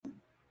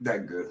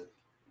that good.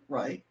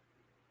 Right.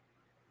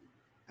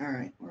 All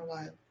right, we're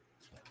live.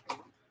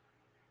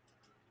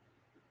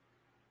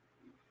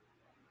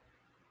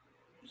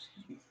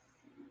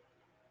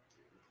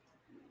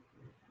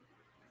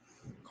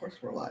 Of course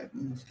we're live.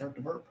 I'm going to start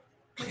the verb.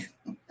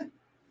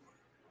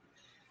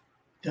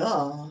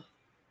 Duh.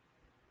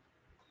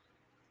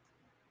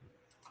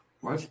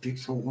 Why does it take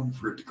so long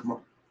for it to come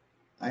up?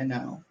 I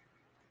know.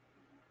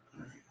 All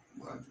right,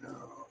 what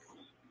now?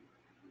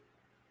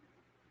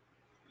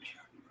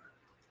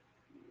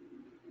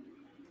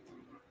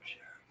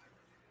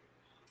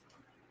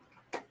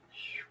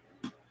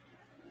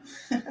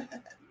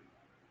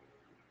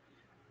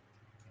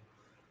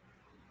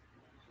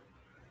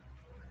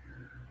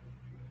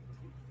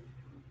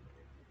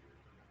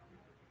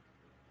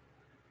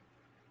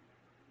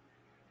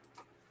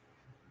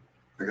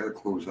 I gotta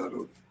close out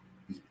of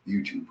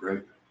YouTube,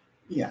 right?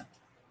 Yeah.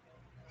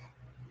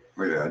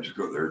 Oh yeah, I just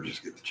go there,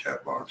 just get the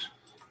chat box.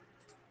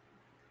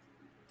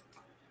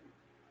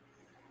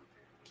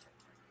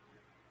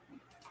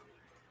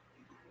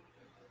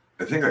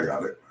 I think I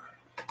got it.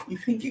 You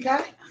think you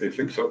got it? I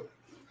think so.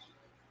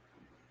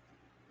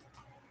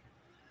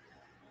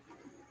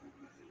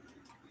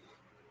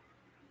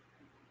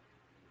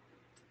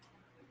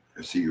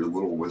 I see your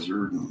little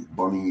wizard and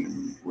bunny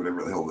and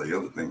whatever the hell the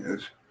other thing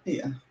is.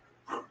 Yeah.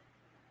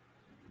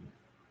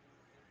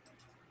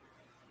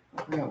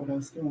 I forgot what I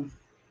was doing.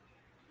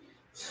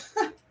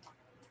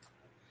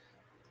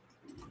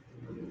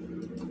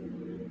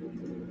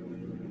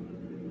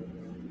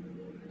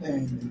 There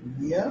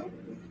you go.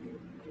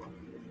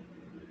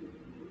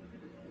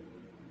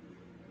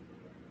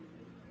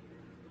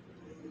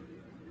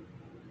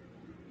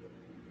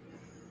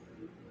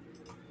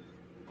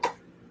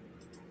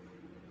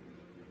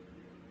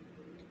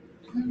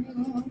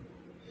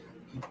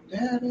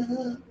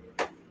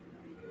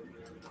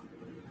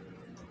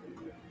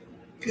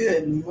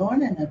 Good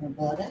morning,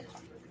 everybody.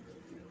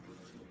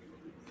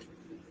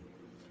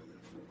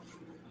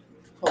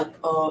 Hope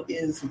all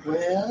is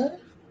well.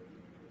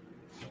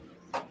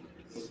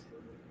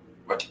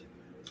 What?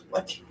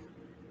 What?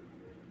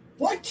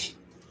 What?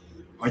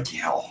 What the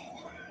hell?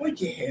 What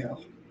the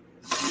hell?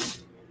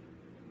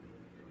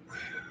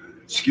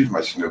 Excuse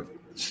my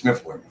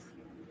sniffling.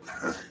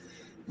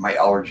 My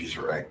allergies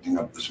are acting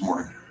up this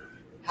morning.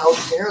 How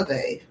dare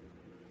they?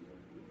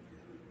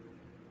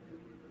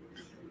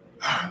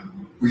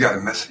 We got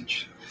a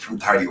message from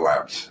Tidy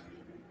Labs.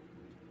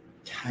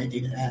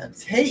 Tidy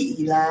Labs. Hey,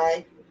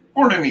 Eli.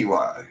 Morning,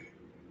 Eli.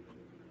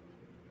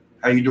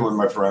 How you doing,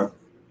 my friend?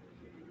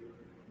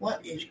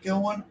 What is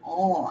going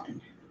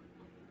on?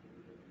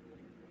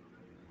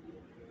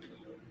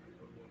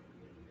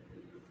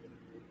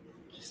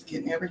 Just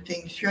getting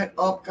everything set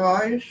up,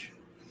 guys.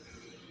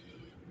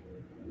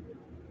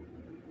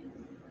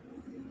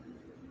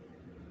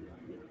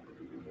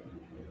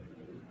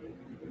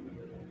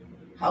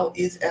 How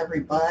is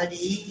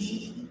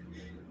everybody?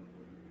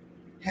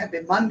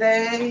 Happy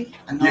Monday.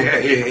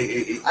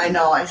 Yay! I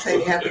know, I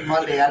say happy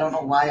Monday. I don't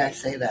know why I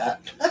say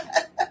that.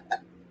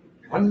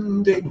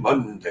 Monday.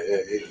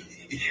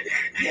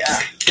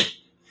 Yeah.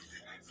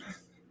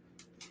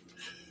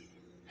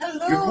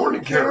 Hello. Good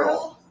morning,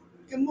 Carol.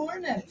 Good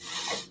morning.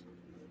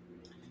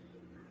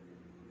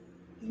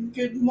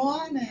 Good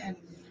morning.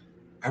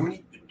 How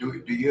many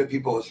do you have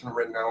people listening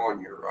right now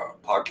on your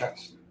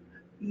podcast?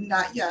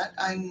 Not yet.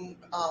 I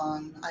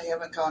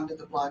haven't gone to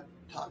the blog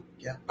talk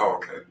yet. Oh,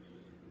 okay.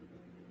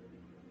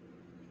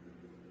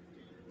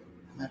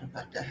 Matter of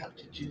fact, I have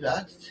to do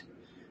that.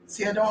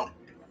 See,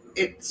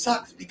 it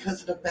sucks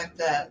because of the fact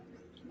that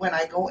when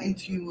I go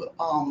into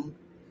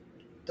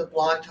the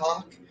blog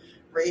talk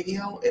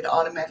radio, it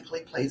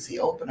automatically plays the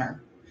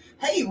opener.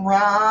 Hey,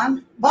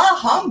 Ron, bah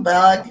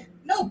humbug.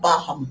 No bah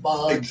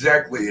humbug.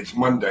 Exactly, it's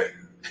Monday.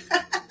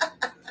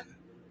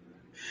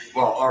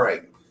 Well, all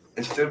right.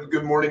 Instead of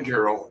good morning,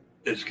 Carol,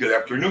 it's good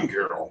afternoon,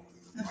 Carol.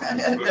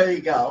 There you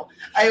go.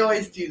 I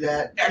always do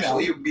that.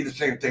 Actually, it would be the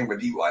same thing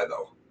with Eli,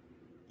 though.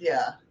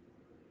 Yeah.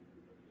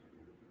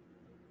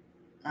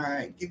 All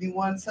right, give me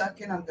 1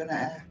 second. I'm going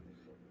to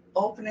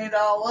open it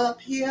all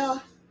up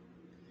here.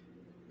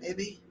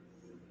 Maybe.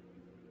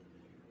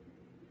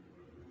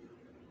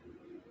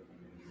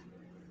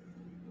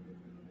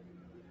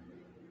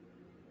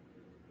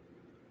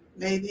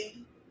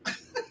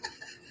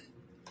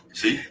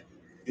 See?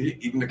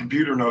 Even the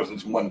computer knows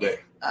it's Monday.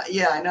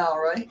 Yeah, I know,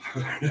 right?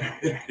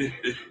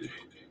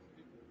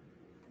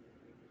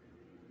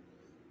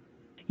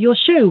 Your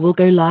show will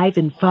go live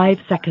in 5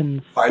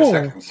 seconds. 5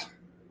 seconds.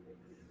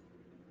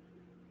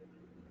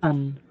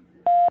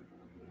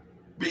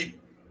 Beep.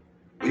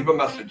 Leave a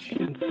message.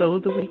 And so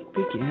the week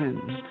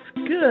begins.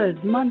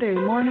 Good Monday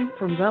morning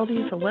from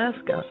Valdez,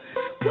 Alaska.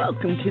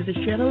 Welcome to the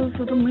Shadows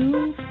of the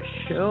Moon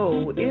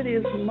show. It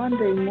is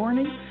Monday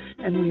morning,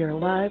 and we are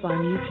live on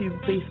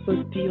YouTube,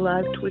 Facebook,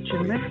 DLive, Twitch,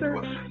 and Mixer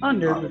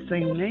under the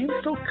same name.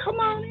 So come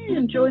on in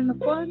and join the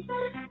fun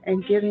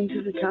and get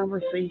into the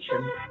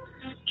conversation.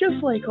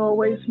 Just like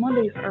always,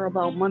 Mondays are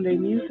about Monday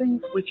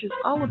Musings, which is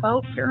all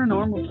about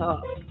paranormal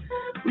talk.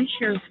 We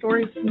share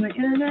stories from the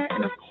internet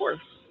and, of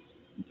course,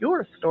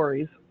 your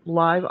stories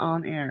live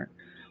on air.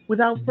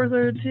 Without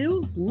further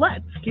ado,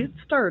 let's get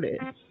started.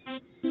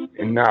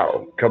 And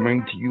now,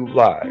 coming to you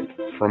live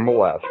from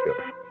Alaska,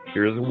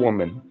 here's a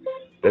woman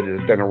that has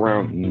been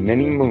around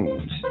many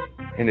moons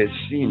and has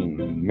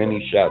seen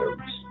many shadows.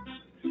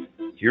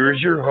 Here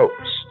is your host,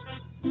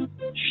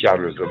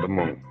 Shadows of the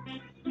Moon.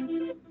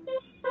 You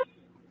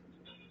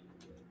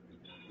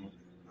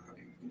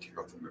can take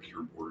off the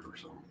mixer board or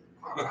something.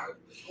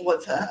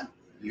 What's that?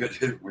 You guys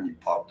hit it when you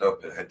popped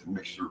up. It had the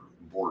mixer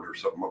board or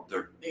something up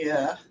there.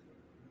 Yeah.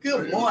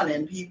 Good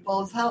morning,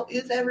 peoples. How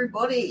is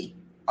everybody?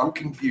 I'm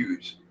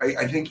confused.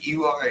 I think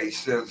Eli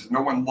says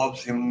no one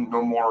loves him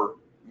no more,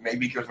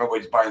 maybe because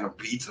nobody's buying him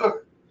pizza.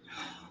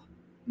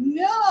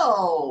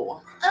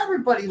 No.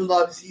 Everybody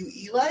loves you,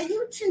 Eli.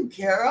 You too,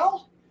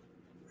 Carol.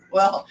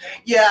 Well,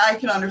 yeah, I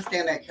can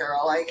understand that,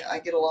 Carol. I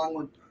get along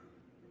with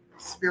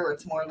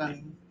spirits more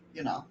than,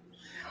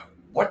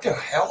 What the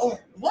hell?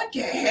 What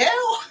the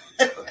hell?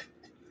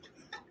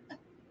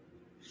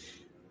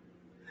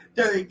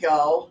 There you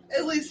go.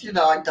 At least your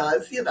dog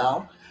does, You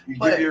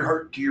give your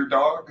heart to your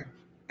dog,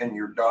 and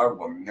your dog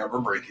will never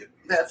break it.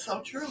 That's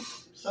so true.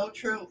 So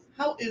true.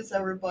 How is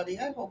everybody?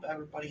 I hope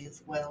everybody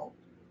is well.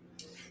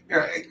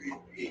 Yeah,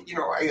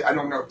 I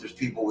don't know if there's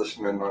people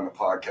listening on the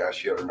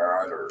podcast yet or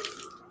not, or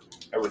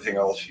everything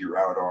else you're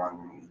out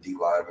on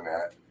D-Live and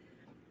that.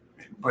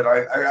 But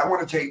I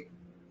want to take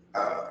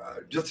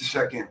just a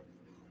second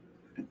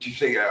to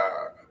say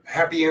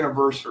happy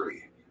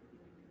anniversary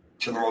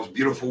to the most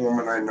beautiful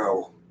woman I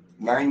know.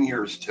 9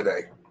 years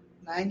today.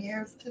 9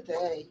 years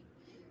today.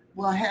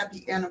 Well,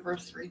 happy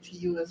anniversary to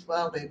you as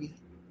well, baby.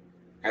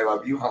 I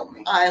love you, help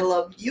me. I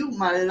love you,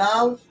 my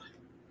love.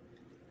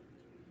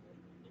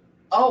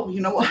 Oh,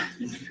 you know what?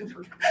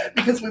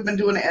 Because we've been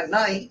doing it at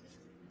night.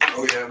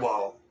 Oh, yeah,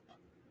 well.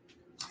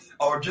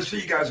 Oh, just so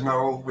you guys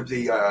know, with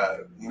the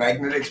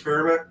magnet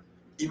experiment,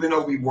 even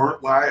though we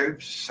weren't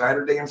live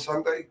Saturday and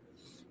Sunday,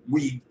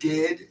 we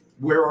did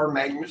wear our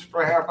magnets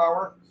for a half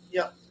hour.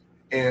 Yep.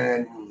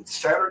 And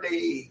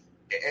Saturday,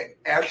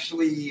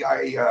 actually,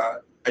 I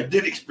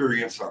did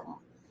experience something.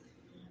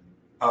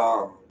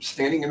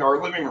 Standing in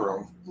our living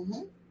room,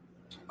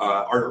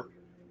 our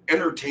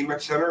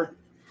entertainment center,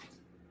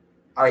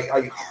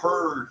 I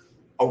heard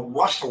a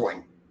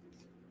rustling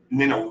and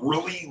then a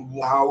really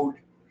loud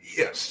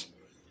hiss.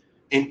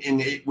 And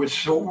it was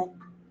so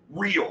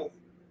real.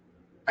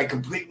 I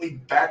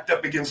completely backed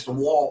up against the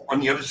wall on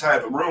the other side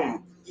of the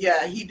room.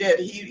 Yeah, he did.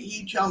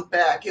 He jumped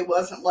back. It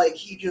wasn't like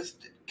he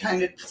just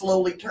kind of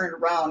slowly turned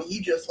around. He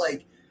just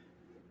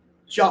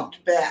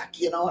jumped back.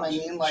 You know what I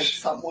mean? Like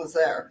something was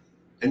there.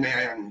 And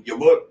then you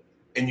look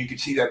and you could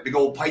see that big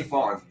old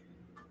python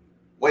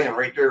laying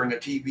right there in the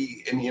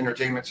TV in the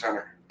entertainment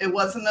center. It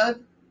wasn't a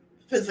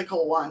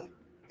physical one.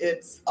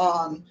 It's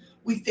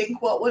we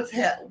think what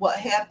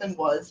happened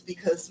was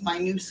because my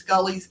new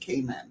Scullies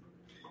came in.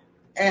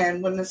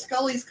 And when the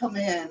Scullies come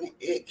in,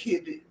 it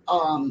could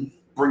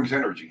brings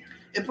energy.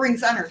 It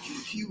brings energy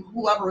to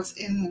whoever's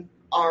in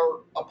our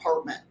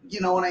apartment.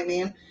 You know what I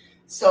mean?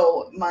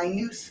 So my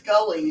new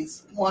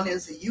Scullies, one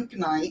is a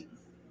euconite.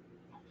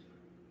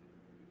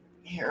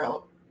 Here,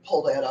 I'll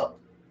pull that up.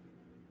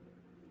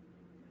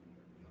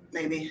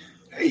 Maybe.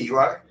 Hey,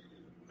 Eli.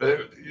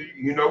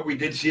 We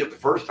did see it the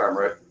first time,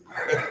 right?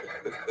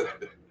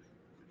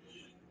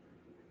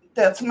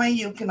 That's my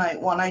euconite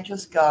one I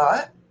just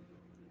got.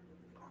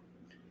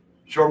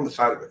 Show them the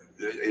side of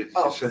it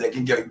so they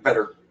can get a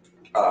better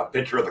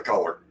picture of the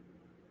color.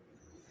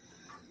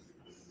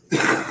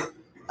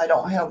 I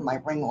don't have my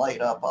ring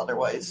light up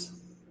otherwise.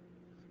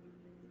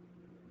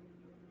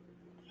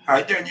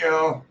 Hi,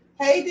 Danielle.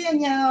 Hey,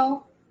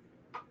 Danielle.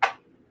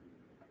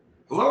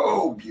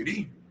 Hello,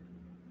 beauty.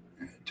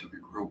 I took a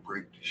real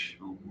break to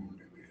show the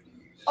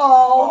ladies.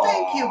 Oh,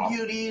 thank you,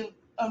 beauty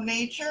of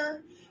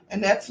nature.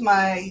 And that's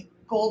my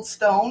gold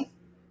stone.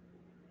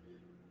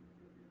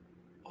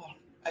 Oh,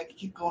 I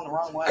keep going the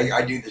wrong way.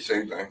 I do the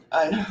same thing.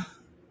 I know.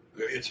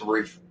 It's a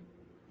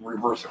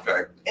reverse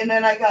effect. And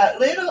then I got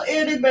little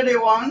itty bitty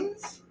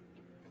ones.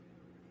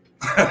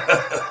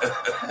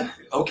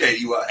 Okay,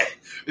 Eli.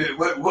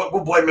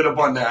 We'll blame it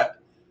upon that.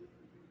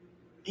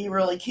 You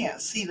really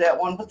can't see that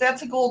one, but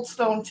that's a gold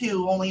stone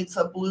too, only it's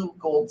a blue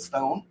gold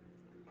stone.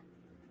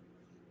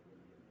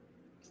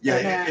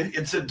 Yeah,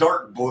 it's a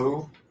dark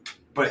blue,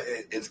 but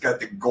it's got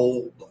the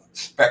gold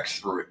specks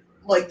through it.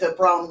 Like the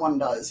brown one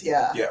does,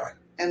 yeah. Yeah.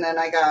 And then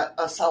I got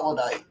a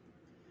solidite.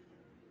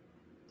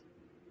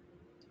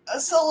 A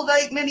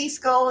solidite mini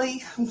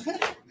Scully.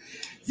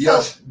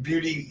 Yes,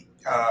 beauty.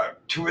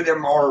 Two of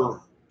them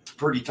are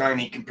pretty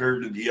tiny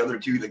compared to the other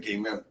two that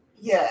came in.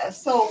 Yeah,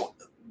 so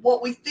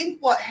what we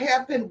think what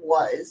happened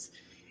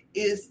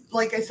is,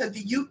 like I said,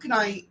 the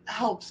euconite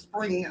helps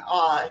bring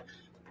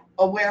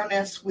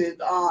awareness with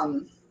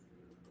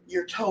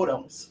your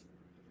totems.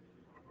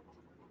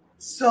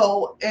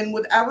 So, and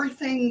with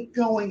everything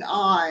going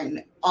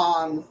on,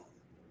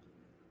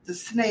 the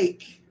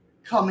snake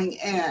coming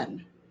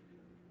in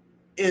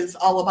is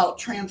all about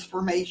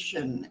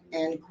transformation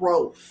and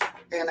growth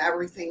and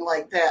everything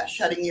like that,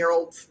 shedding your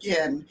old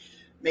skin,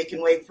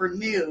 making way for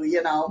new,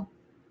 you know.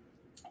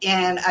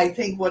 And I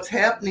think what's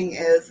happening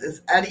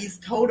is Eddie's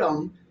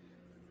totem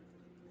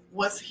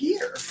was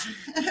here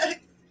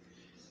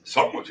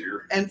Something was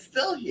here. and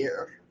still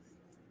here.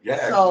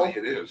 Yeah, So-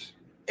 actually, it is.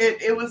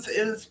 It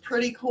was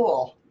pretty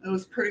cool. It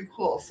was pretty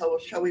cool. So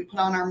shall we put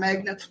on our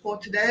magnets for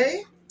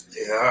today?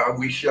 Yeah,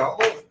 we shall.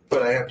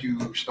 But I have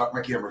to stop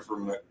my camera for a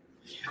minute.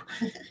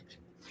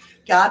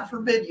 God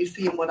forbid you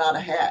see him without a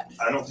hat.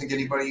 I don't think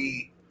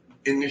anybody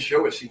in this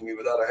show has seen me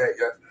without a hat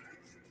yet.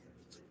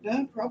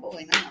 No,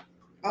 probably not.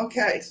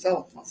 Okay,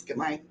 so let's get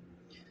my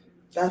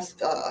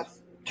best.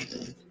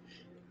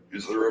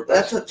 Is there a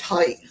That's best? a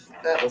tight.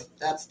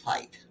 That's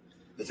tight.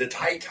 Is it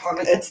tight,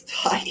 honey? It's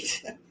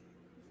tight.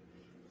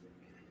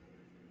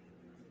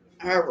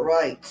 All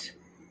right.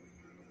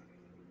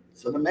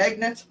 So the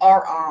magnets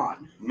are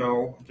on.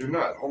 No, they're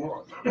not. Hold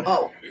on.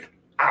 Oh,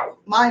 Ow.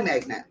 my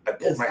magnet I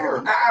pulled is my hair.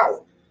 on.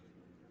 Ow.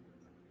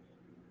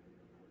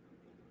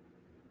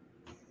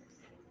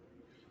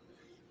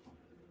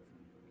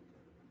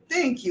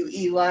 Thank you,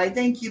 Eli.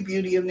 Thank you,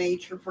 Beauty of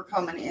Nature, for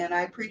coming in.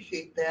 I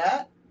appreciate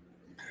that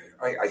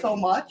I so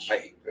much. I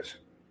hate this.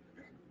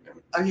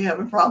 Are you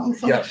having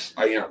problems? Yes,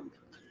 I am.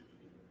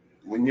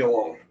 Leave me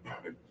alone.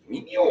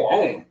 Leave me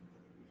alone.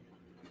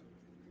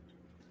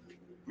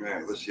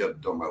 Man, let's see how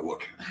dumb I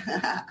look.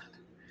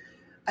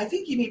 I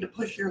think you need to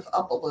push yours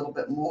up a little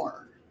bit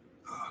more.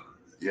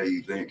 Yeah,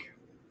 you think?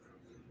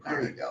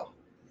 There you go.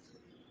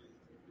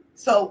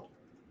 So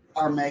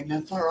our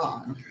magnets are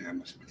on. Okay, I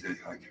must be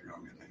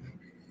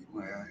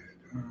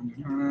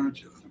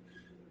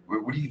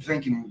What are you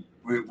thinking?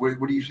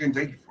 What are you saying?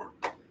 Thank you for?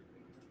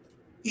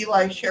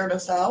 Eli shared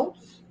us out.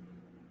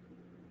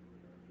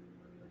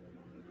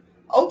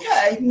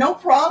 Okay, no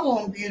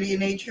problem, Beauty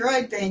of Nature.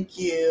 I thank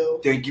you.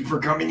 Thank you for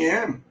coming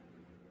in.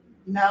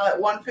 Now at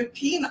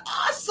 1:15.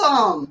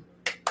 Awesome.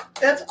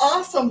 That's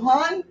awesome,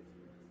 hon.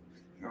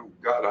 Oh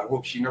God, I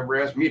hope she never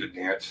asked me to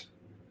dance.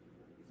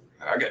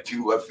 I got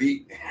 2 left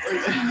feet.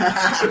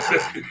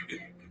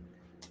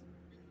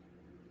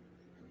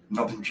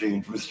 Nothing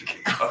changed, Mr.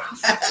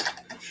 Chaos.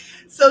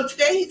 So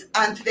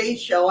on today's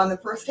show, on the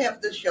first half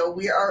of the show,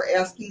 we are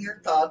asking your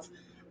thoughts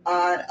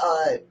on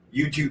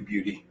YouTube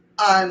beauty.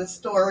 on a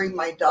story.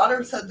 My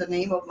daughter said the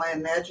name of my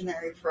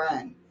imaginary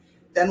friend.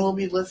 Then we'll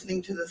be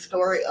listening to the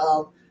story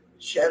of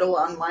Shadow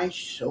on My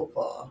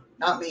Sofa.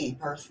 Not me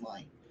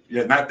personally.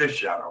 Yeah, not this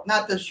shadow.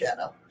 Not the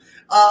shadow.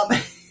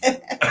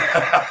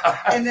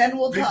 And then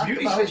we'll Big talk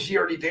Beauty about. says she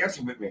already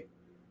dancing with me.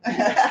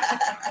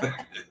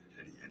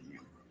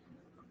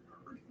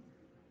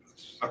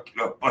 Suck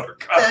it up,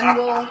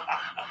 buttercup.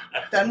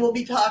 Then we'll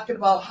be talking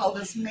about how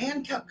this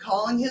man kept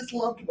calling his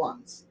loved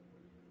ones,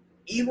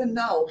 even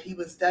though he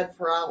was dead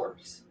for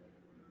hours.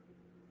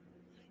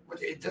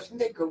 Doesn't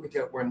that go with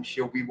that one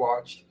show we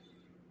watched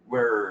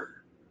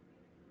where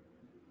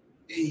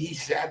he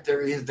sat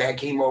there, his dad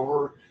came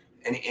over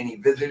and he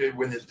visited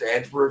with his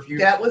dad for a few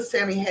That was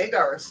Sammy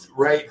Hagar's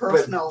right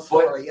personal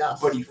story, yes.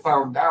 But he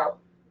found out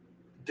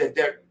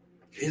that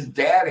his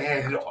dad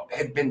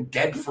had been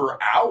dead for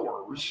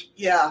hours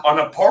Yeah, on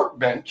a park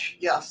bench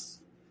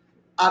yes.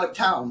 Out of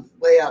town,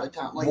 way out of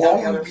town, like on the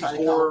long other side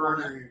of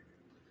California. before.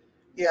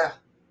 Yeah,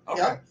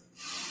 Okay. Yep.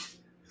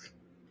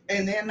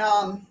 And then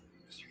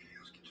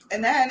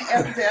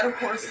after that, of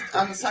course,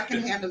 on the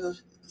second half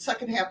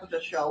of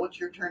the show, it's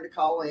your turn to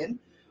call in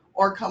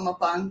or come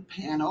up on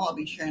panel. I'll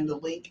be sharing the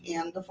link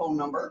and the phone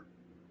number.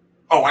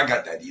 Oh, I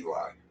got that,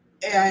 Eli.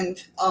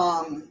 And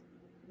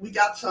we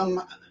got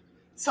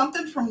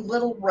something from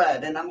Little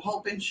Red, and I'm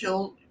hoping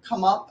she'll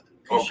come up.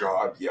 Oh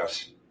God,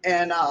 yes.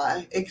 And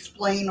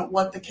explain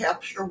what the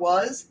capture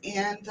was,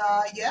 and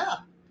yeah,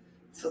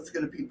 so it's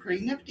going to be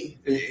pretty nifty.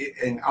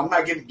 And I'm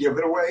not going to give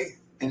it away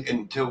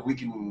until we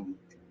can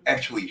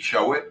actually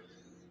show it.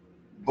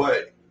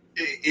 But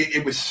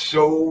it was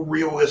so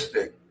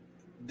realistic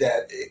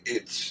that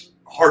it's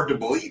hard to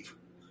believe.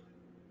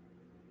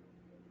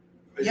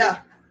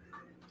 Yeah,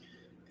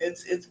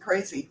 it's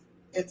crazy.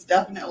 It's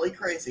definitely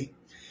crazy.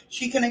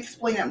 She can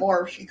explain it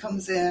more if she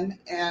comes in,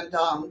 and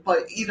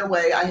but either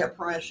way, I have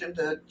permission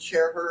to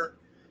share her.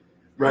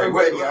 Right.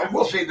 video.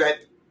 We'll say that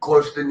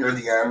close to near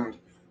the end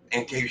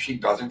in case she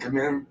doesn't come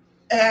in.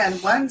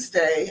 And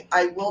Wednesday,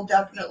 I will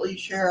definitely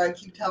share. I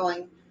keep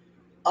telling,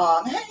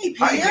 hey,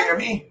 Pam. Hi,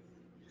 Tammy.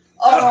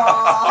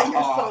 Oh,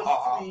 you're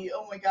so sweet.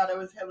 Oh my God, I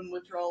was having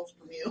withdrawals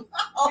from you.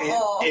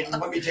 And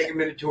let me take a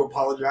minute to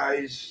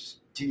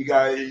apologize to you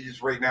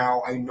guys right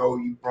now. I know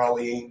you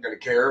probably ain't going to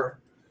care,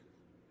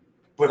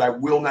 but I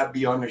will not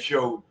be on the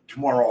show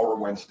tomorrow or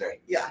Wednesday.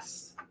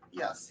 Yes,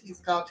 he's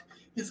got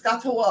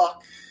to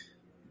walk.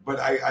 But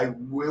I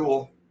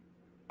will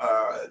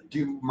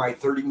do my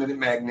 30-minute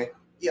magnet.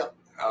 Yep.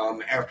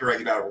 After I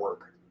get out of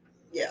work.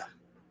 Yeah.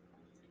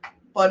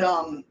 But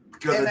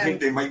because I think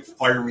they might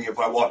fire me if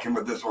I walk in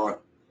with this on.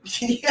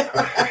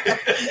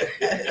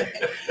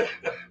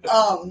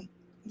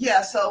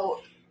 Yeah.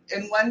 So,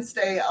 and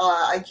Wednesday,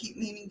 I keep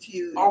meaning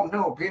to. Oh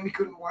no, Pammy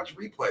couldn't watch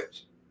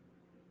replays.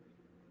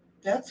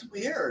 That's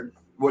weird.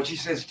 Well, she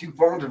says two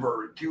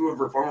of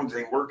her phones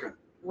ain't working.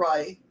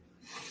 Right.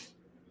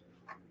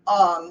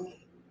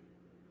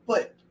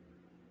 But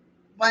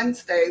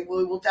Wednesday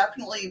we will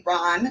definitely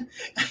run.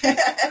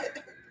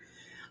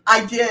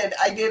 I did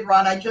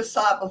run. I just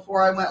saw it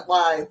before I went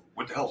live.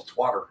 What the hell's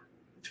twatter?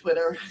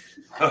 Twitter.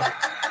 I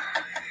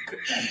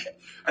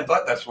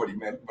thought that's what he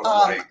meant.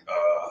 But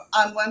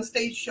on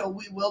Wednesday's show,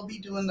 we will be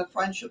doing the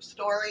friendship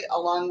story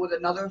along with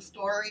another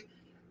story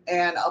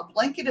and a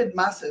blanketed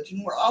message.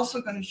 And we're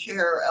also going to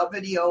share a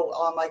video.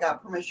 I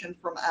got permission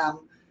from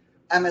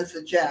M as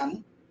a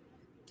Jen,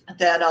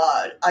 that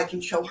I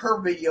can show her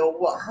video,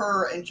 what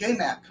her and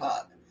J-Mac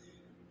caught.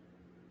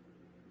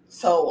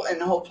 So,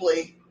 and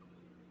hopefully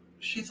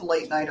she's a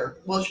late nighter.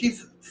 Well,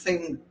 she's the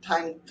same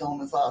time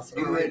zone as us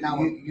right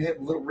now. You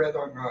hit Little Red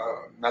on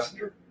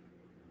Messenger?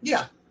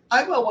 Yeah,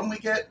 I will when we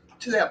get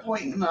to that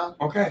point in the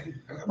okay.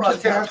 I'm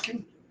just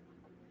asking.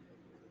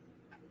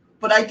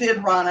 But I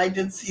did run. I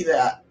did see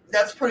that.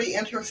 That's pretty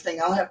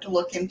interesting. I'll have to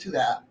look into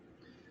that.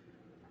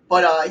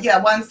 But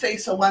yeah, Wednesday.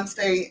 So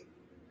Wednesday,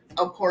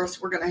 of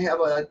course, we're going to have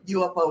a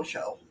UFO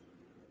show.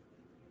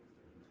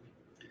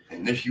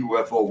 And this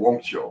UFO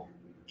won't show.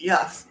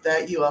 Yes,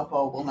 that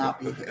UFO will not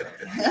be here.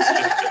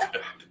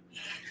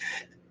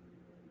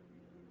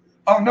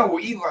 Oh, no,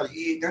 Eli.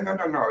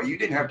 No. You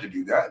didn't have to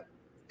do that.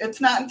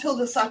 It's not until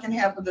the second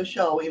half of the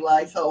show,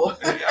 Eli. So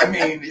I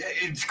mean,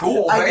 it's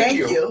cool. Thank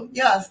you.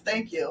 Yes,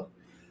 thank you.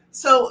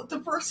 So the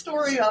first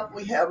story up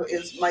we have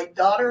is my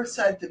daughter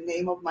said the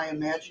name of my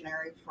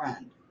imaginary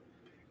friend.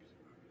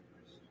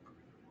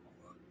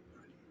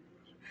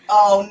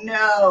 Oh,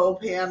 no,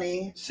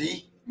 Pammy.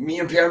 See? Me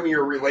and Pammy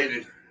are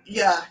related.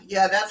 Yeah,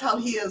 that's how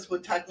he is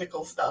with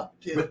technical stuff,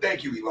 too. But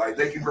thank you, Eli.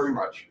 Thank you very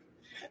much.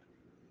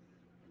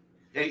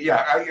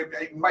 Yeah,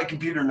 my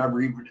computer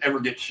never ever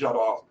gets shut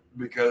off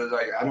because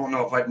I don't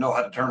know if I know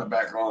how to turn it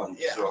back on.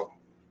 Yeah.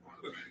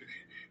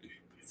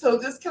 So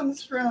this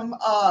comes from,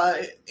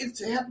 it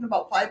happened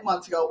about 5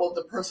 months ago. Well,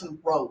 the person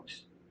wrote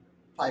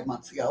 5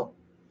 months ago.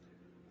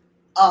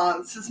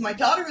 Says, my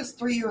daughter is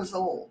 3 years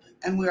old,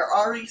 and we are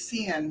already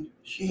seeing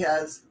she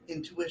has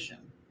intuition.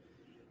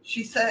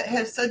 She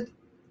has said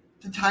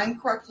the time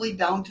correctly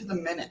down to the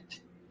minute.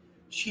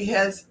 She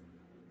has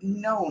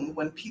known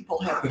when people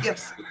have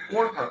gifts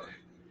for her,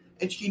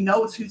 and she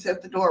knows who's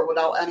at the door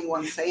without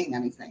anyone saying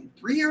anything.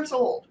 3 years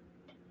old.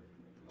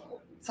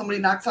 Somebody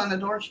knocks on the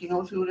door, she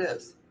knows who it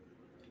is.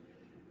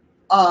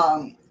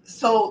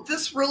 So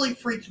this really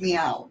freaked me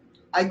out.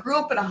 I grew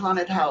up in a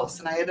haunted house,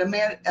 and I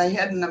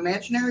had an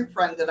imaginary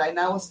friend that I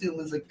now assume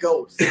is a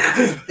ghost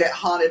that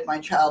haunted my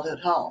childhood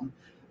home.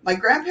 My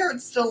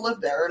grandparents still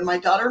live there, and my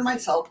daughter and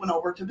myself went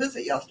over to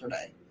visit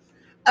yesterday.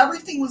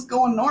 Everything was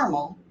going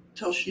normal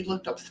till she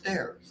looked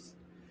upstairs.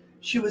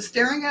 She was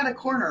staring at a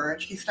corner,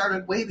 and she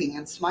started waving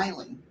and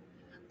smiling.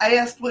 I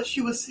asked what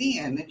she was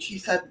seeing, and she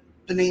said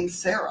the name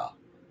Sarah.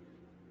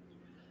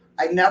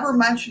 I never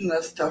mentioned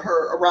this to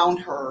her, around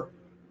her,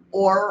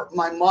 or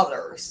my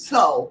mother,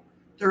 so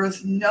there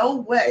is no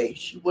way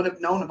she would have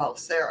known about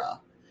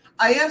Sarah.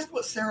 I asked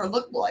what Sarah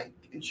looked like,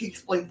 and she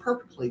explained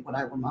perfectly what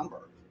I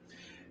remember.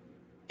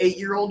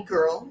 8-year-old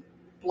girl,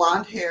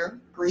 blonde hair,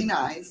 green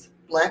eyes,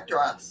 black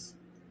dress.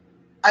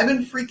 I've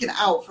been freaking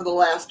out for the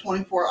last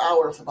 24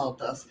 hours about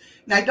this,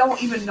 and I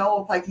don't even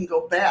know if I can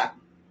go back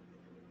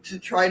to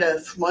try to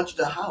smudge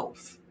the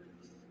house.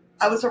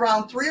 I was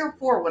around 3 or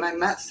 4 when I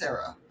met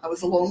Sarah. I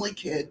was a lonely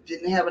kid,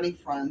 didn't have any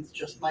friends,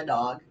 just my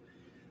dog.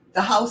 The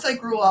house I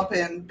grew up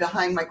in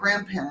behind my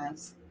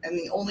grandparents, and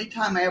the only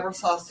time I ever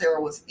saw Sarah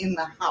was in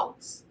the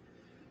house.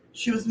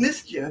 She was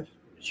mischievous.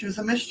 She was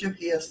a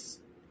mischievous.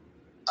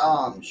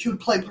 She would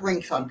play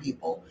pranks on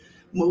people,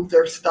 move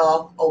their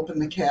stuff, open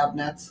the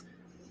cabinets.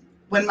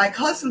 When my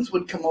cousins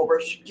would come over,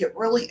 she'd get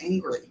really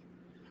angry.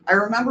 I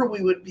remember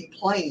we would be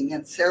playing,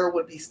 and Sarah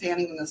would be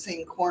standing in the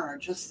same corner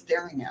just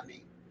staring at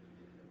me.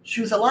 She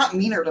was a lot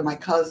meaner to my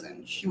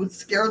cousins. She would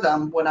scare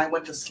them when I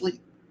went to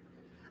sleep.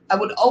 I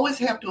would always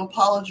have to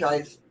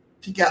apologize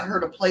to get her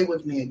to play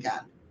with me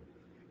again.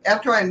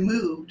 After I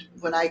moved,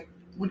 when I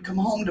would come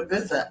home to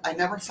visit, I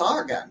never saw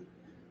her again,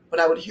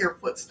 but I would hear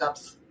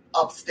footsteps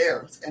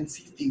upstairs and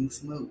see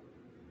things move.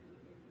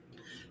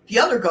 The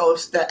other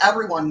ghost that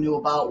everyone knew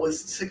about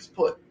was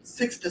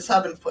 6 to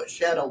 7 foot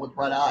shadow with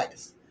red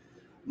eyes.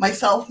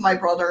 Myself, my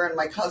brother, and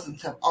my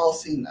cousins have all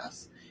seen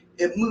this.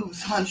 It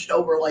moves hunched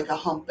over like a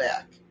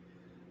humpback.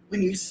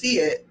 When you see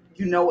it,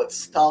 you know it's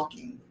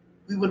stalking.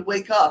 We would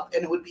wake up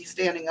and it would be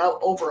standing out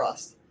over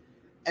us,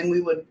 and we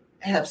would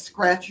have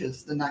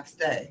scratches the next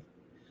day.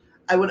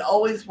 I would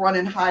always run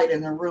and hide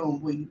in the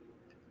room.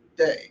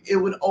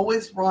 It would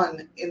always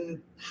run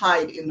and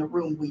hide in the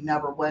room we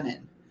never went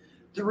in.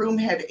 The room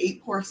had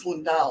 8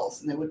 porcelain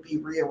dolls, and they would be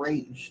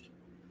rearranged.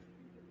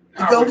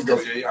 I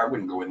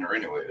wouldn't go in there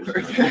anyway.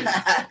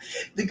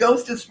 The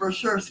ghost is for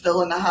sure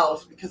still in the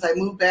house because I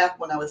moved back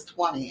when I was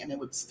 20, and it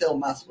would still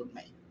mess with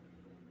me.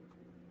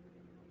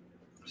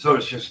 So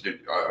it's just a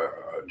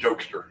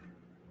jokester.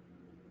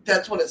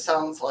 That's what it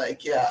sounds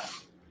like, yeah.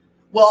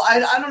 Well, I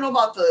don't know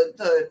about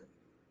the.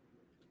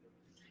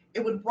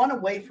 It would run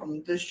away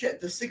from the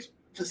 6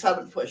 to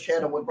 7 foot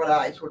shadow with red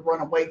eyes would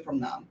run away from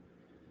them,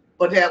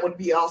 But that would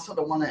be also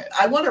the one that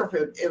I wonder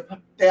if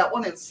that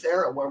one and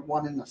Sarah were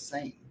one and the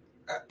same.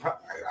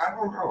 I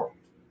don't know.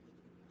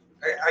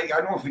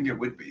 I don't think it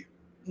would be.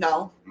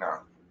 No. No.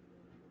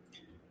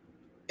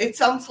 It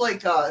sounds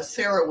like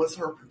Sarah was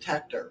her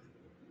protector.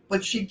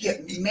 But she'd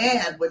get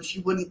mad when she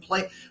wouldn't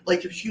play,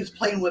 like if she was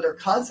playing with her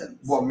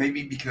cousins. Well,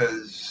 maybe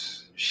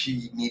because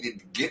she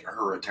needed to get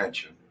her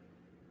attention.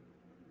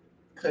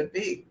 Could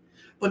be.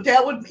 But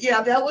that would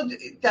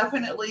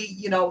definitely,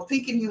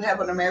 thinking you have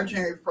an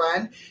imaginary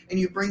friend and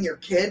you bring your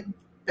kid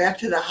back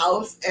to the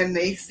house and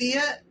they see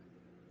it.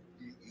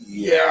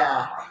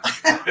 Yeah.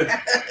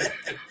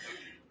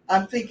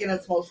 I'm thinking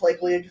it's most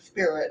likely a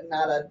spirit,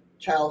 not a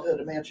childhood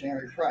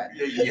imaginary friend.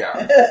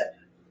 Yeah.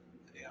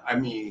 I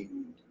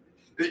mean,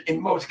 in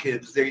most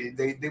kids, they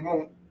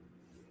won't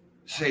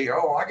say,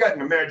 "Oh, I got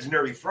an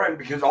imaginary friend,"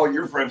 because all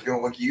your friends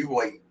gonna look at you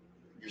like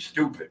you're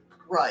stupid.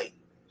 Right.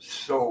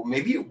 So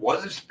maybe it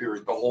was a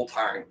spirit the whole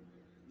time.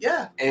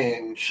 Yeah.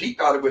 And she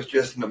thought it was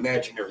just an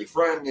imaginary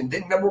friend and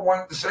never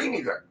wanted to say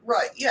anything.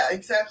 Right. Yeah.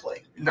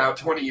 Exactly. Now,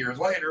 20 years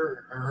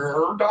later,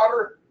 her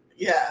daughter,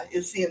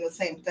 is seeing the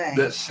same thing.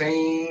 the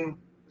same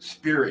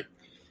spirit.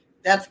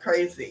 That's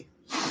crazy.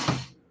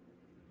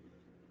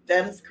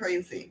 That is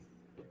crazy.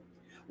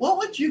 What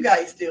would you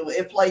guys do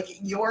if, like,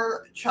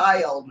 your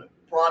child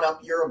brought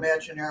up your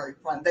imaginary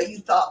friend that you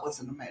thought was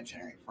an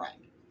imaginary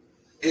friend?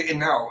 And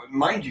now,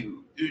 mind you,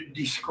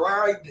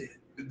 described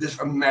this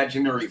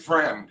imaginary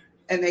friend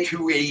And they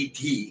to a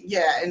T.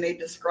 Yeah, and they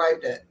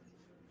described it.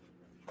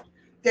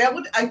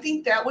 I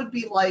think that would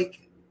be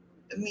like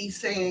me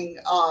saying,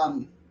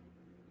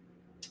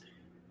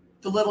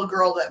 the little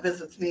girl that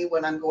visits me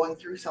when I'm going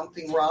through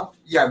something rough.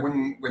 Yeah,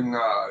 when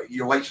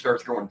your light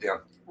starts going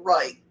down.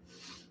 Right.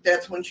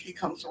 That's when she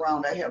comes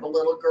around. I have a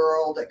little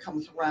girl that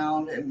comes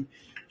around, and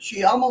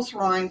she almost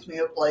reminds me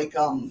of like,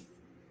 oh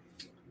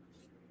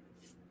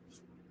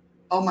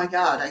my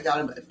God, I got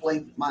a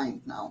blank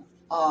mind now.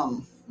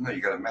 No, you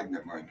got a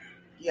magnet mind.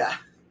 Yeah.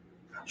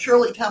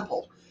 Shirley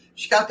Temple.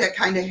 She got that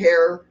kind of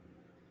hair,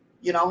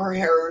 her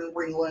hair in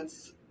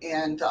ringlets.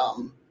 And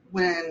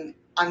when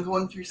I'm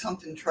going through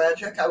something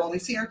tragic, I've only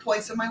seen her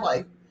twice in my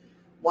life.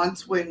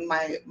 Once when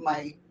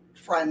my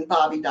friend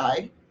Bobby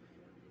died,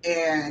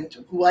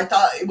 and who I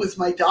thought it was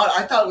my daughter.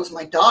 I thought it was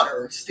my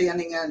daughter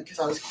standing in, because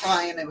I was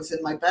crying. It was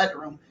in my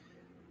bedroom.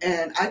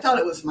 And I thought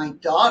it was my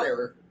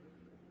daughter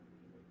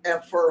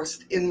at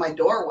first in my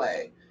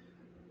doorway.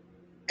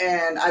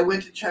 And I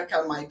went to check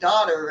on my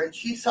daughter, and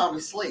she sound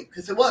asleep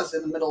because it was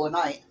in the middle of the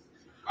night.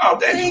 Oh,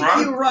 thanks, Thank Ron.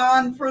 you,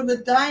 Ron, for the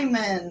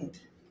diamond.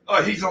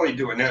 Oh, he's only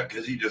doing that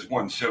because he just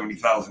won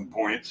 70,000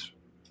 points.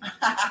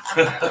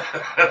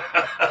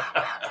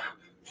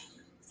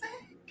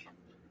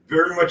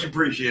 Very much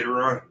appreciated,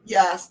 Ron.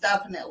 Yes,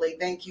 definitely.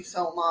 Thank you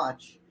so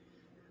much.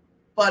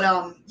 But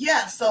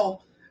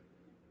so,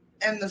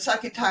 and the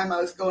second time I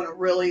was in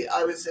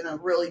a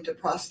really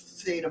depressed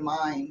state of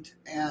mind,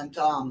 and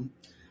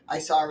I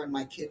saw her in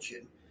my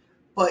kitchen.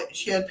 But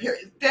she had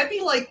that'd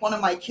be like one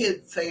of my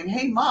kids saying,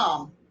 "Hey,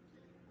 Mom,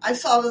 I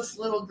saw this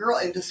little girl,"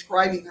 and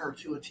describing her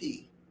to a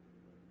T.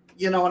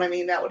 You know what I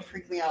mean? That would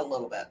freak me out a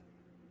little bit.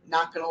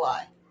 Not gonna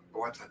lie.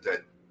 Oh, I thought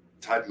that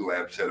Tidy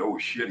Lab said, "Oh,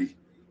 shitty."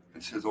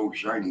 It says, "Oh,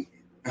 shiny."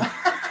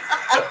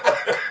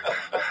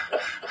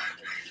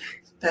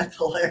 That's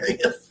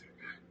hilarious.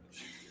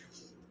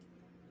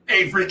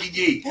 Hey, Freaky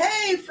Geek.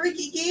 Hey,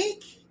 Freaky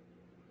Geek.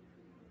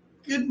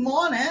 Good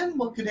morning.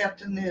 Well, good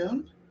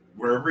afternoon.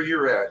 Wherever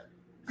you're at.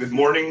 Good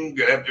morning,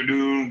 good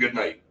afternoon, good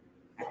night.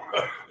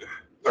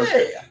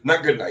 Yeah.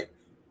 Not good night.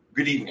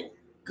 Good evening.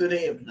 Good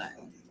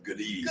evening. Good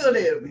evening. Good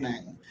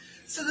evening.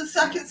 So the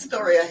second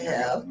story I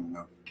have.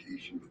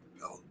 Notification, but the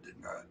bell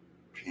did not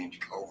change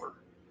color.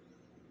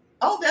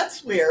 Oh,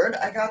 that's weird.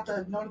 I got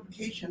the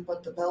notification,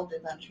 but the bell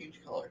did not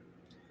change color.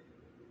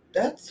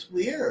 That's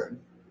weird.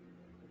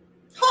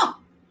 Huh.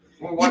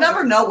 Well, You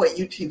never know what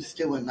YouTube's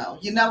doing, though.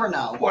 You never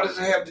know. What does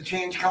it have to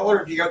change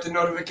color if you got the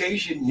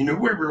notification? You knew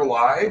we were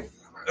live.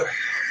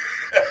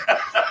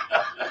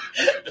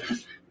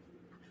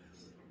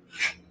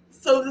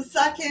 So the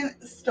second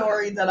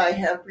story that I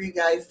have for you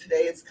guys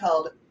today is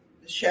called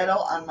The Shadow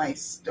on My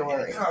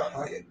Story.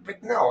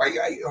 But no,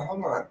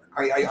 hold on.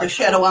 The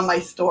Shadow on My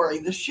Story.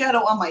 The Shadow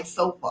on My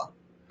Sofa.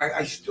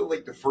 I still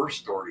like the first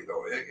story,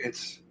 though.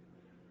 It's...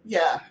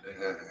 Yeah.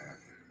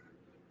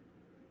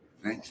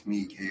 Thanks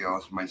me,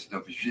 chaos, my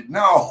stuff is shit.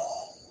 No!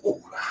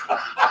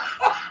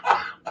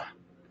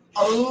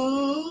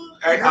 Oh,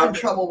 I'm in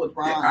trouble with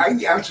Ron.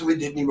 I actually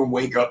didn't even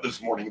wake up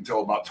this morning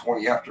until about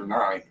 20 after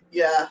 9.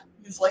 Yeah.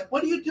 He's like,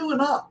 "What are you doing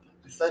up?"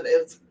 I said,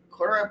 "It's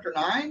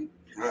 9:15.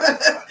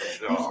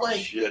 Oh, like,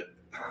 shit.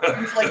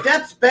 He's like,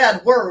 "That's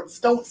bad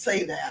words. Don't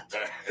say that."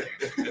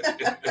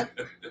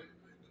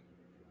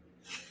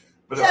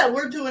 But, yeah,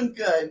 we're doing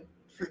good,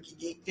 Freaky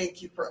Geek.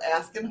 Thank you for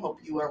asking.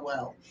 Hope you are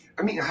well.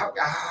 I mean, how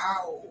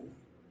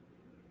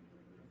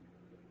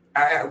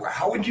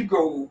would you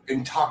go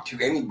and talk to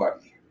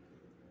anybody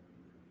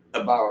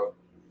about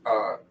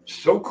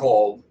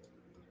so-called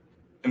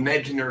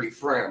imaginary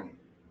friend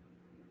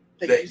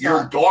that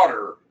your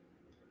daughter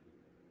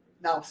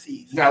now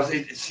sees. Now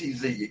it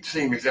sees the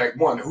same exact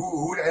one.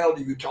 Who the hell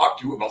do you talk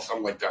to about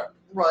something like that?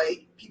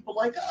 Right. People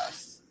like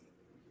us.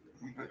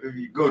 If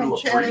you go Come to a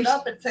chat it priest,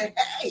 up and say,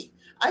 hey,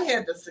 I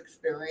had this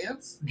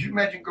experience. could you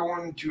imagine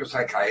going to a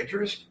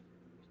psychiatrist?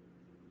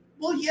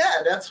 Well,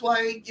 yeah, that's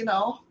why, They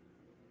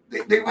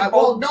would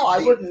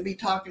I wouldn't be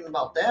talking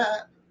about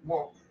that.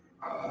 Well,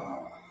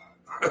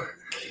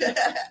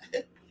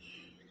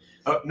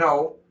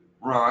 no,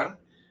 Ron,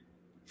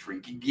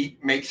 Freaky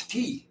Geek makes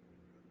tea.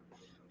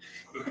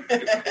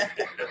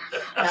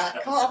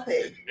 Not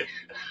coffee.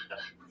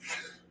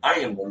 I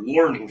am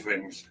learning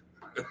things.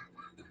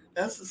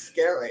 This is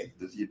scary.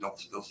 Does the adult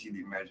still see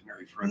the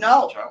imaginary friend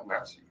No. as a child?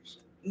 Now sees.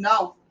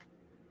 No,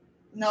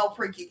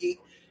 Freaky Geek.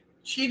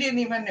 She didn't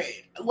even,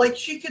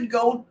 she could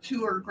go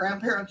to her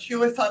grandparents. She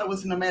always thought it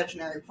was an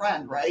imaginary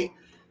friend, right?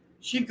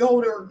 She'd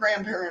go to her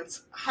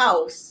grandparents'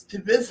 house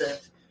to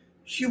visit.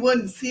 She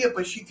wouldn't see it,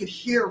 but she could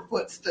hear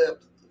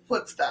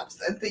footsteps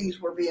and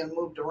things were being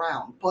moved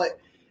around. But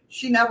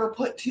she never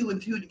put two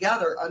and two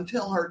together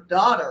until her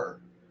daughter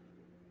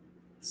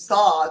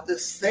saw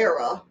this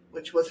Sarah,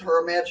 which was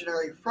her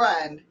imaginary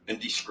friend,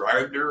 and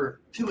described her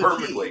to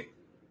perfectly. a T.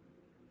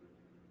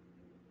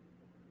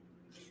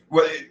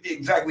 Well,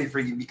 exactly,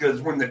 Freaky,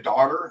 because when the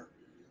daughter,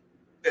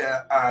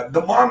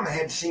 the mom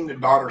had seen the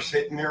daughter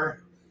sitting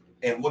there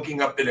and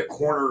looking up at a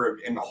corner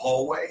in the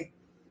hallway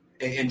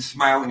and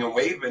smiling and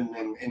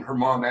waving, and her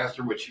mom asked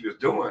her what she was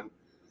doing.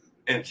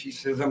 And she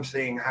says, I'm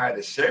saying hi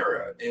to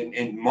Sarah.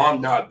 And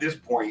mom now at this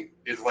point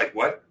is like,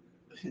 what?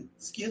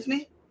 Excuse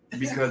me?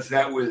 Because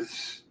that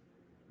was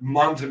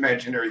mom's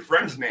imaginary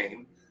friend's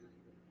name.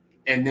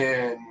 And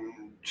then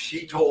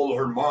she told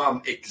her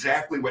mom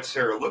exactly what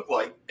Sarah looked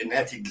like. And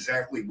that's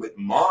exactly what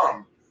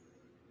mom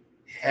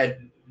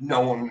had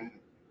known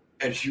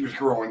as she was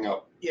growing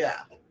up. Yeah.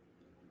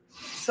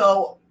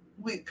 So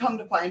we come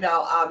to find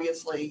out,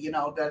 obviously,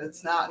 that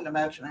it's not an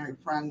imaginary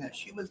friend, that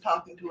she was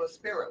talking to a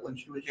spirit when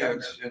she was Yeah,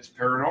 younger. it's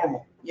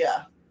paranormal.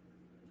 Yeah.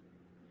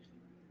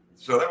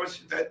 So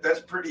that's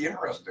pretty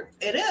interesting.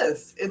 It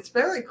is. It's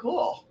very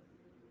cool.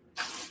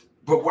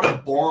 But what a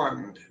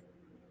bond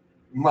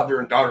mother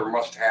and daughter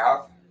must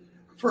have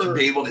to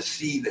be able to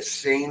see the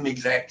same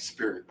exact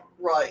spirit.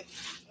 Right.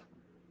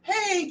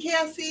 Hey,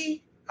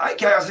 Cassie. Hi,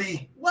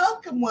 Cassie.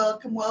 Welcome.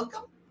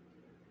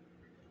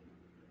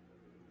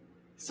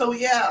 So,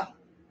 yeah.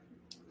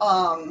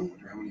 I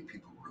wonder how many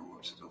people grow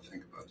up still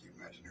think about the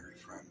imaginary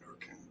friend or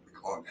can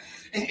recall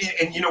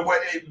it. And you know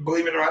what?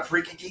 Believe it or not,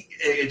 Freaky Geek,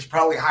 it's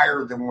probably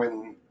higher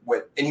than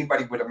what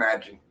anybody would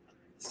imagine.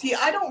 See,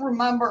 I don't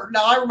remember.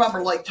 Now, I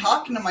remember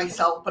talking to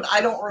myself, but I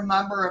don't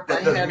remember if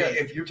I had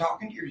If you're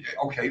talking to your,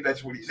 okay,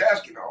 that's what he's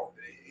asking.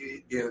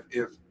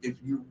 If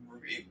you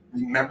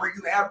remember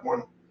you had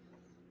one,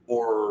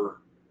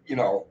 or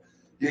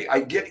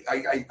I get,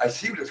 I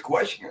see what his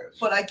question is.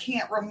 But I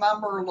can't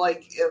remember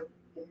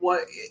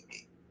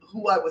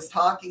who I was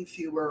talking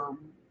to, or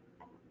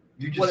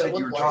you just said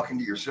you were talking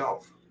to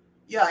yourself.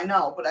 Yeah, I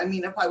know, but I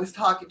mean, if I was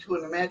talking to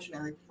an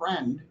imaginary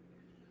friend,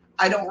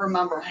 I don't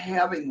remember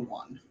having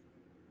one.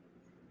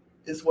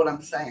 Is what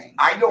I'm saying.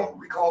 I don't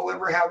recall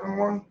ever having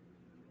one.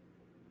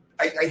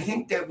 I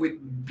think that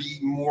would be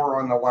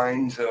more on the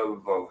lines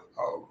of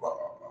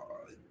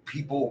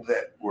people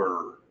that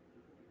were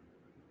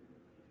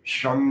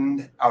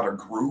shunned out of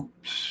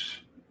groups,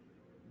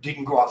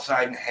 didn't go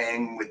outside and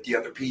hang with the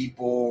other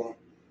people.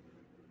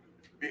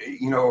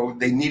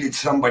 They needed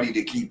somebody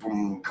to keep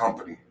them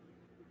company.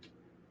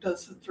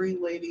 Does the three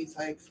ladies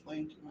I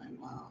explained to my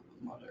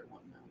mother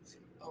one night?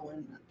 Oh, wait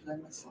a minute. Did I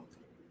miss something?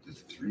 The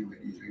three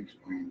ladies I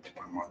explained to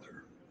my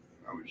mother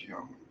when I was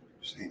young.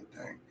 Same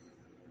thing.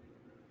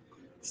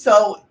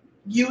 So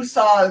you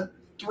saw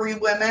three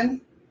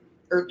women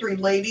or three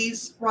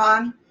ladies,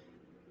 Ron,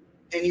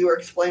 and you were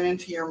explaining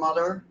to your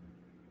mother?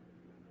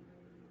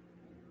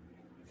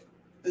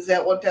 Is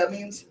that what that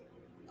means?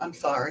 I'm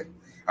sorry.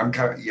 I'm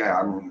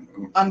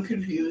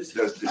confused.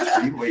 The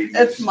three ladies.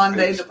 It's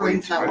Monday. The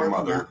brain's not working.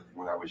 Mother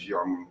when I was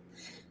young.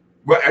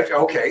 Well,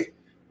 okay.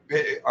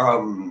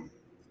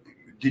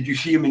 Did you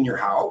see him in your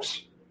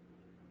house?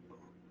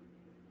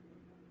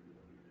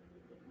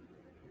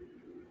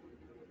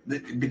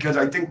 Because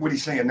I think what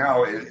he's saying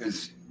now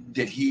is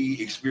did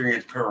he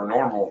experience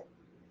paranormal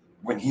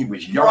when he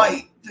was young?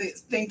 Right.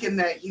 Thinking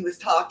that he was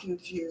talking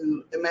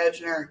to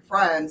imaginary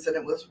friends and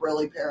it was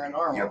really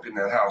paranormal. Yep, in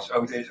that house.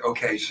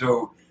 Okay,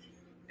 so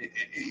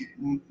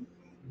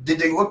did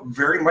they look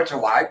very much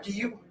alive to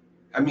you?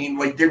 I mean,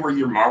 like they were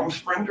your mom's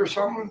friend or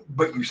something,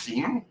 but you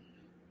seen them?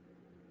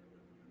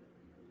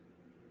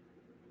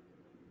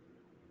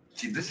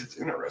 See, this is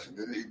interesting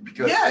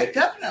because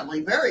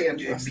definitely very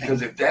interesting.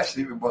 Because if that's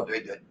even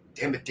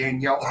damn it,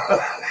 Danielle.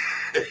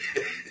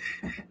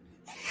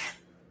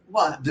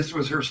 What? This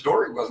was her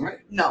story, wasn't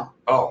it? No.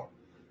 Oh,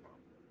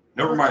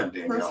 never mind,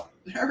 Danielle.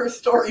 Her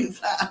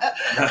story's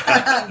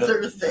on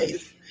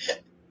Thursdays.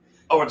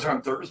 Oh, it's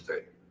on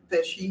Thursday.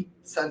 That she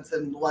sends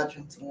in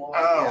legends and lore.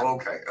 Oh,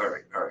 okay, all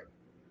right.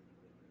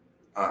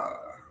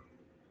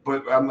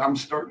 But I'm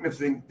starting to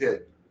think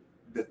that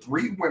the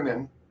three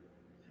women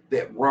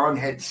that Ron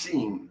had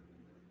seen,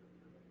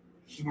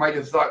 he might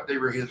have thought they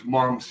were his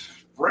mom's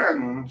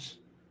friends,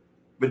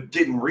 but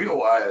didn't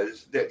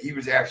realize that he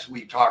was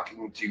actually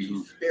talking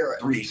to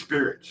three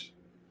spirits.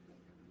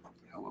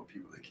 Hello,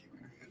 people that came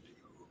in ahead to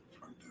go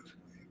front desk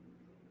way.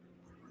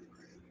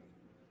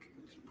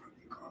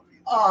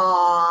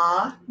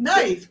 Aw,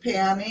 nice,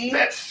 Pammy.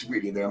 That's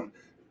sweet of them.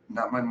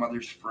 Not my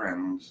mother's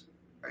friends.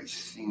 I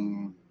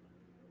seen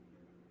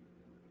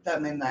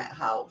them in that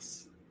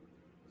house.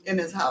 In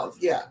his house,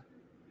 yeah.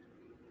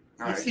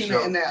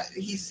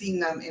 He's seen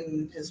them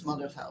in his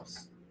mother's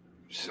house.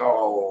 So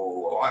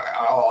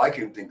all I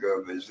can think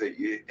of is that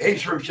hey,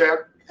 Shrimp Shack.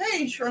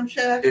 Hey, Shrimp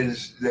Shack.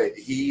 Is that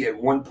he at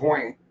one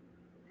point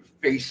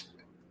faced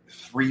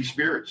three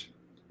spirits?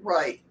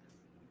 Right.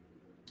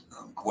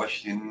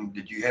 Question: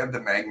 did you have the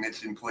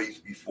magnets in place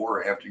before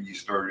or after you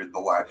started the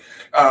live?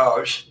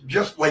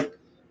 Just like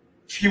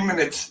a few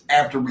minutes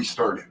after we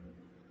started.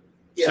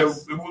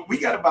 Yes. So we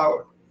got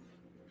about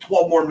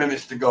 12 more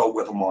minutes to go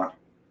with them on.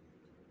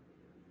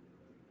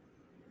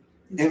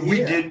 And we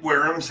did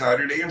wear them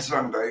Saturday and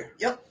Sunday.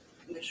 Yep,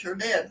 we sure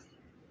did.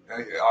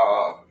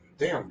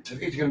 Damn,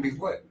 today's going to be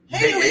what?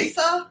 Hey, day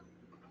Lisa.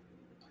 8?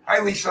 Hi,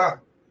 Lisa.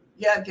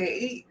 Yeah,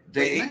 day 8.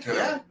 Day 8 today?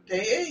 Yeah,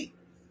 day 8.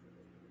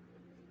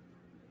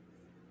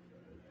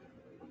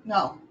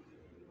 No.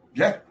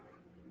 Yeah.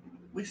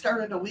 We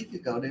started a week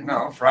ago, didn't we?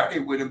 No, Friday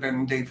would have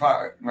been day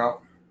 5.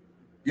 No.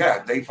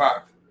 Yeah, day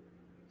 5.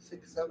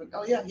 6, 7.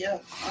 Oh, yeah.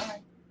 All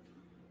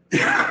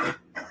right.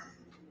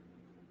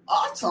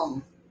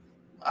 Awesome.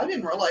 I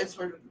didn't realize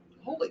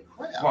holy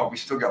crap. Well, we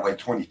still got like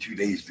 22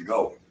 days to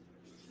go.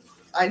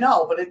 I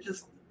know, but it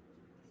just.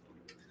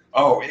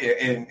 Oh,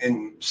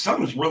 and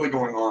something's really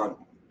going on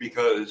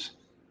because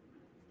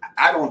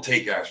I don't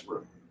take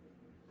aspirin.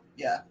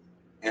 Yeah.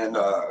 And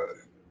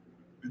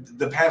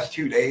the past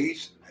 2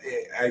 days,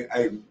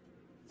 I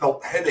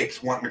felt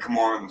headaches wanting to come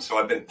on, so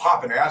I've been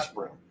popping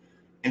aspirin.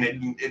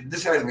 And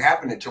this hasn't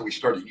happened until we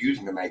started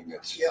using the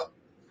magnets. Yep.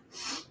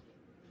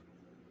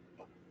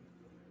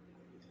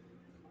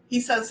 He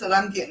says that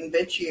I'm getting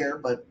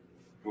bitchier, but,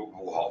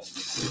 well,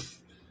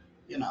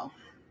 you know.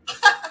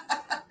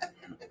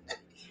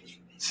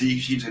 See,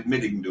 she's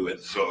admitting to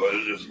it, so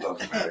it just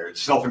doesn't matter.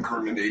 It's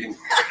self-incriminating.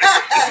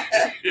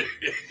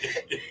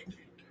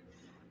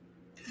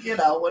 You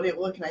know,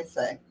 what can I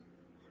say?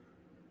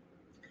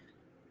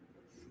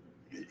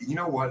 You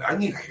know what? I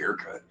need a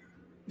haircut.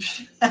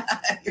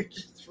 You're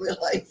just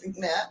realizing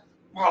that?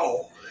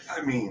 Well,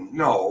 I mean,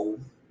 no,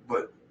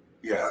 but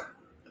yeah.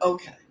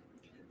 Okay.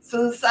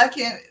 So the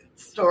second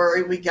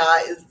story we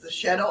got is the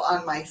shadow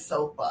on my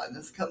sofa, and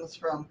this comes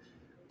from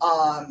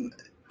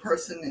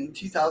person in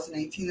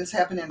 2018. This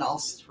happened in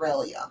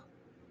Australia.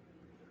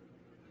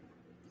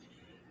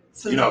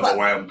 So the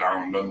land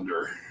down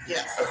under.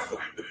 Yes.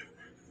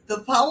 The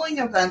following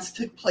events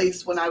took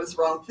place when I was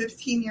around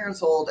 15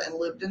 years old and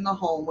lived in the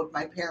home with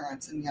my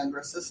parents and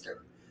younger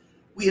sister.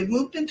 We had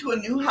moved into a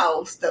new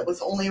house that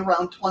was only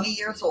around 20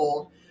 years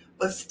old,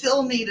 but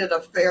still needed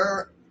a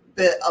fair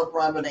bit of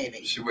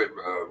renovating. See what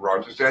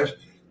Roger says?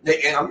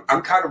 And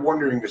I'm kind of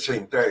wondering the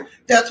same thing.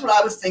 That's what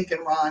I was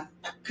thinking, Ron.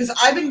 Because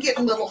I've been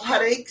getting little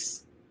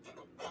headaches.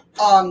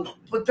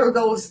 But they're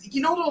those,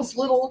 those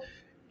little,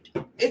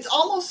 it's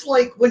almost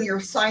like when your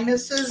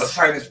sinuses... A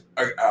sinus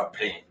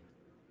pain.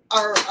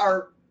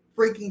 Are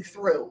breaking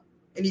through.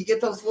 And you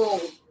get those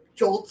little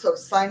jolts of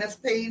sinus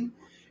pain.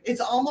 It's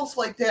almost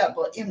like that,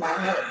 but in my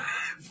head.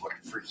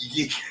 Fucking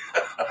freaky.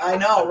 I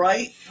know,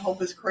 right? I hope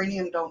his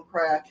cranium don't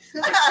crack.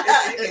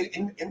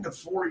 in the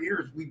 4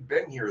 years we've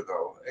been here,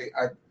 though,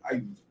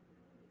 I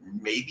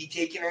maybe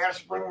taken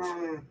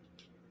aspirin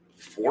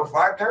 4 or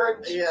 5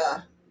 times.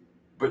 Yeah.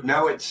 But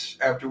now it's,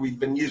 after we've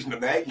been using the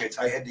magnets,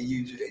 I had to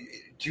use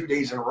it 2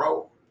 days in a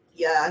row.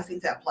 Yeah, I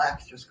think that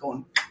plaque's just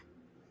going,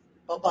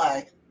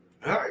 bye-bye.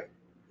 All right.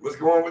 Let's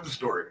go on with the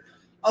story.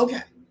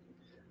 Okay.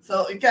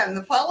 So, again,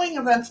 the following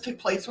events took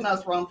place when I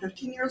was around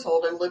 15 years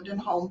old and lived in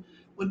home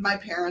with my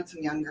parents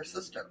and younger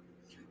sister.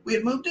 We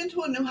had moved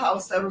into a new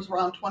house that was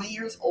around 20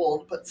 years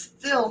old, but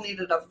still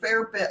needed a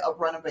fair bit of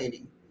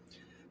renovating.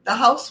 The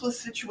house was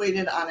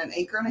situated on 1.5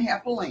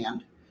 acres of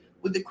land,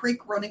 with the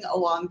creek running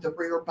along the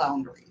rear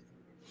boundary.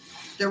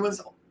 There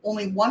was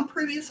only one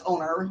previous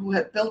owner who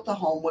had built the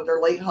home with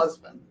her late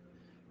husband.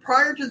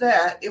 Prior to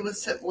that, it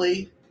was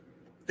simply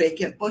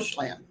vacant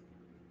bushland.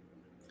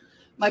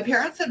 My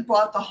parents had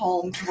bought the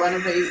home to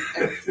renovate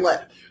and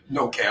flip.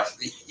 No,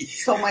 Kathy.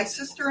 So my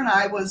sister and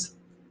I, it was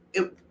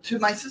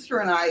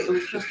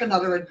just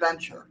another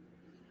adventure.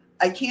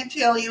 I can't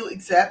tell you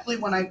exactly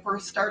when I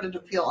first started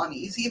to feel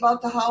uneasy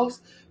about the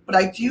house, but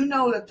I do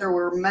know that there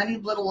were many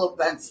little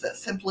events that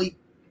simply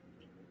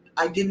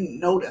I didn't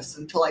notice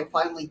until I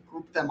finally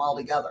grouped them all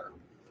together.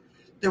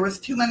 There was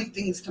too many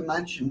things to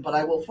mention, but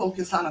I will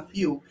focus on a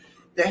few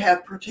that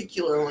have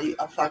particularly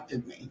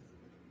affected me.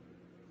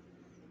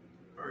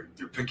 All right,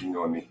 they're picking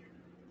on me.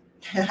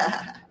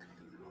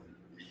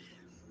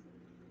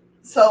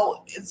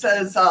 So it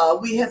says,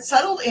 we had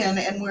settled in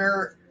and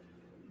we're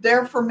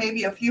there for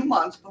maybe a few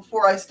months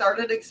before I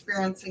started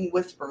experiencing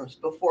whispers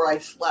before I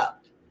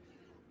slept.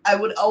 It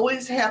would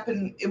always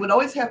happen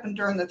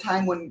during the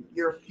time when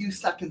you're a few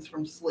seconds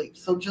from sleep.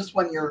 So just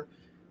when you're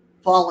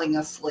falling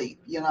asleep,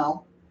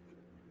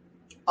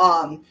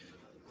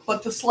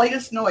 But the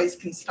slightest noise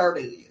can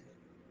startle you.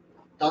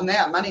 Done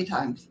that many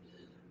times.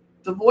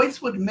 The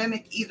voice would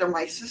mimic either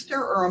my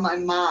sister or my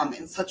mom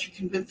in such a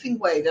convincing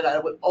way that I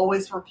would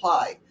always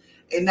reply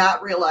and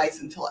not realize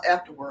until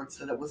afterwards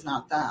that it was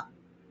not them.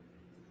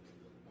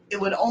 It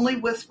would only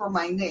whisper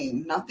my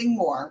name, nothing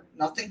more,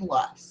 nothing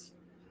less.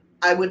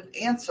 I would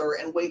answer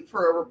and wait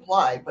for a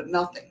reply, but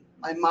nothing.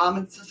 My mom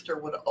and sister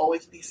would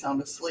always be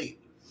sound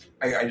asleep.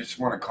 I just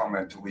want to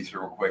comment to Lisa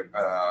real quick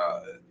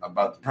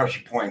about the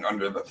pressure point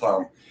under the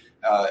thumb.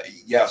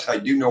 Yes, I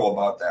do know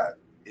about that.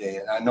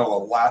 And I know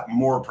a lot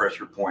more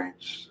pressure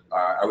points.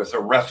 I was a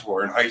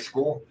wrestler in high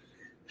school,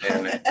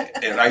 and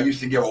I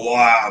used to get a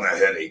lot of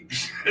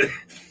headaches.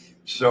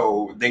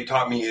 So they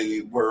taught me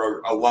where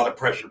a lot of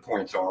pressure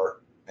points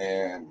are,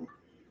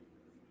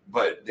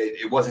 but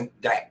it wasn't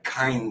that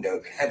kind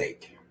of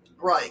headache.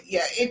 Right,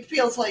 yeah, it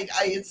feels like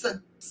it's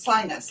a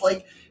sinus,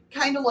 like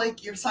kind of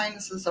like your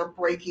sinuses are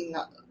breaking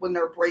when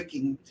they're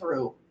breaking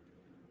through,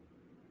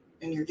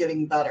 and you're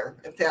getting better,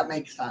 if that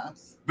makes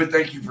sense. But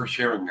thank you for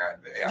sharing that.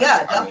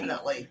 Yeah,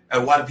 definitely. A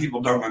lot of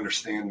people don't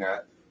understand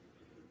that.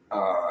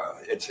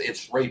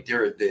 It's right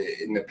there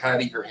in the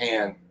pad of your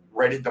hand,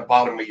 right at the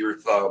bottom of your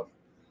thumb.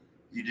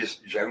 You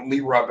just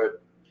gently rub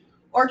it.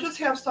 Or just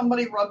have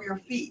somebody rub your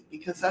feet,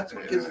 because that's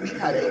what gives me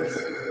headaches.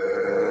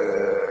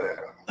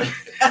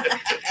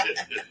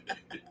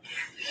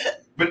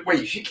 But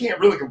wait, she can't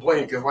really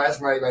complain, because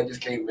last night I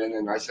just came in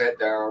and I sat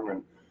down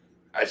and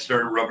I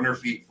started rubbing her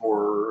feet for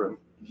her. And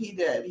he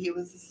did. He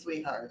was a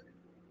sweetheart.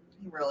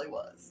 He really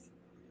was.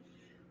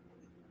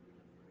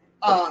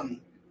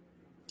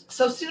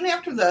 So soon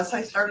after this,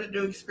 I started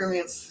to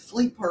experience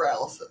sleep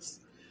paralysis.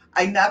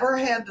 I never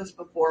had this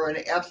before, and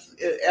it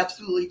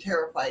absolutely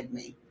terrified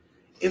me.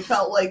 It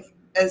felt like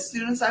as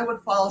soon as I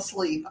would fall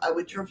asleep, I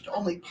would drift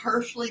only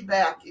partially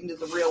back into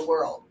the real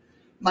world.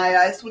 My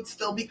eyes would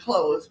still be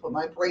closed, but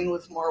my brain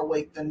was more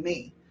awake than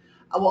me.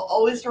 I will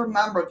always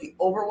remember the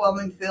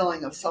overwhelming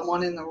feeling of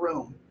someone in the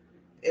room,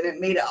 and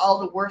it made it all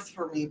the worse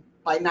for me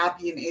by not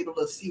being able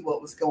to see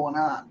what was going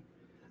on.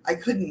 I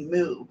couldn't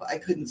move. I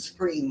couldn't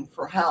scream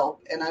for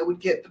help, and I would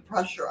get the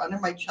pressure under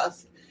my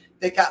chest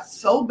that got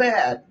so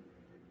bad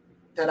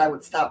that I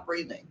would stop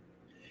breathing.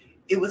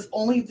 It was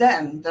only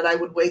then that I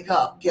would wake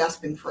up,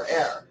 gasping for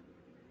air.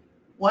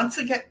 Once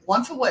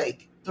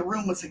awake, the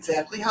room was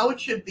exactly how it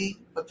should be,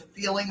 but the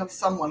feeling of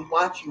someone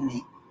watching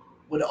me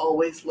would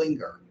always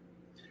linger.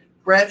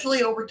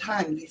 Gradually over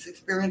time, these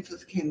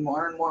experiences became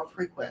more and more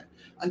frequent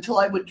until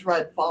I would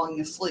dread falling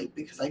asleep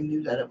because I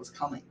knew that it was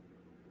coming.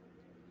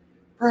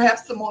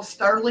 Perhaps the most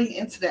startling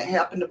incident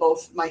happened to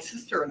both my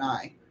sister and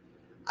I.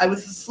 I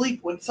was asleep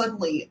when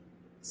suddenly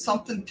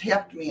something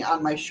tapped me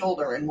on my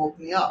shoulder and woke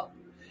me up.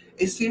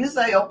 As soon as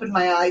I opened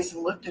my eyes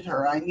and looked at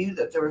her, I knew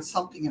that there was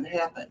something had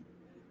happened.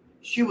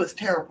 She was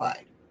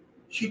terrified.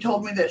 She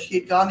told me that she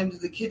had gone into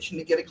the kitchen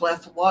to get a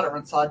glass of water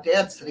and saw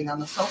Dad sitting on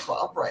the sofa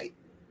upright.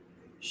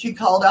 She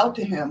called out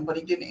to him, but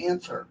he didn't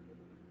answer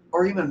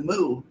or even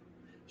move.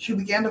 She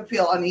began to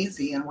feel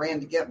uneasy and ran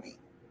to get me.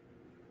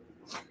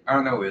 I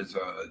don't know, is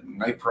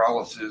night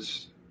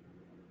paralysis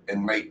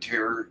and night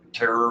terrors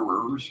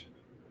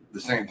the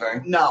same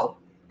thing? No.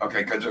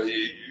 Okay, because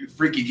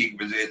Freaky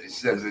Geek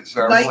says it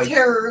sounds night like... Night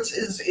terrors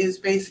is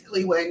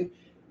basically when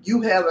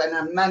you have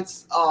an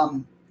immense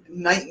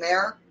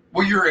nightmare.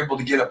 Well, you're able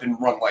to get up and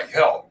run like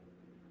hell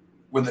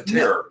with a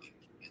terror.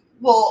 No.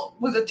 Well,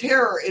 with a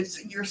terror,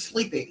 you're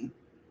sleeping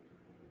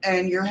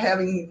and you're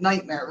having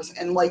nightmares.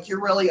 And like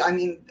you're really,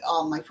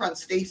 my friend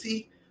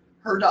Stacy,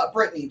 her daughter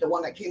Brittany, the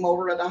one that came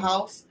over to the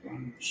house,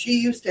 she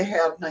used to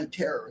have night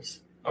terrors.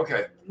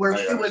 Okay. Where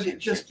she would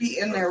just be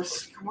in there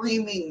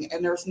screaming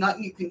and there's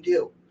nothing you can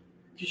do.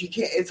 Because you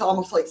can't, it's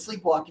almost like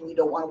sleepwalking. You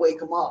don't want to wake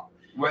them up.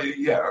 Well,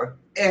 yeah.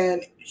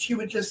 And she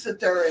would just sit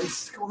there and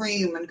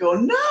scream and go,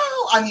 no!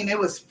 It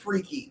was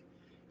freaky.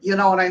 You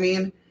know what I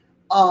mean?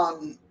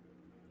 Not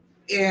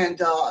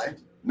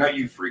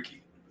you,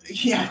 freaky.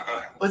 Yeah.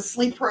 But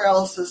sleep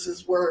paralysis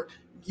is where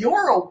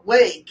you're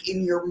awake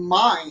in your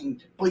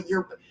mind, but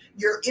you're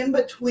in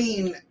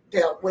between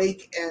that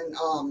wake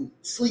and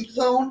sleep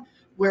zone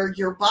where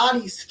your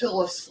body's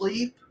still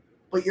asleep,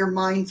 but your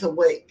mind's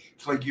awake.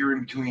 It's like you're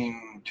in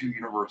between two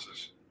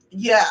universes.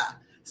 Yeah.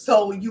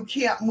 So you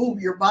can't move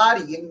your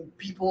body and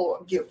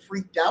people get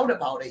freaked out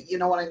about it. You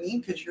know what I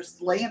mean? Because you're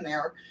laying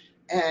there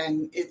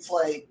and it's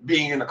like...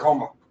 being in a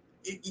coma.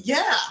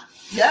 Yeah.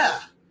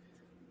 Yeah.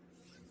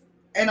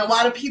 And a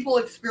lot of people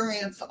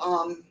experience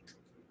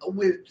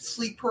with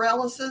sleep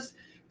paralysis,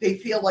 they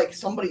feel like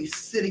somebody's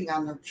sitting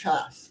on their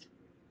chest.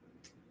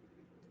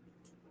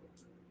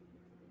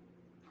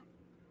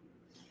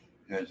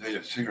 Yeah,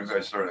 as soon as I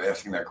started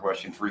asking that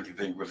question, Freaky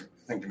Thing was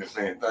thinking the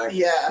same thing.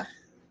 Yeah.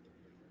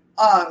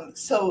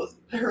 So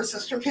her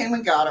sister came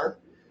and got her.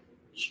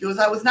 She goes,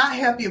 I was not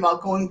happy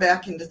about going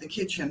back into the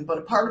kitchen, but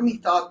a part of me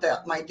thought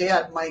that my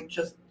dad might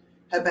just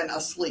have been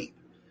asleep.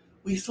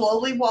 We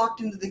slowly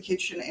walked into the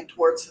kitchen and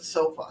towards the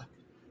sofa.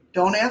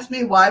 Don't ask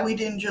me why we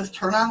didn't just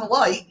turn on the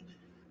light.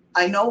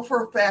 I know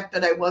for a fact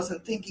that I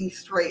wasn't thinking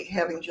straight,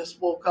 having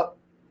just woke up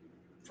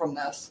from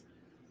this.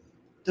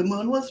 The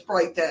moon was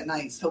bright that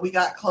night, so we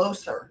got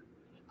closer.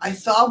 I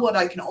saw what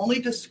I can only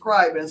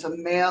describe as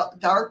a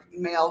dark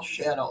male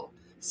shadow,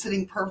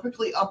 sitting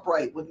perfectly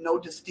upright with no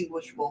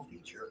distinguishable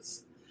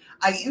features.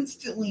 I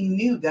instantly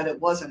knew that it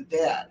wasn't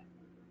Dad,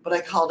 but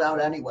I called out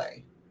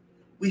anyway.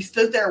 We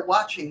stood there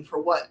watching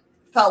for what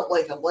felt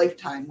like a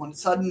lifetime when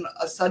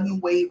a sudden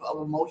wave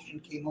of emotion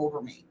came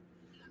over me.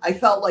 I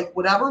felt like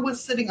whatever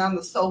was sitting on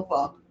the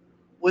sofa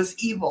was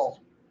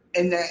evil,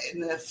 and that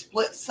in a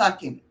split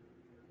second,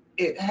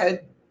 it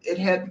had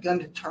begun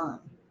to turn.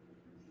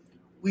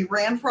 We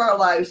ran for our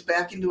lives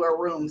back into our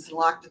rooms and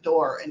locked the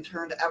door and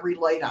turned every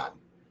light on.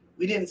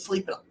 We didn't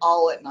sleep at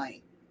all at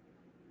night.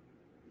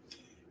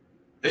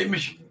 Hey,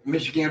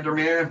 Michigander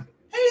man.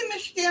 Hey,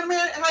 Michigander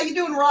man. How you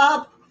doing,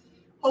 Rob?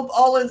 Hope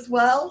all is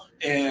well.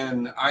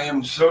 And I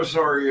am so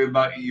sorry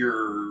about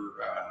your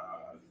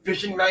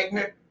fishing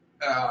magnet.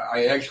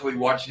 I actually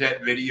watched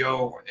that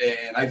video,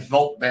 and I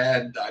felt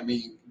bad. I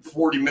mean,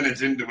 40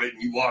 minutes into it,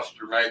 and you lost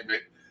your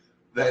magnet.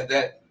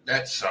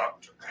 That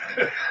sucked.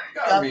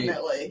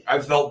 Definitely. I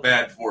felt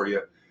bad for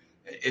you.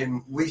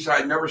 And Lisa,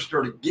 I never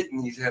started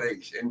getting these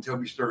headaches until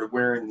we started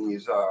wearing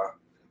these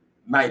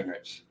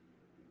magnets.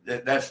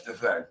 That's the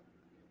thing.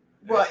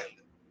 Right.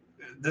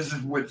 This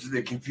is what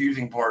the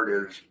confusing part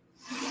is.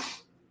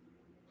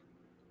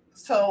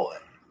 So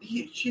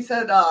she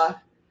said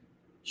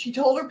she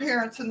told her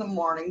parents in the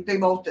morning, they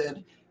both did,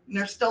 and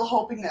they're still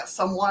hoping that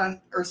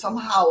someone or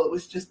somehow it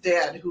was just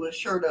Dad who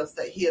assured us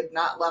that he had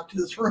not left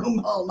his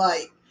room all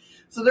night.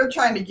 So they're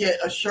trying to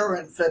get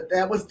assurance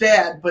that was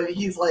Dad, but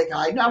he's like,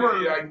 I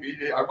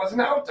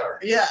wasn't out there.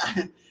 Yeah.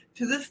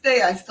 To this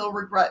day, I still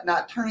regret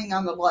not turning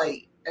on the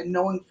light and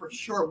knowing for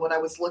sure what I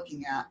was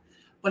looking at.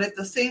 But at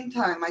the same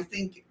time, I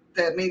think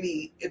that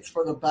maybe it's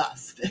for the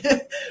best.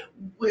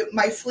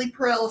 My sleep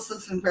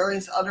paralysis and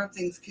various other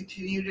things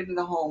continued in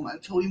the home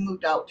until we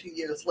moved out 2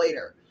 years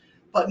later.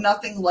 But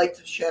nothing like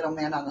the shadow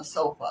man on the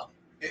sofa.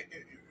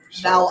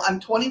 Now,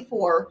 I'm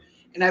 24,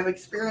 and I've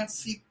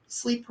experienced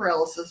sleep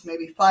paralysis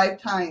maybe 5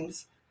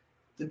 times.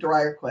 The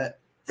dryer quit.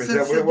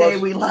 Since the day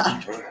we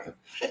left.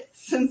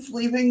 Since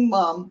leaving,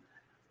 Mom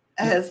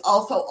has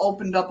also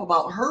opened up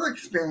about her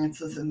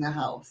experiences in the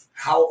house.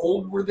 How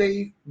old were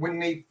they when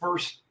they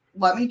first?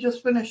 Let me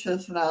just finish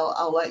this, and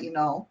I'll let you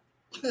know.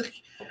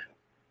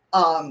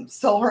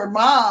 So her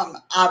mom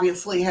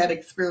obviously had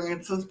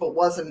experiences, but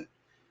wasn't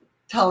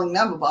telling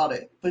them about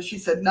it. But she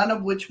said none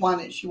of which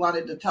she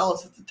wanted to tell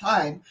us at the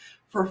time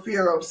for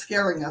fear of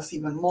scaring us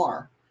even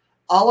more.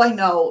 All I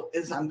know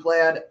is I'm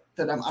glad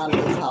that I'm out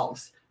of this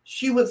house.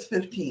 She was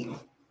 15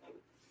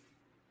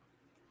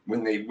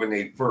 when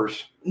they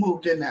first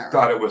moved in there.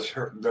 Thought it was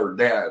their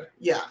dad.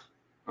 Yeah.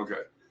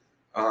 Okay.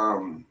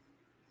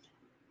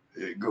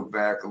 Go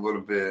back a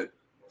little bit.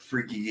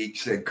 Freaky Geek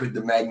said, "Could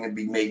the magnet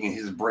be making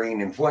his brain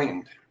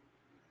inflamed?"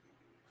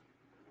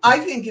 I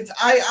think it's.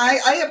 I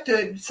have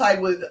to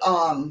side with.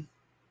 Oh,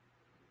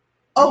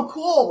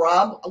 cool,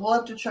 Rob. We'll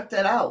have to check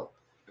that out.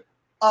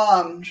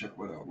 Check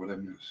what out? What I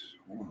miss?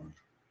 Hold on.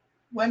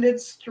 When did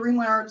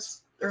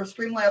Streamlabs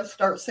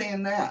start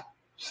saying that?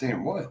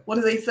 Saying what? What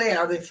are they saying?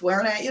 Are they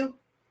swearing at you?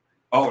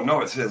 Oh no!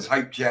 It says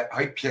hype chat.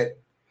 Chat.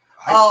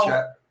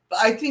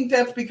 I think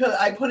that's because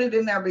I put it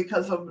in there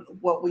because of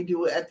what we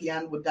do at the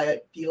end with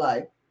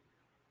D-Live.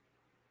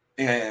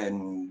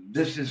 And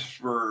this is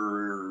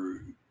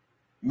for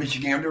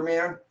Michigander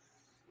man.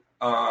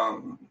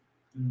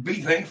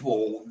 Be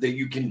thankful that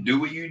you can do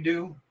what you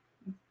do,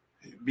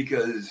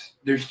 because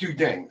there's 2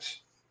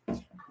 things.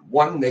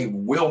 One, they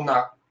will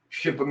not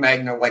ship a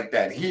magnet like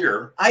that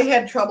here. I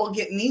had trouble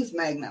getting these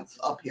magnets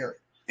up here.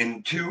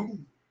 And 2,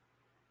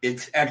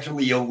 it's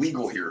actually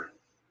illegal here.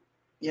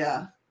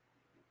 Yeah.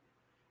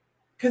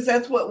 Because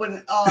that's what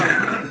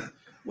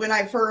when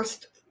I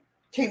first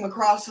came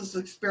across this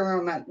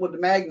experiment with the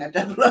magnet,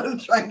 that's what I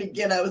was trying to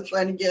get. I was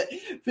trying to get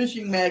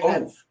fishing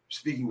magnets. Oh,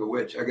 speaking of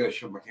which, I got to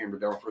shut my camera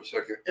down for a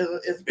second.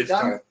 It's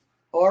done. Time.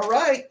 All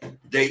right.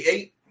 Day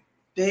 8.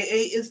 Day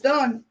 8 is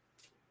done.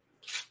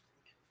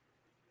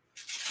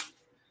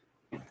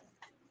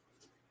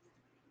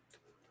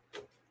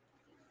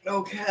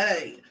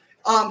 Okay.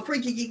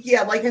 Freaky Geek,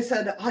 yeah, like I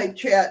said, hype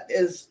chat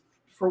is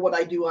for what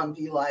I do on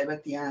D-Live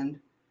at the end.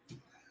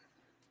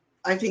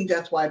 I think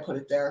that's why I put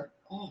it there.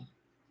 Oh,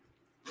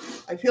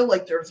 I feel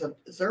like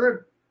is there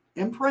an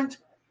imprint?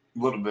 A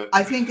little bit.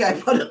 I think I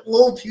put it a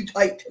little too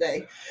tight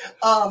today.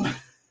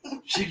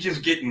 She's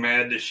just getting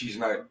mad that she's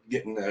not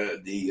getting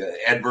the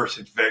adverse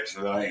effects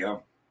that I am.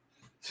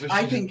 So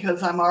I think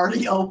because I'm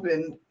already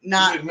open,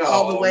 not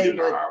all the way,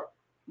 but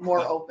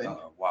more open.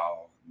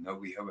 Wow. No,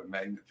 we have a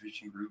magnet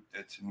fishing group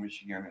that's in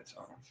Michigan. It's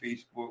on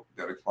Facebook.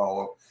 Got to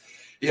follow.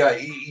 Yeah,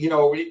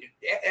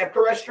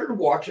 after I started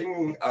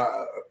watching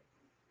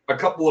a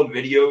couple of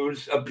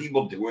videos of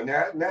people doing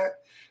that,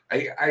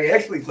 I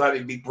actually thought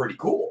it'd be pretty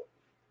cool.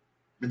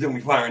 But then we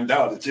found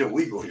out it's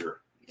illegal here.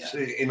 So,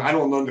 and I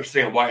don't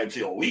understand why it's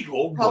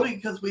illegal. Probably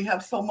because we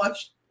have so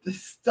much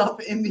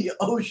stuff in the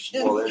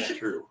ocean. Well, that's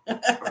true.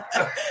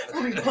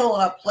 We'll be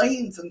pulling up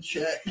planes and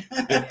shit.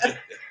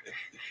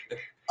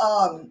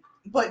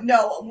 But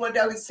no, what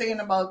I was saying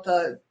about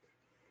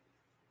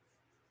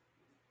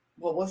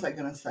what was I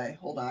going to say?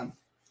 Hold on.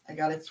 I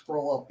got to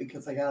scroll up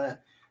because I got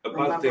to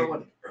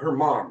remember her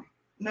mom.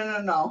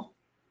 No.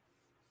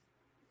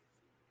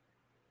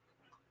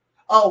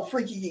 Oh,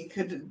 freaky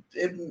could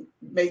it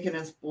making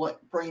his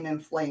brain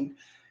inflamed.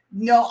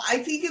 No, I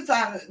think it's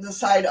on the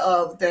side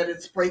of that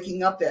it's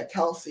breaking up that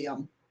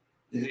calcium.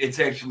 It's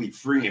actually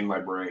free in my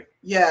brain.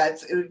 Yeah,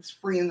 it's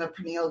free in the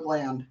pineal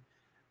gland.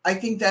 I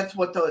think that's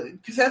what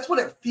because that's what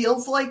it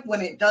feels like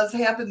when it does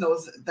happen.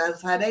 Those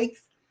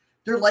headaches,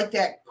 they're like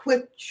that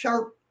quick,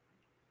 sharp.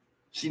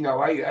 See,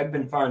 now I've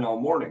been fine all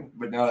morning,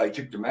 but now that I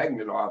took the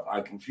magnet off, I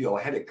can feel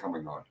a headache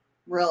coming on.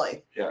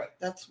 Really? Yeah.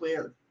 That's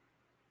weird.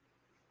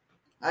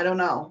 I don't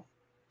know.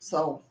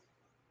 So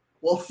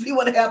we'll see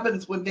what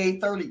happens when day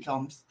 30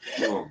 comes.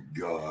 Oh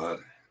God.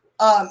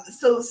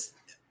 So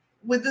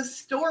with this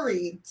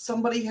story,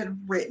 somebody had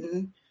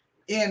written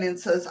in and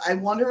says, I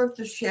wonder if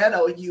the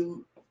shadow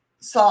you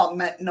saw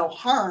meant no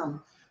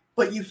harm,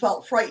 but you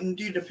felt frightened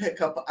due to pick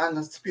up on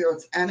the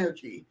spirit's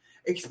energy,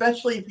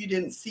 especially if you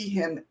didn't see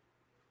him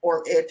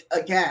or it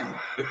again.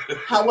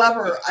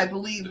 However, I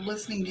believe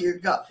listening to your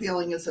gut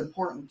feeling is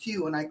important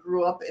too, and I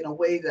grew up in a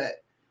way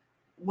that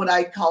what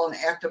I call an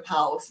active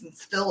house, and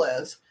still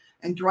is,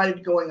 and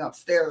dreaded going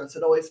upstairs.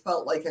 It always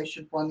felt like I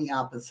should run the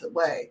opposite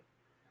way.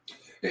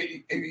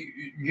 Hey,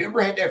 you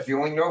ever had that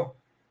feeling though?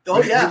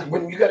 Oh, yeah.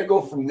 When you got to go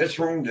from this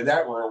room to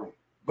that room,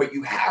 but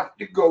you have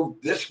to go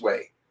this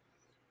way,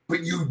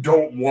 but you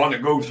don't want to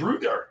go through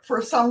there.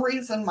 For some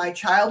reason, my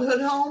childhood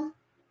home,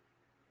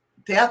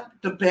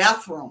 the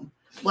bathroom,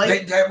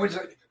 like that was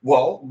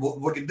well.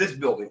 Look at this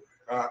building.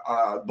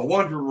 The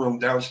laundry room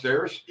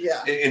downstairs.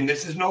 Yeah. And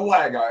this is no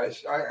lie,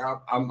 guys.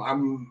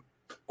 I'm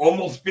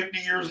almost 50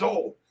 years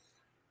old,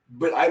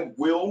 but I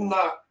will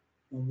not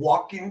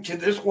walk into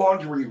this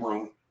laundry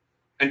room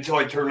until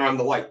I turn on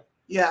the light.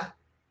 Yeah.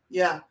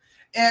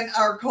 And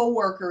our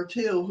coworker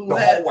too, who the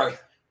had hallway.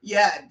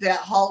 Yeah, that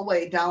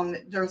hallway down.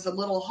 There's a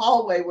little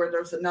hallway where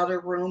there's another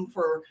room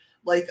for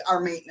like our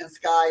maintenance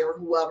guy or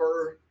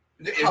whoever.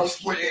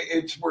 It's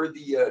where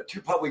the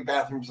two public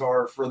bathrooms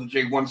are for the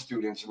J1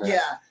 students. And that.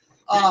 Yeah.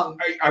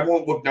 I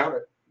won't look down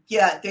it.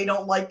 Yeah, they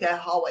don't like that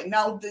hallway.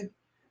 Now,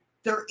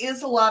 there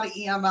is a lot of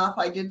EMF.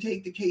 I did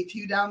take the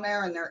K2 down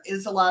there, and there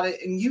is a lot of,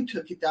 and you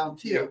took it down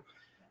too. Yep.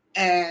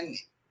 And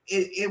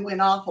it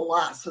went off a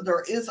lot. So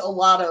there is a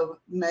lot of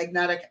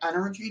magnetic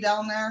energy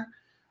down there.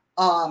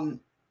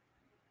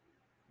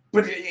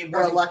 But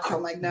or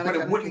electromagnetic But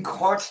it energy. wouldn't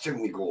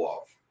constantly go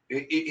off.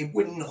 It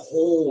wouldn't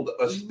hold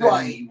a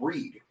steady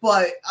read.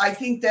 But I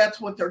think that's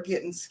what they're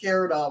getting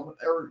scared of,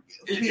 or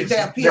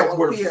that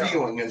we're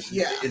feeling is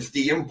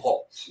the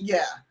impulse.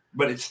 Yeah.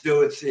 But it's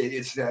still it's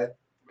that.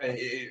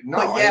 No,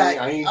 but yeah,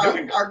 I ain't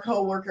doing it. Our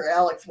coworker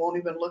Alex won't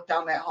even look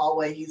down that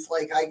hallway. He's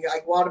like, I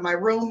go out of my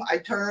room, I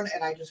turn,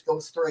 and I just go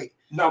straight.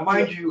 Now,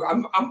 mind you,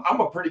 I'm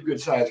a pretty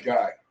good sized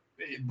guy,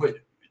 but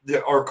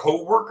our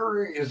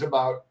coworker is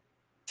about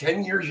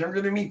 10 years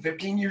younger than me,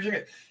 15 years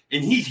younger,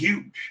 and he's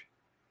huge.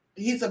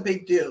 He's a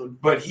big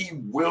dude. But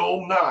he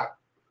will not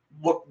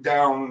look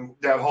down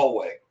that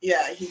hallway.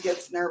 Yeah, he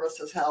gets nervous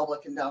as hell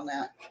looking down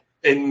that.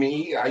 And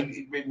me,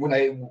 when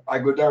I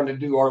go down to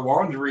do our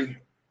laundry,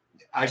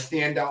 I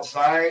stand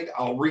outside,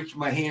 I'll reach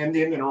my hand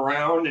in and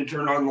around and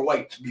turn on the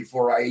lights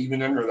before I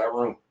even enter that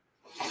room.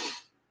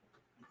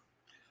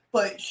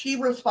 But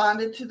she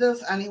responded to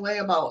this anyway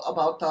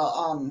about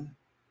the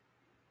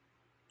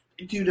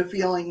due to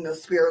feeling the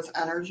spirit's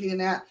energy in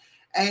that.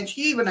 And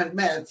she even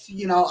admits,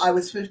 I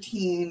was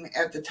 15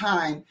 at the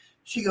time.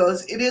 She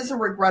goes, it is a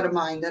regret of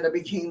mine that I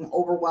became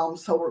overwhelmed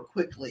so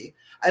quickly.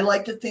 I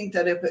like to think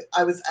that if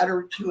I was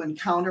ever to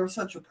encounter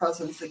such a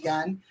presence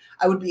again,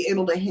 I would be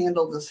able to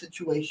handle the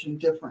situation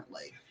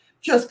differently.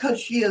 Just because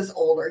she is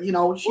older,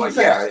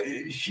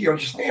 she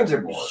understands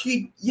it more.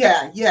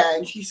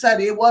 And she said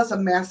it was a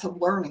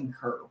massive learning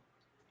curve,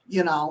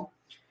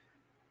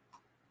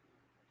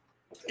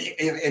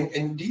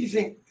 And do you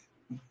think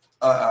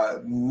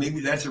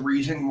maybe that's a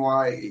reason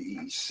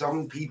why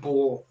some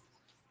people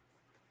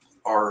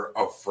are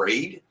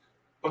afraid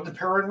of the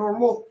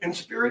paranormal and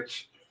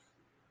spirits?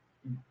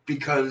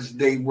 Because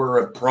they were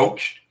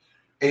approached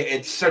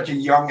at such a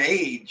young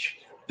age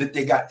that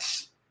they got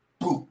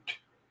spooked.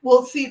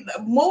 Well, see,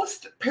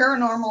 most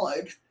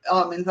paranormal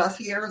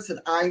investigators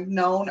that I've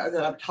known or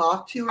that I've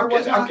talked to,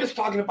 I'm just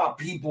talking about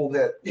people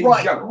that, in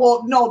general.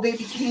 Well, no, they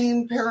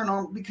became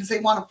paranormal because they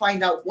want to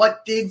find out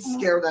what did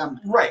scare them.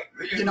 Right.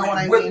 You know what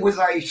I mean? What was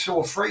I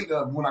so afraid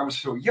of when I was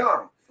so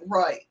young?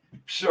 Right.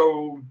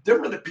 So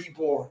them are the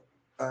people.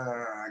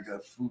 I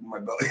got food in my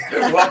belly.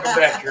 Welcome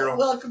back, Carol.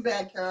 Welcome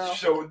back, Carol.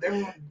 So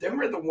them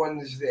are the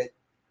ones that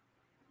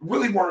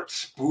really weren't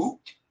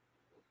spooked,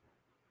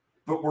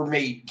 but were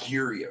made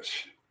curious.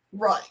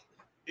 Right.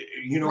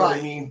 You know what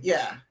I mean?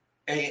 Yeah.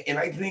 And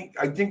I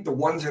think the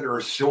ones that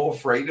are so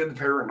afraid of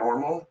the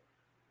paranormal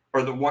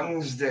are the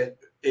ones that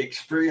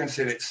experience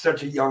it at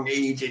such a young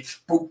age. It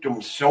spooked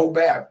them so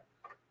bad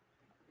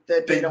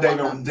that they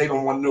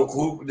don't want no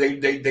clue.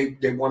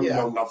 They want to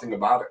know nothing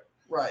about it.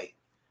 Right.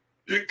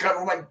 It kind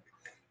of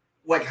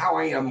like how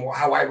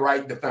I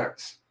ride the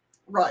fence.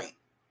 Right.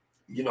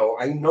 You know,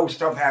 I know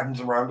stuff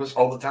happens around us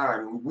all the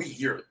time. We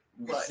hear it,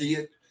 we see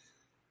it,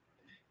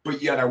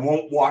 but yet I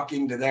won't walk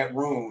into that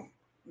room.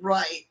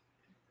 Right.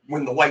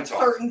 When the lights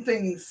off. Certain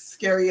things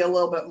scare you a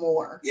little bit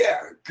more.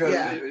 Yeah.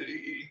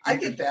 I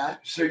get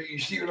that. So you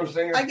see what I'm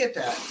saying? I get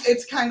that.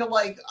 It's kind of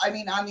like, I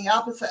mean, on the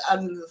opposite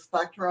end of the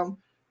spectrum,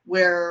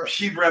 where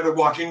she'd rather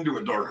walk into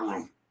a dark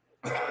room.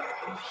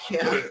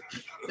 Yeah,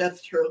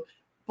 that's true.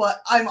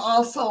 But I'm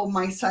also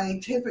my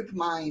scientific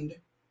mind,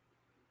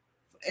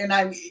 and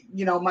I'm,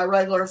 my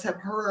regulars have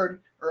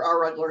heard, or our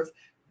regulars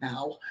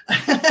now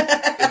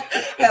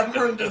have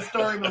heard this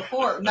story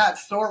before. Not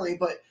story,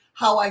 but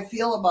how I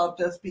feel about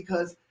this,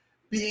 because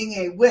being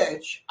a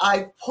witch,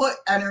 I put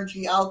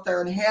energy out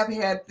there and have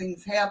had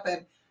things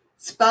happen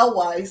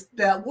spell-wise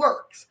that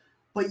works.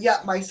 But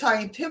yet my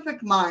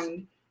scientific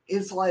mind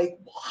is like,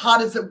 how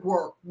does it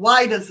work?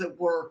 Why does it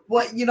work?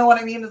 What, you know what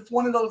I mean? It's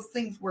one of those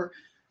things where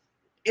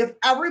if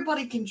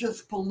everybody can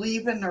just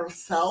believe in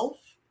themselves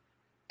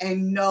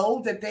and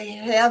know that they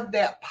have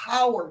that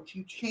power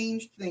to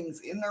change things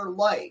in their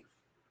life,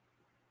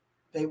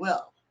 they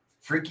will.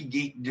 Freaky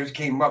Geek just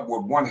came up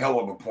with one hell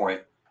of a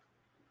point.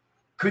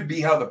 Could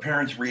be how the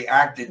parents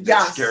reacted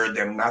that scared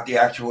them, not the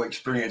actual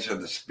experience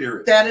of the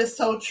spirit. That is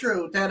so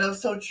true. That is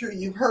so true.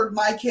 You've heard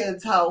my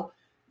kids how,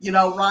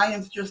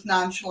 Ryan's just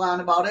nonchalant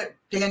about it.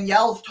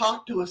 Danielle's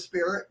talked to a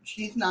spirit.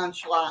 She's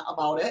nonchalant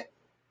about it.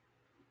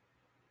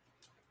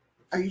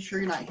 Are you sure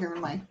you're not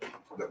hearing my...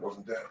 That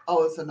wasn't that.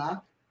 Oh, is it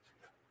not?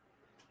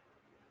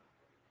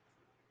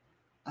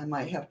 I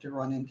might have to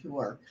run into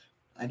work.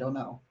 I don't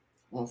know.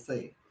 We'll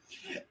see.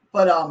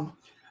 But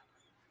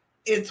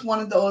it's one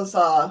of those...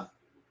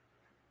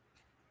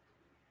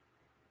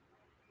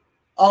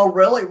 Oh,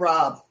 really,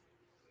 Rob?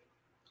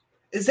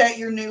 Is that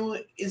your new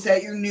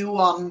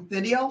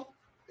video?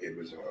 It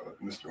was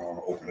Mr.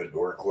 Hama opened the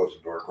door, closed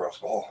the door across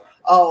the hall.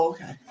 Oh,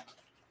 okay.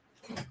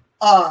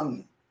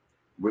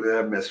 What did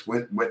I miss?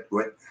 What?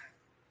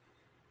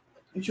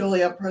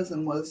 Juliet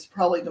Prison was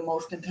probably the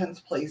most intense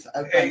place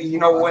I've been. You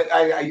know what?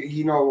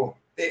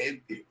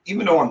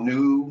 Even though I'm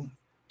new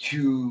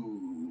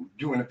to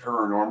doing the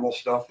paranormal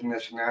stuff and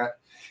this and that,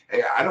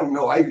 I don't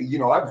know.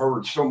 I've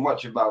heard so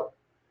much about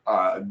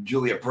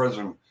Juliet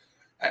Prison.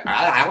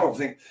 I don't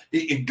think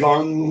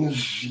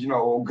guns,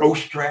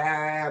 ghost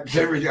traps,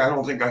 everything. I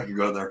don't think I could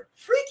go there.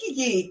 Freaky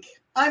Geek,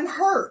 I'm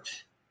hurt.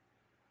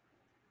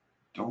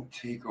 Don't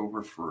take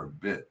over for a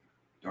bit.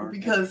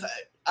 Because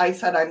I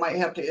said I might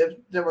have to, if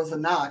there was a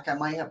knock, I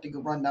might have to go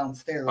run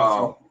downstairs.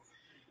 Oh,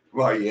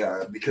 well,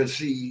 yeah, because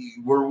see,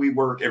 where we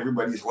work,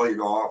 everybody's laid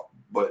off,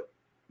 but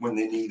when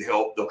they need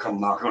help, they'll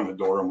come knock on the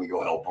door and we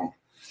go help them.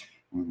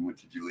 We went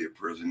to Juliet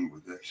Prison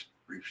with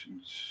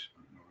explorations.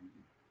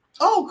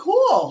 Oh,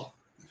 cool.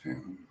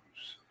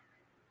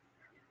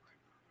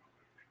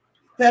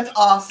 That's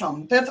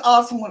awesome. That's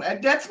awesome.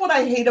 That's what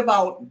I hate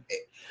about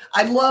it.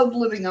 I love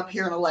living up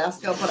here in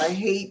Alaska, but I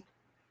hate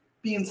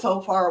being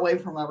so far away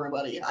from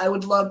everybody. I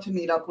would love to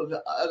meet up with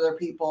other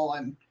people,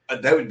 and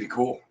that would be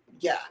cool.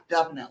 Yeah,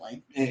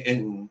 definitely.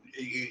 And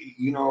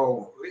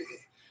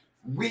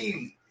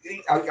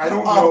I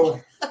don't know.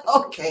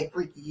 Okay,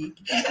 Freaky.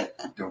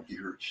 Don't get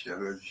hurt,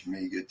 Shadows. You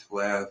may get to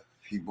laugh.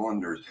 He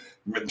wonders.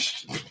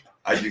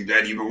 I do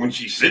that even when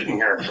she's sitting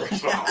here.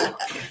 So.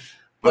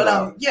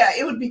 But yeah,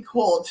 it would be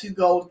cool to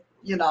go,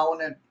 and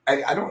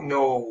I don't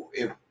know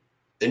if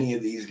any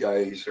of these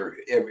guys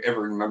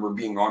ever remember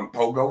being on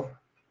Pogo.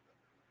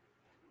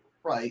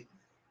 Right.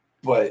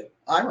 But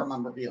I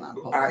remember being on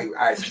Pogo.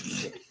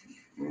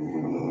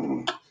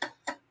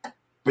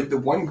 But the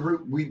one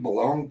group we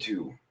belonged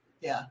to,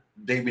 yeah,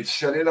 they would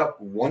set it up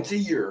once a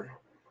year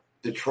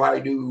to try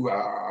to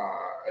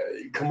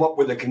come up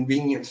with a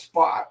convenient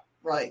spot.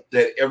 Right.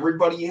 That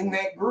everybody in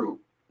that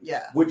group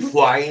would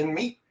fly and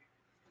meet.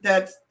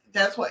 That's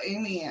what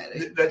Amy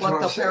that's what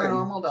the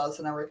paranormal does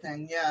and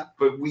everything, yeah.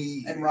 But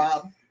and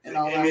Rob and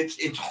all that.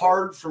 It's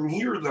hard from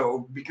here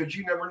though, because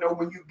you never know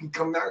when you can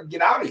come out and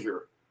get out of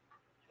here.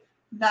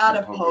 Not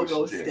a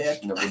pogo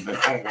stick. Never been,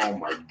 oh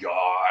my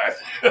God.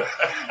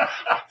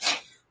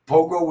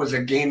 Pogo was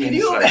a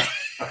gaming site.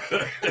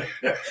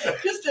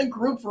 Just a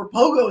group for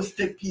pogo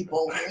stick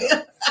people.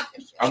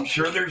 I'm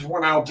sure there's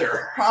one out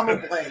there.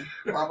 Probably.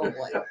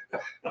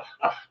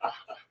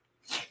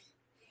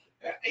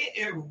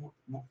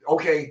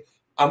 Okay,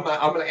 I'm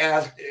going to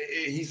ask.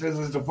 He says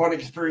it's a fun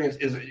experience.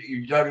 Is it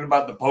you talking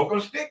about the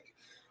pogo stick,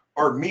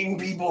 or meeting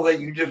people that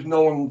you just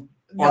know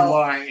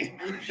online?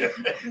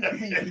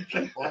 Meeting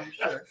people, I'm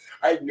sure.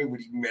 I knew what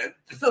he meant.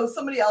 So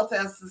somebody else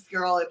asked this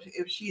girl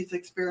if she's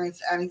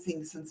experienced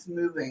anything since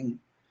moving.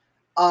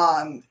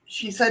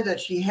 She said that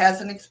she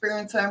hasn't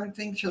experienced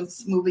anything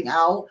since moving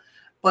out,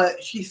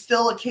 but she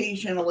still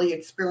occasionally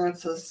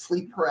experiences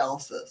sleep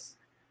paralysis.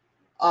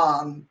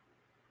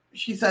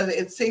 She said,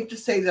 it's safe to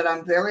say that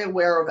I'm very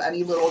aware of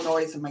any little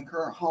noise in my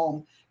current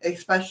home,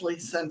 especially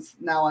since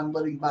now I'm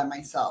living by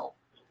myself.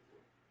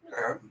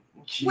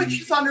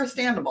 Which is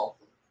understandable.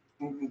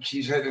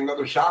 She's had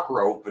another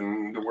chakra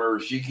open where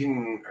she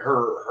can,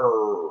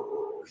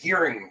 her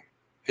hearing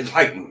is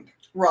heightened.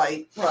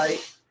 Right. Okay,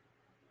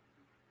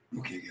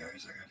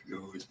 guys, I got to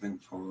go. It's been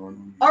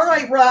fun. All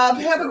right, Rob.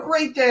 Have a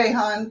great day,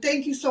 hon.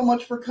 Thank you so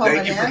much for coming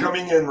in. Thank you for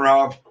coming in,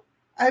 Rob.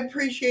 I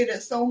appreciate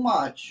it so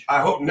much.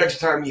 I hope next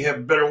time you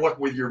have better luck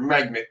with your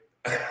magnet.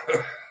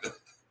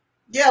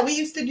 Yeah, we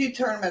used to do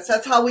tournaments.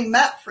 That's how we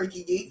met,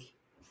 Freaky Geek.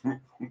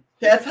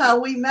 That's how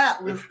we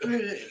met, was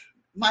through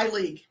my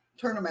league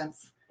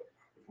tournaments.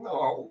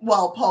 No.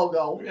 Well,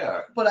 Pogo.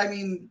 Yeah. But I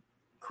mean,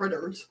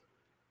 critters.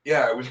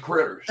 Yeah, it was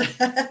critters.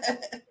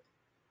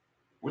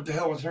 What the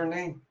hell was her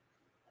name?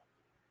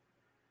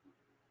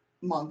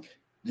 Monk.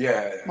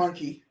 Yeah.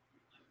 Monkey.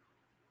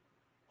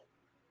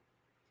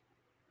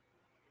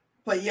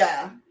 But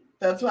yeah,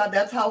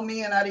 that's how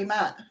me and Eddie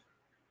met.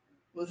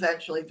 Was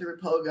actually through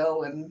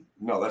Pogo and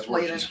no, that's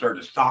where she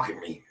started stalking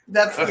me.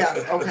 That's yeah,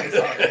 okay,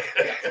 sorry.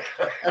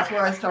 Yeah. That's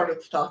where I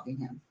started stalking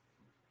him.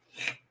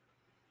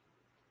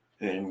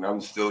 And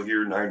I'm still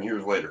here 9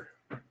 years later.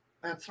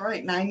 That's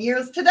right, 9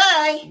 years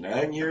today.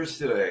 9 years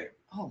today.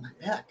 Oh my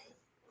neck.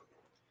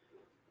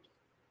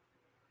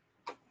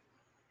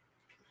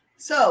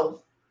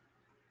 So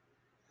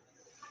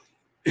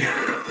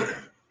the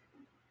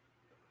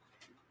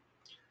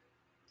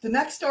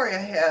next story I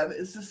have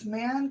is this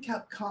man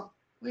kept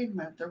wait a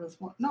minute, there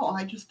was one. No,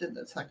 I just did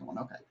the second one.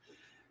 Okay.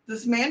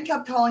 This man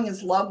kept calling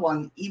his loved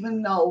one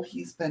even though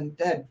he's been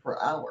dead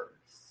for hours.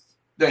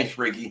 Thanks,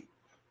 Freaky.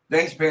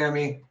 Thanks,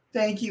 Pammy.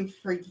 Thank you,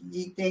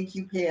 Freaky. Thank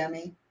you,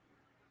 Pammy.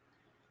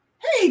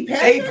 Hey,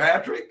 Patrick. Hey,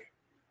 Patrick.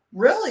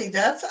 Really?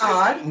 That's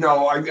odd.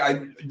 No,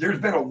 I there's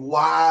been a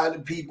lot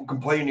of people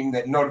complaining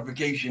that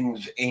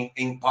notifications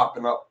ain't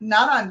popping up.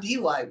 Not on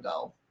D-Live,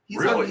 though. He's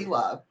really? On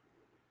D-Live.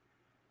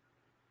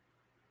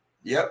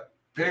 Yep.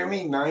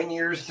 Pammy, 9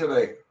 years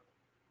today.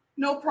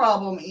 No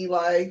problem,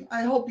 Eli.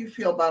 I hope you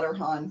feel better,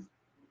 hon.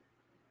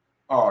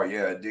 Oh,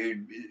 yeah,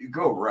 dude.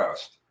 Go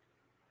rest.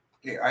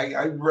 Yeah,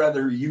 I'd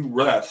rather you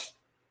rest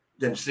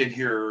than sit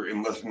here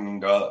and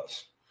listen to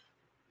us.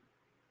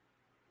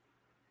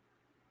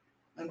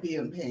 And be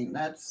in pain.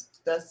 That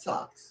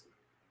sucks.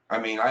 I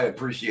mean, I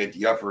appreciate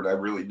the effort. I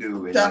really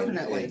do. And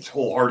definitely. It's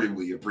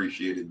wholeheartedly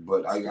appreciated.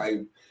 But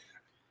I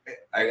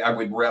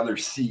would rather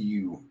see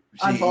you.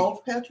 On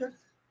both, Patrick?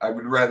 I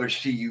would rather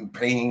see you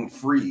pain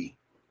free.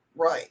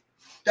 Right.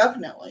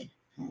 Definitely.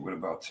 What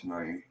about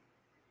tonight?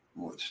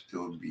 Will it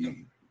still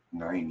be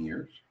 9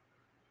 years?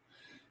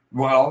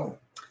 Well,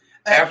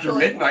 after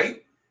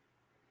midnight,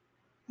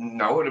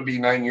 no, it'll be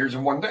 9 years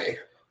in one day.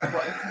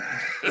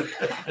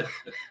 Right.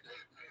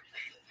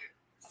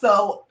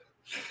 So,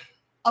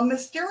 a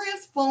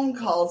mysterious phone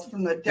calls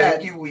from the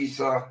dead. Thank you,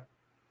 Lisa.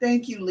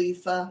 Thank you,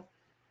 Lisa.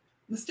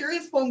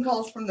 Mysterious phone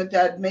calls from the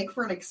dead make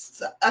for an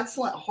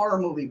excellent horror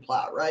movie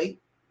plot, right?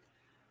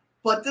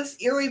 But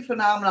this eerie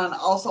phenomenon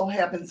also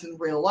happens in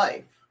real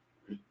life.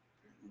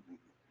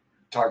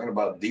 Talking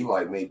about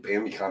D-Live made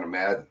Pammy kind of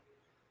mad.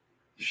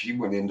 She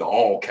went into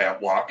all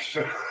cap locks.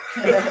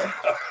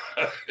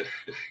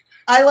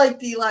 I like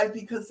D-Live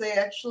because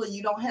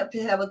you don't have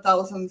to have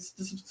 1,000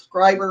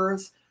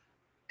 subscribers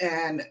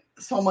and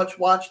so much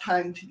watch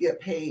time to get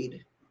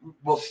paid.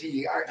 Well,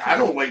 see, I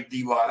don't like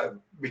D-Live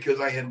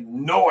because I had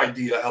no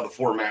idea how the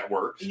format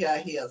works. Yeah,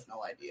 he has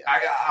no idea.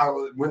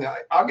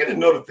 I'll get a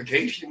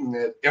notification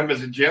that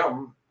Emma's a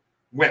Gem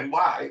went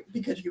live.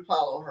 Because you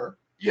follow her.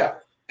 Yeah,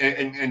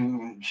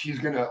 and she's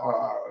going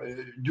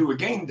to do a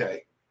game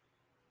day.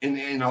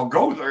 And I'll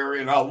go there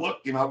and I'll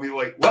look and I'll be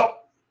like,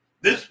 well,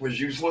 this was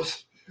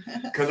useless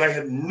because I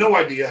had no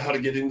idea how to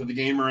get into the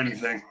game or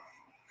anything.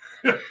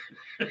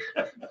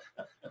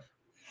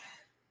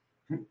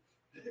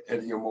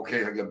 Eddie, I'm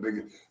okay. I got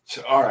big.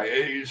 So, all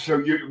right. So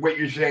what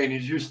you're saying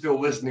is you're still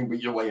listening, but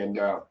you're laying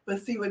down.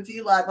 But see, with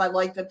D-Live, I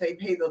like that they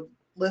pay the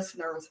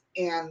listeners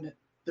and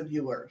the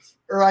viewers.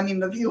 Or, I mean,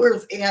 the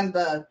viewers and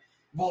the...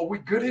 Well,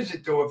 what good is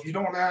it, though, if you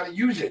don't know how to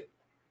use it?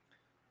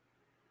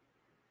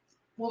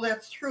 Well,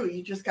 that's true.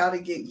 You just got to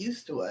get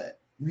used to it.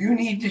 You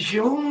need to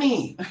show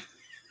me.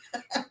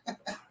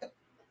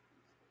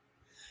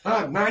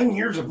 9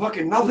 years of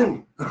fucking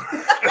nothing.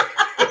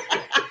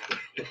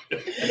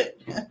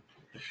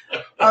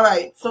 All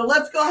right, so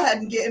let's go ahead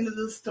and get into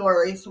the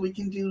story so we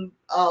can do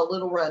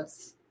Little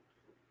Red's.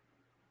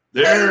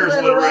 There's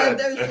Little Red.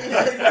 There she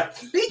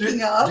is.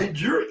 Speaking of.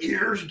 Did your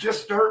ears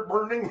just start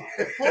burning?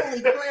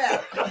 Holy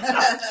crap.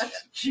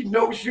 She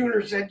no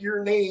sooner said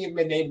your name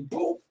and then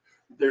boom,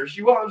 there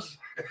she was.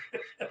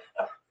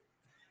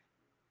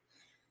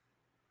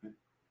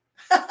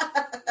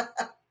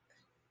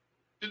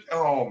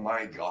 Oh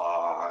my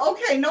God.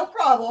 Okay, no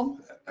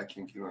problem. I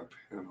can't get my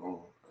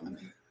panel.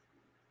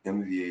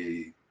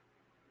 MVA.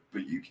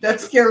 But you can that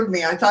scared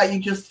me. I thought you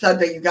just said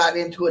that you got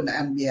into an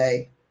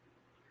MBA.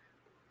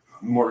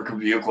 Motor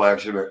vehicle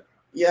accident.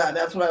 Yeah,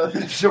 that's what I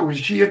was. So was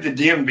she at the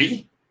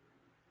DMV?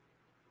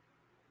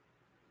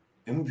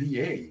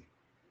 MVA.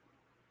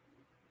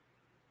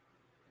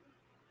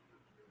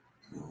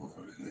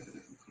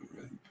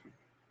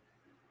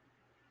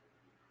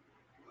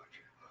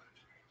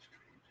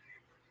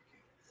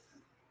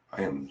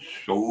 I am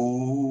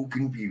so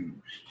confused.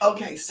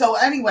 Okay, so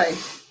anyway,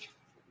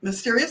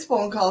 mysterious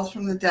phone calls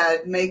from the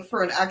dead make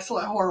for an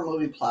excellent horror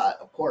movie plot,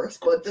 of course,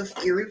 but this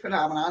eerie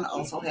phenomenon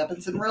also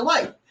happens in real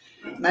life.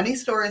 Many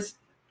stories.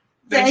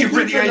 Thank you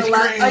for the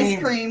ice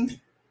cream.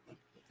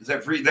 Is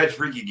that free? That's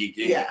Freaky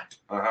Geeky. Yeah.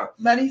 Uh-huh.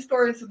 Many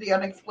stories of the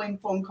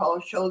unexplained phone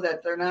calls show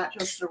that they're not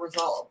just the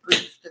result of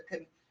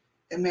group-stricken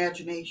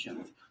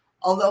imaginations.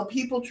 Although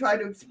people try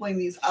to explain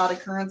these odd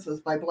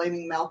occurrences by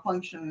blaming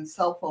malfunction in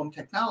cell phone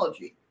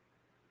technology.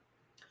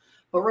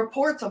 But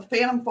reports of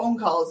phantom phone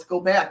calls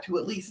go back to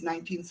at least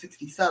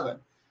 1967.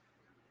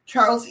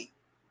 Charles,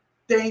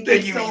 thank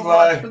you so Eli.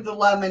 much for the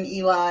lemon,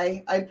 Eli.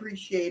 I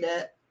appreciate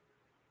it.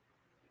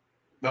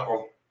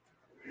 Uh-oh.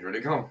 Here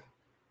they come.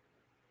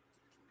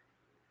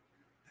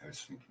 I was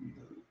thinking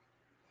of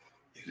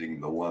hitting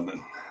the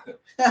lemon.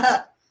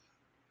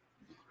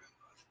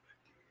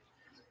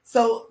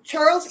 So,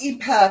 Charles E.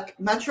 Peck,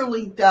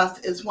 Metrolink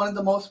death is one of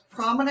the most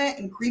prominent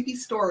and creepy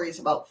stories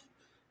about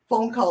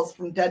phone calls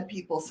from dead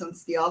people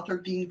since the author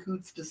Dean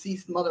Coote's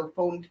deceased mother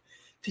phoned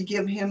to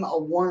give him a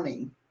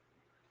warning.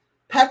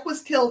 Peck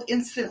was killed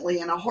instantly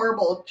in a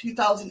horrible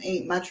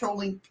 2008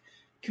 Metrolink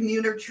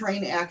commuter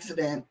train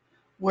accident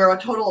where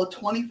a total of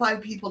 25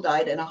 people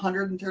died and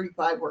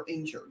 135 were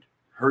injured.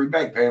 Hurry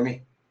back,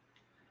 Pammy.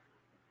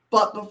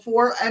 But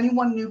before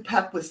anyone knew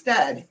Peck was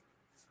dead,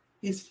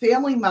 his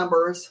family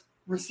members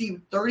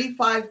received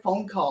 35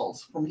 phone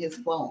calls from his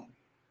phone.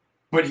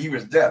 But he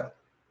was dead.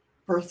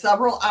 For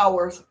several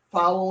hours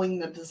following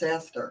the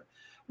disaster.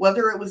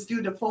 Whether it was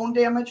due to phone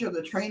damage or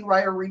the train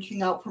rider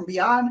reaching out from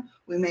beyond,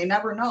 we may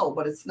never know,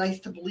 but it's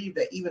nice to believe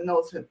that even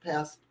those who have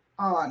passed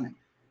on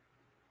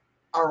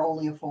are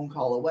only a phone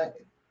call away.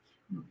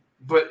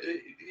 But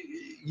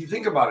you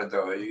think about it,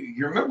 though.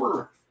 You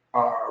remember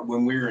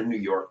when we were in New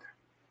York?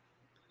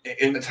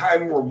 In the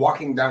time we're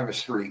walking down the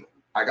street,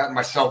 I got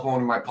my cell phone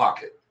in my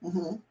pocket.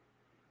 Mm-hmm.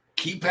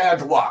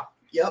 Keypad's locked.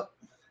 Yep.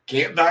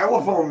 Can't dial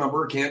a phone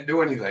number, can't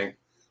do anything.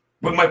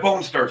 But my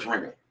phone starts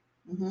ringing.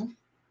 Mm-hmm.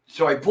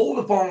 So I pull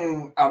the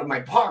phone out of my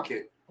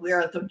pocket. We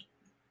are at the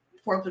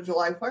 4th of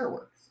July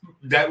fireworks.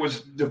 That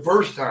was the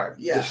first time.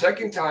 Yeah. The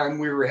second time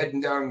we were heading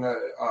down the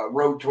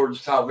road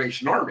towards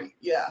Salvation Army.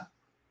 Yeah.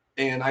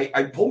 And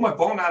I pull my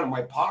phone out of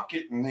my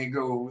pocket and they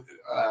go,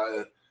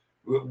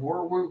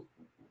 were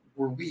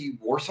we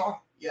Warsaw?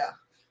 Yeah.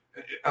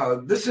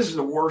 This is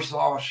the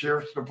Warsaw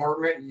Sheriff's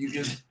Department. You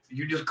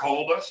just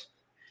called us?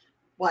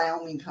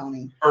 Wyoming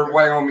County. Or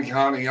Wyoming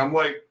County. I'm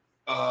like,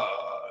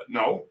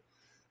 no.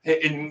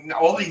 And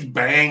all these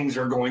bangs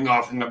are going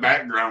off in the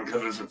background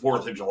because it's the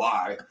 4th of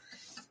July.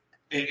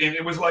 And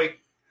it was like,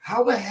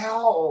 how the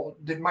hell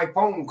did my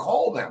phone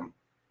call them?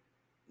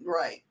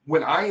 Right.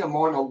 When I am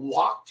on a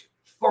locked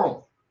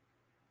phone.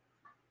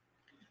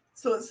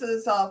 So it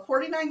says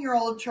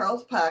 49-year-old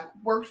Charles Peck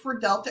worked for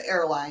Delta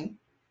Airline.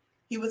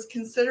 He was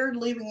considering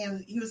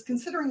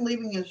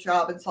leaving his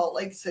job at Salt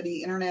Lake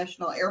City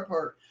International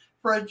Airport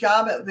for a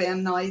job at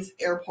Van Nuys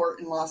Airport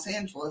in Los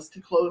Angeles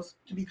to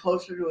be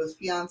closer to his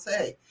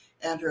fiancée,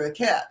 Andrea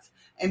Katz,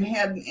 and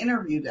had an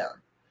interview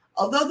there.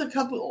 Although the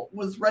couple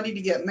was ready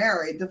to get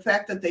married, the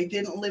fact that they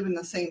didn't live in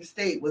the same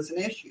state was an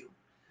issue.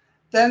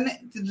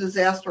 Then the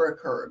disaster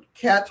occurred.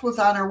 Katz was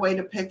on her way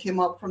to pick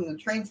him up from the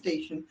train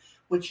station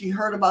when she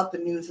heard about the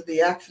news of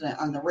the accident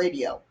on the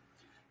radio.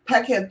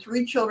 Peck had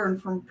 3 children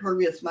from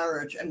previous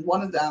marriage, and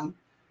one of them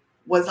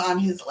was on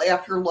his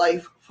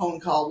afterlife phone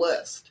call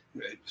list.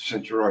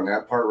 Since you're on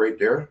that part right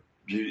there,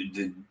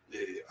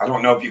 I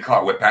don't know if you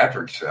caught what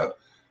Patrick said.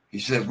 He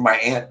says, my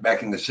aunt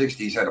back in the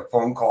 60s had a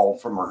phone call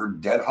from her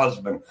dead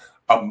husband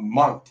a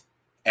month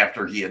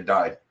after he had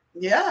died.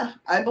 Yeah,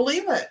 I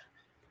believe it.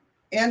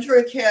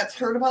 Andrea Katz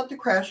heard about the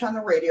crash on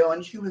the radio,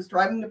 and she was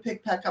driving to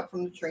pick Peck up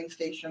from the train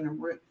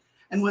station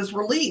and was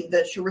relieved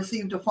that she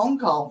received a phone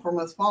call from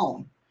his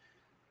phone.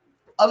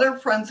 Other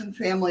friends and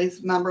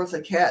families, members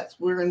of Katz,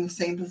 were in the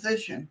same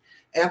position.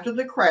 After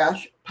the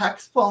crash,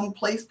 Peck's phone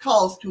placed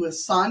calls to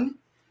his son,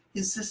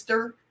 his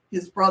sister,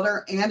 his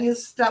brother, and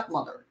his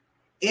stepmother.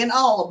 In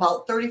all,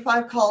 about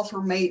 35 calls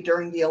were made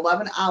during the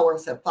 11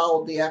 hours that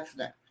followed the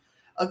accident.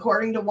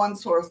 According to one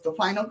source, the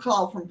final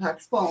call from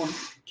Peck's phone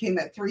came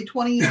at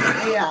 3:20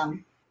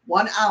 a.m.,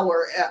 1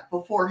 hour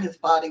before his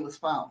body was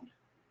found.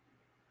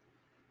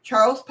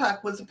 Charles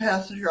Peck was a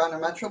passenger on a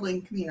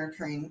Metrolink commuter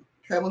train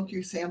traveling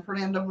through San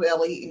Fernando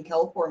Valley in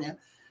California,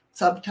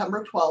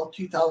 September 12,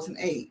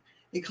 2008.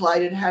 It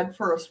collided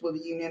headfirst with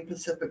a Union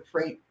Pacific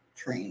freight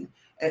train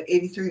at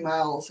 83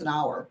 miles an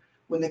hour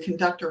when the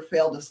conductor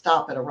failed to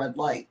stop at a red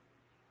light.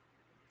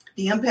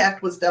 The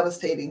impact was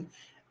devastating,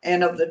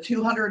 and of the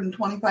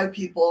 225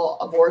 people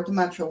aboard the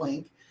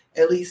Metrolink,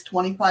 at least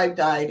 25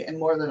 died and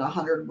more than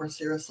 100 were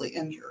seriously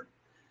injured.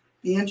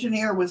 The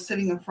engineer was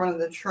sitting in front of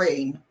the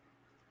train,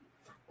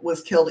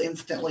 was killed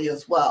instantly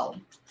as well.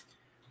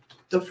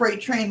 The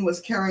freight train was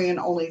carrying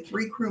only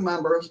 3 crew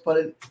members,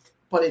 but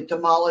but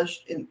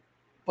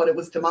it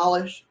was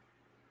demolished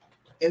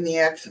in the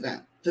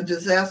accident. The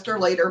disaster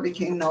later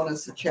became known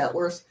as the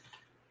Chatler's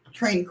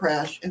train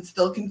crash and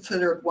still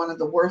considered one of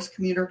the worst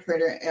commuter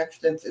train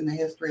accidents in the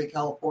history of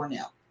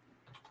California.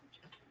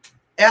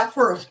 At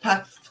first,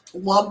 Peck's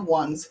loved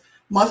ones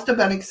must have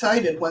been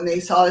excited when they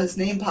saw his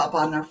name pop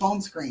on their phone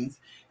screens.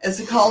 As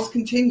the calls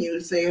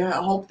continued, they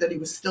hoped that he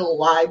was still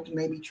alive and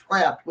maybe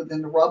trapped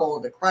within the rubble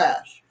of the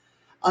crash.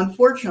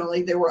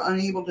 Unfortunately, they were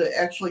unable to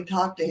actually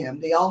talk to him.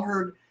 They all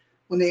heard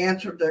when they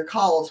answered their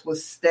calls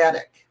was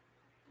static.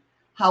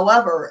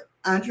 However,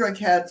 Andrea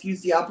Katz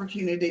used the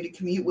opportunity to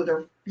commute with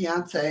her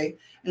fiancé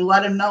and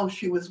let him know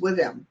she was with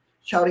him,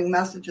 shouting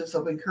messages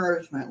of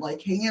encouragement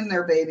like, hang in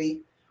there,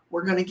 baby.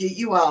 We're going to get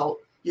you out.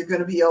 You're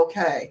going to be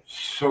okay.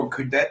 So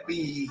could that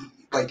be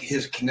like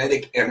his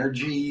kinetic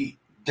energy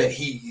that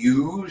he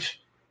used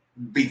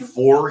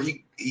before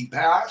he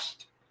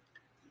passed?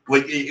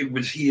 Like,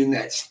 was he in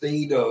that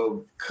state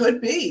of...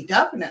 Could be,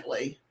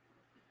 definitely.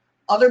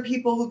 Other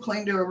people who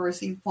claim to have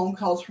received phone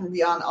calls from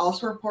beyond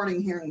also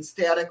reporting hearing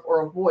static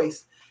or a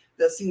voice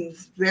that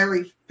seems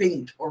very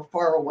faint or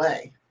far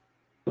away.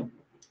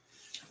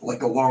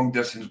 Like a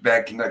long-distance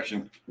bad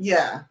connection.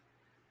 Yeah.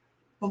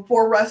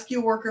 Before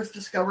rescue workers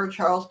discovered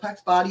Charles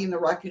Peck's body in the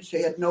wreckage,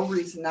 they had no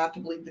reason not to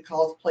believe the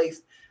calls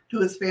placed to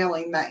his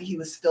family meant he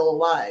was still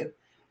alive.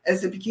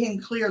 As it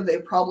became clear, they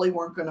probably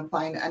weren't going to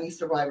find any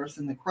survivors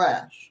in the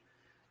crash.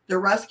 The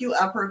rescue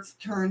efforts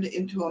turned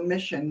into a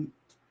mission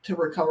to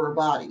recover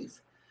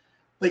bodies.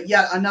 But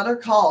yet another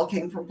call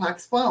came from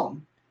Peck's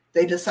phone.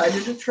 They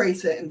decided to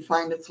trace it and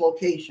find its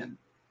location.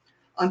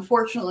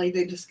 Unfortunately,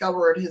 they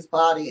discovered his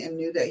body and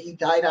knew that he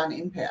died on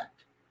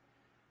impact.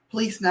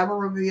 Police never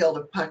revealed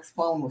if Peck's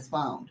phone was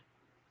found.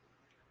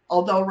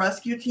 Although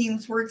rescue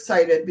teams were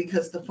excited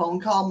because the phone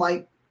call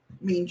might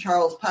mean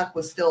Charles Peck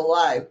was still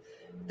alive,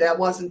 that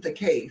wasn't the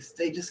case.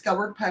 They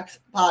discovered Peck's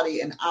body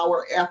an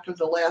hour after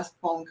the last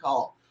phone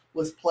call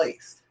was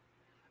placed.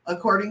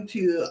 According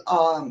to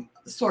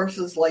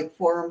sources like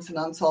forums and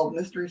unsolved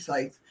mystery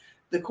sites,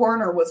 the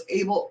coroner was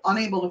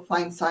unable to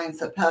find signs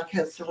that Peck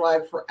had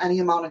survived for any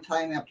amount of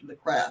time after the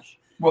crash.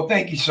 Well,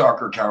 thank you,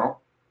 Soccer Count.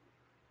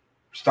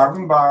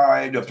 Stopping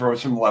by to throw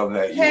some love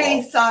at you. Hey,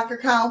 all. Soccer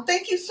Count,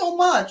 thank you so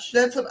much.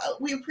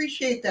 We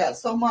appreciate that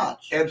so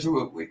much.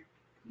 Absolutely.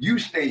 You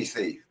stay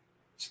safe.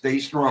 Stay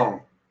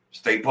strong.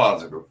 Stay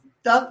positive.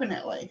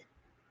 Definitely.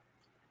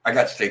 I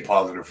got to stay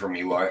positive from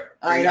Eli.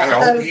 I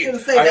hope he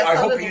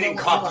didn't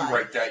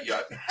copyright that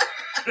yet.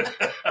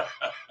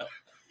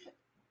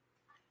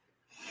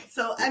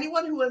 So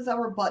anyone who has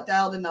ever butt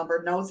dialed a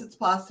number knows it's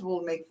possible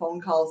to make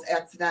phone calls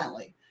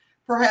accidentally.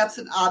 Perhaps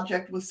an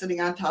object was sitting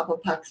on top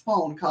of Peck's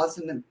phone,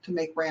 causing him to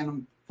make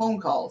random phone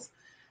calls.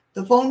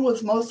 The phone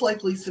was most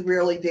likely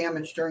severely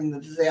damaged during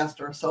the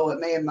disaster, so it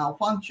may have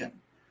malfunctioned.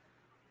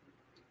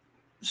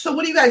 So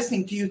what do you guys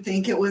think? Do you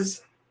think it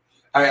was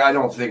I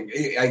don't think...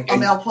 a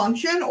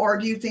malfunction, or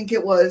do you think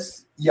it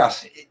was...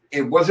 Yes,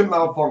 it was a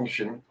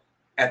malfunction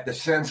at the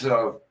sense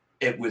of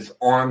it was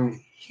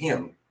on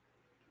him.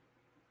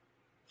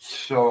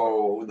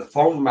 So the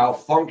phone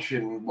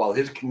malfunctioned while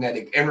his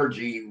kinetic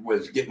energy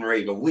was getting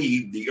ready to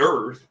leave the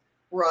earth.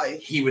 Right.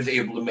 He was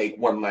able to make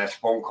one last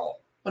phone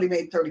call. But he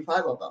made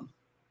 35 of them.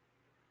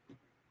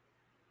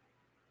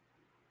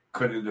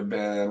 Could it have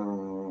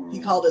been... He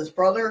called his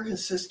brother,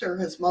 his sister,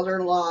 his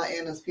mother-in-law,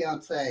 and his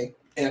fiancée.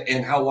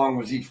 And how long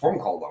was each phone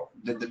call,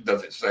 though?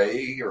 Does it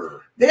say?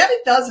 Or That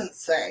it doesn't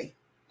say.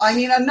 I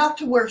mean, enough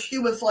to where she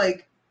was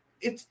like,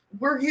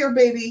 we're here,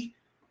 baby.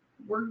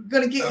 We're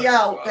going to get you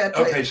out.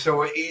 Okay,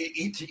 so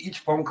each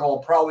phone call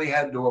probably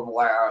had to have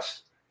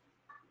lasted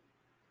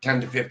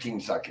 10 to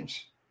 15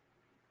 seconds.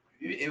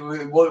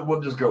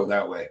 We'll just go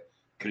that way.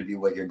 Could it be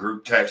like a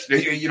group text?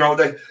 You know,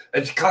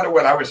 it's kind of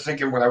what I was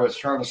thinking when I was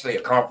trying to say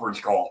a conference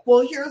call.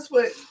 Well, here's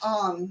what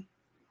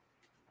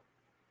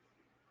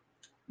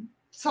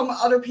some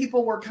other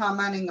people were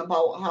commenting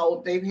about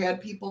how they've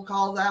had people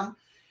call them.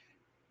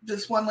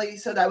 This one lady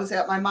said, I was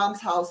at my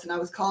mom's house and I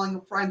was calling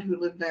a friend who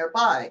lived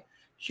nearby.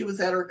 She was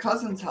at her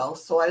cousin's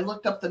house, so I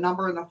looked up the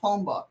number in the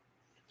phone book.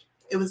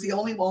 It was the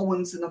only one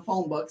was in the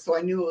phone book, so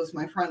I knew it was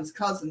my friend's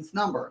cousin's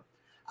number.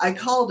 I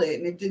called it,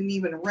 and it didn't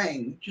even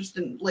ring. Just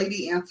a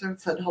lady answered and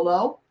said,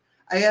 hello?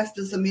 I asked,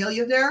 is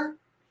Amelia there?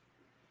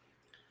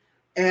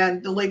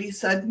 And the lady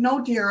said, no,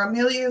 dear,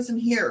 Amelia isn't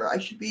here. I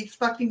should be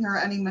expecting her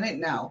any minute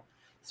now.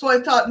 So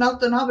I thought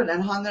nothing of it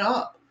and hung it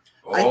up.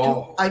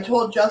 Oh. I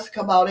told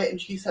Jessica about it,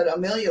 and she said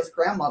Amelia's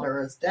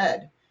grandmother is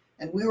dead.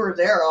 And we were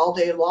there all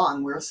day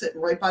long. We were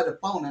sitting right by the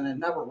phone, and it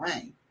never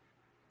rang.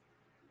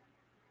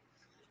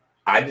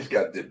 I just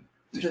got the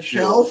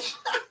chills.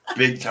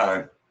 Big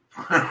time.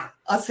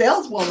 A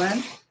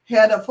saleswoman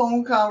had a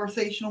phone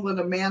conversation with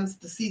a man's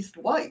deceased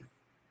wife.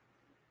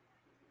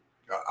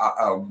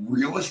 A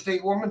real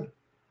estate woman?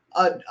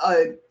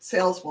 A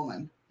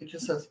saleswoman. It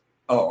just says...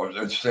 Oh,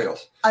 it's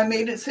sales. I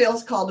made a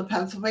sales call to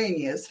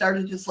Pennsylvania. It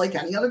started just like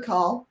any other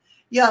call.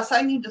 Yes,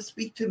 I need to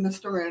speak to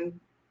Mr. and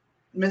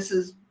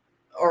Mrs.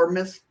 or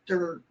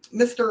Mr.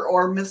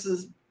 or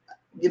Mrs.,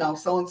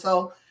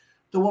 so-and-so.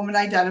 The woman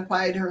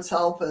identified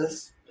herself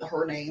as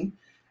her name,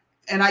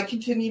 and I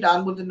continued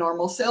on with the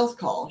normal sales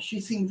call. She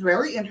seemed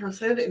very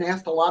interested and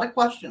asked a lot of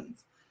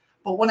questions.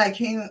 But when it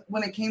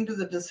came to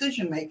the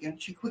decision making,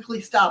 she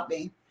quickly stopped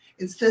me,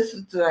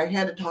 insisted that I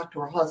had to talk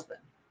to her husband.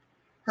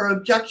 Her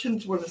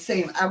objections were the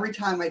same every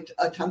time I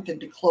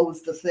attempted to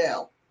close the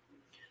sale.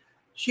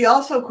 She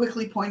also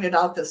quickly pointed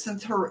out that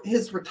since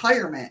his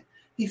retirement,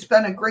 he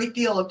spent a great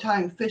deal of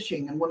time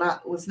fishing and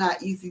was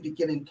not easy to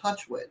get in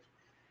touch with.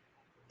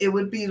 It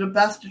would be the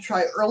best to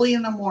try early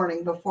in the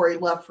morning before he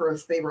left for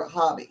his favorite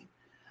hobby.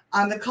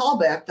 On the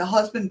callback, the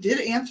husband did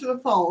answer the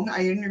phone.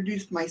 I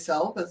introduced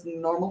myself as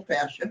in normal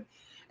fashion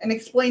and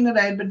explained that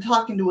I had been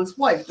talking to his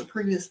wife the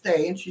previous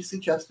day, and she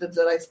suggested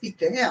that I speak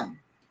to him.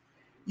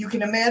 You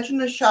can imagine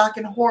the shock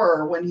and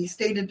horror when he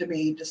stated to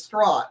me,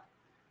 distraught,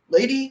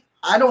 "Lady,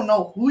 I don't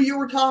know who you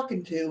were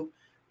talking to,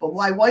 but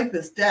my wife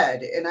is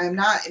dead, and I'm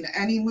not in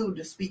any mood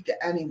to speak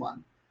to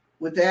anyone."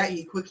 With that,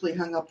 he quickly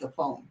hung up the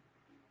phone.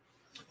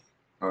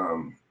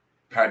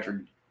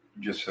 Patrick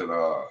just said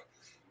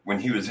when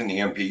he was in the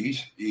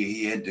MPs,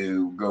 he had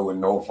to go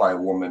and notify a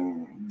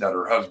woman that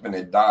her husband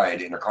had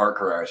died in a car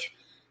crash.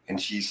 And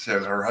she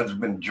says her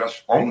husband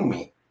just phoned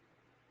me.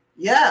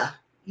 Yeah.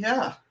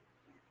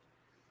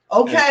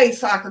 Okay, and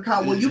soccer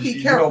count. Well, you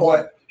be careful. You know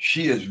what?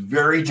 She is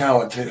very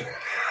talented.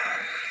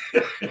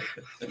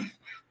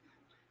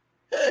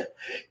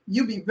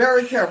 You be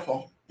very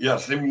careful.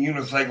 Yes, them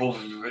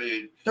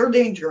unicycles. They're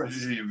dangerous.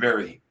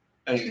 Very.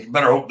 And you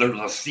better hope there's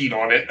a seat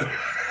on it.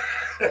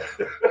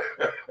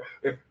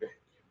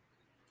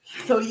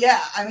 So,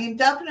 yeah, I mean,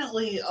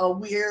 definitely a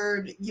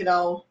weird,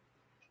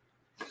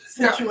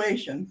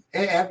 situation.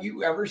 Now, have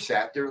you ever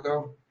sat there,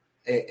 though,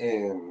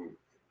 and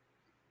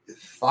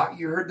thought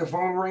you heard the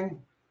phone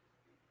ring?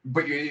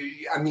 But,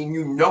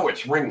 you know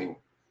it's ringing.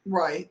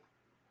 Right.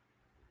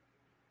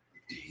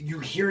 You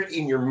hear it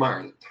in your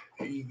mind.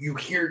 You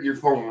hear your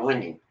phone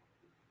ringing.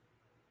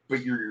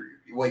 But you're,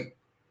 like,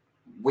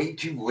 way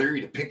too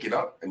leery to pick it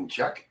up and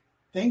check.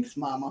 Thanks,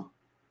 Mama.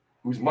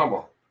 Who's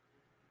Mama?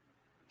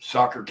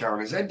 Soccer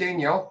count. Is that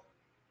Danielle?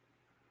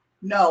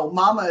 No,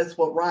 Mama is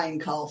what Ryan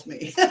calls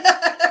me.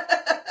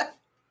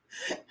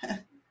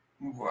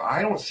 Well,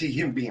 I don't see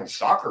him being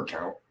soccer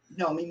count.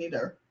 No, me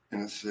neither.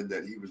 And it said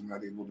that he was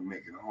not able to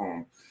make it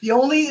home. The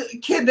only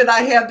kid that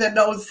I have that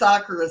knows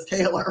soccer is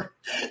Taylor.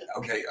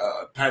 Okay,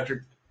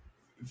 Patrick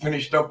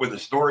finished up with a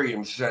story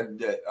and said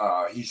that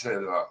he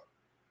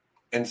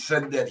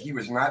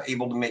was not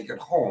able to make it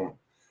home.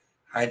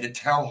 I had to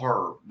tell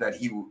her that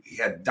he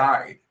had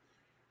died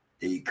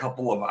a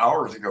couple of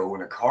hours ago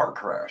in a car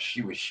crash.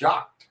 She was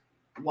shocked.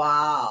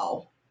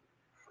 Wow.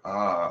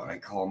 I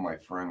call my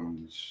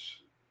friends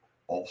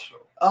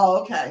also.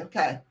 Oh,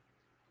 okay.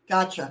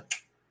 Gotcha.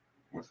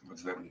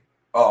 What's that mean?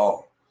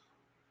 Oh,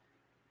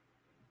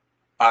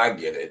 I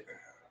get it.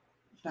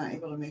 Not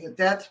able to make it.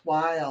 That's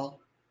wild.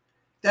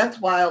 That's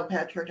wild,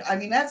 Patrick. I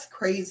mean, that's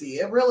crazy.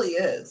 It really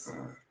is.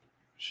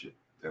 Shit,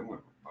 that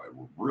went by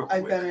real quick.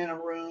 I've been in a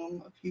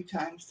room a few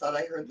times, thought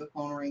I heard the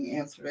phone ring,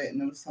 answered it, and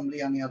there was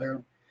somebody on the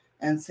other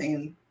end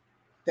saying,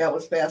 "That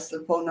was fast,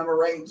 the phone number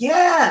rang."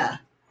 Yeah,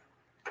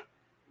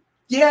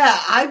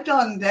 I've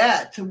done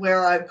that to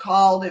where I've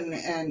called and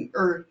it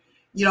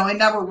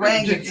never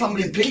rang and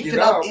somebody picked it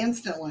up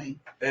instantly.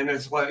 And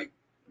it's like,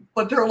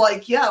 but they're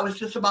like, "Yeah, I was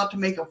just about to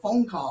make a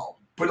phone call."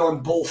 But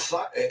on both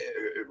sides,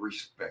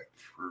 respect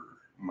for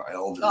my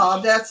elders. Oh,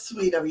 that's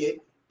sweet of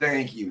you.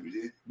 Thank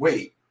you.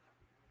 Wait.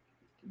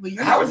 Well,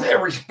 how is that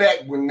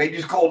respect when they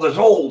just called us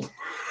old?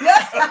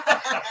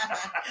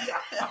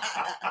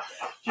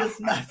 Just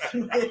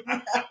messing with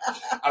you.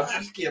 I'm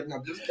just kidding.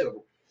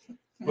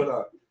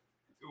 But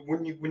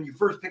when you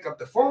first pick up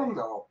the phone,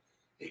 though,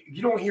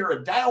 you don't hear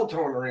a dial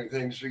tone or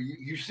anything, so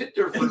you sit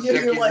there for a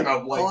second like, and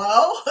I'm like,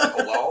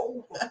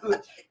 hello?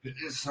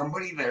 Is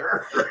somebody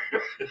there?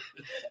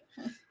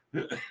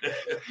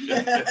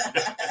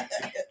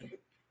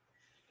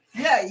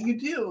 Yeah, you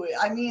do.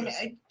 I mean,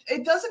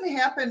 it doesn't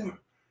happen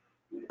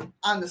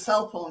on the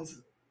cell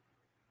phones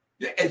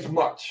as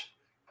much.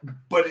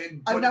 But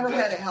I've never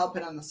had it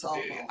happen on the cell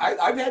phone.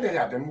 I've had it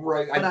happen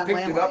where I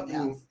picked it up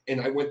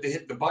and I went to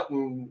hit the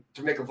button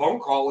to make a phone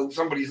call and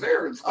somebody's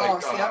there. It's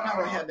like, I've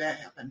never had that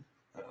happen.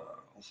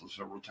 Also,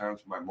 several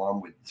times my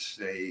mom would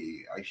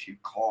say I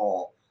should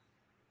call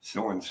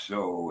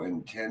so-and-so,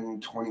 and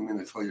 10, 20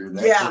 minutes later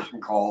that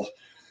person calls.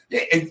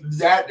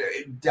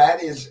 That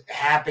is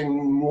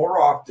happening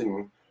more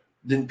often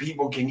than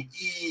people can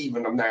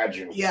even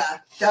imagine. Yeah,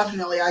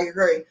 definitely. I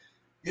agree.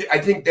 I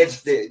think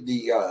that's the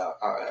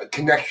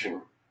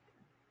connection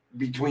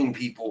between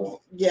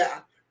people. Yeah.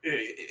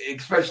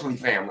 Especially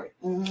family.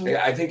 Mm-hmm.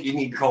 I think you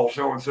need to call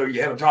so-and-so.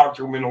 You haven't talked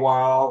to them in a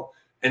while,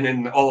 and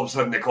then all of a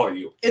sudden they call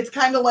you. It's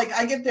kind of like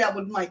I get that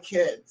with my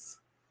kids.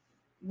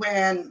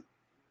 When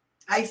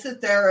I sit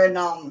there and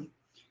I'll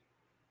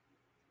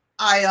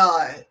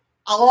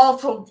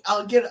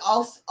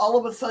all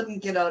of a sudden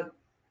get a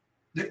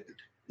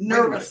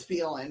nervous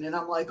feeling, and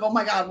I'm like, oh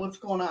my God, what's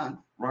going on?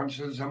 Ron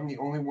says I'm the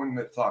only one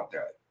that thought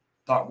that.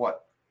 Thought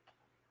what?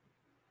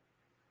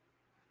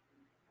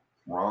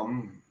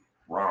 Rum.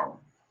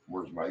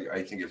 Where's my?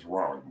 I think it's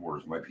wrong.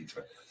 Where's my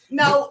pizza?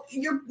 No,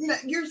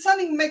 you're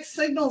sending mixed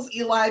signals,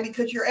 Eli,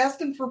 because you're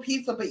asking for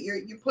pizza, but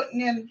you're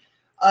putting in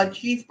a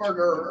cheeseburger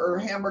or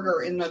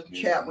hamburger in the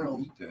chat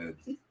room.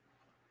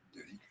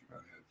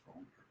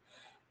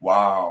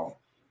 Wow,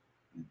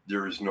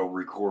 there is no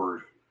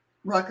record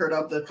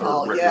of the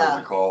call. Record Yeah,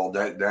 of the call.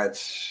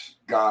 That's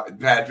got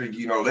Patrick.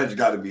 You know that's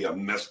got to be a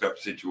messed up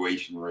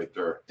situation right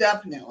there.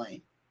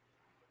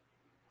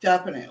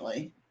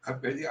 definitely.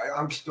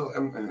 I'm still.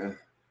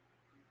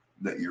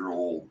 That you're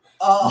old.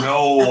 Oh.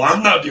 No,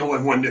 I'm not the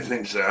only one that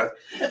thinks that.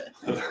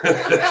 No,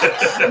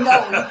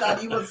 he thought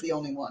he was the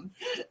only one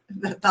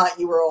that thought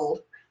you were old.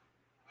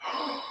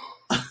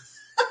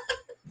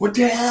 What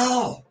the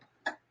hell?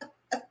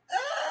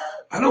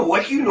 I don't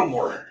like you no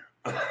more.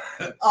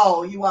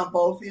 Oh, you want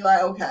both,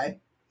 Eli? Okay.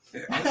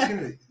 Yeah, I was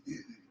gonna.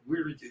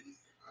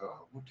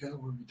 What the hell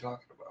were we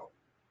talking about?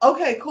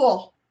 Okay,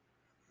 cool.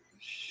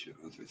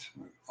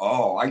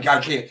 Oh, I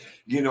can't.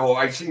 You know,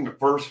 I seen the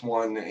first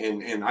one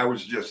and I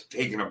was just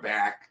taken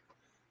aback.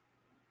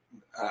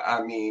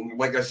 I mean,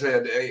 like I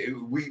said,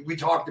 we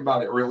talked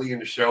about it early in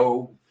the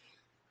show.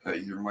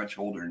 You're much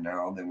older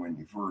now than when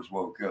you first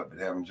woke up. It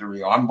happens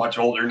every. I'm much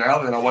older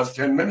now than I was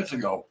 10 minutes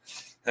ago.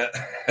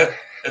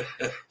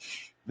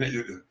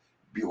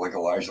 Be like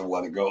Elijah,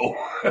 let it go.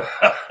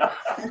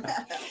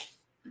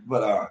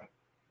 But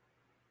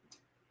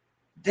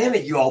damn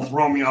it, you all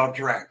throw me off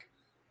track.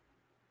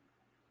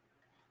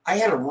 I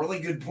had a really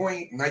good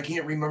point, and I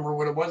can't remember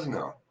what it was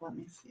now. Let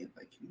me see if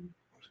I can.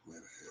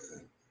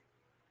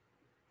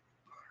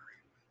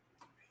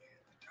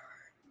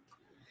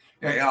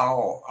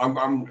 Yeah,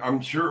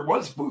 I'm sure it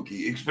was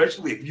spooky,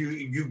 especially if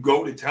you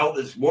go to tell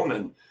this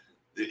woman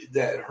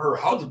that her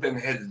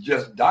husband has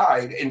just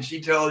died, and she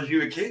tells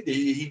you a kid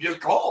he just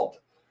called.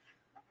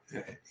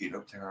 Hey,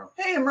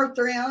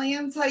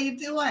 Eartharians, how you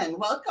doing?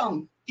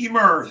 Welcome.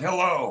 Emerth,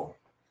 hello.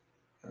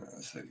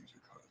 Settings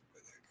are caused by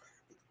that guy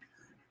with the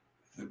beard.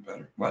 Is it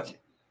better? What?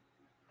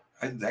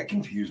 That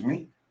confused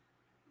me.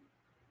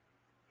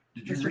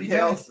 Did you read that?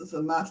 Chaos is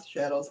a mess,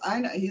 Shadows. I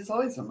know, he's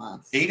always a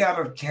mess. 8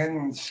 out of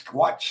 10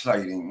 Squatch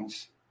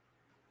sightings.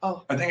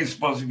 Oh. I think it's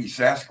supposed to be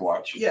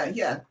Sasquatch.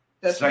 Yeah.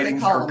 That's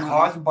sightings are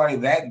caused by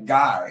that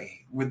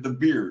guy with the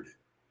beard.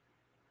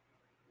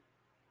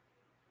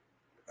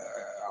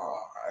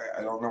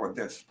 I don't know what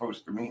that's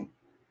supposed to mean.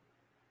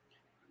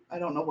 I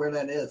don't know where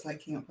that is. I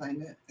can't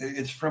find it.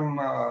 It's from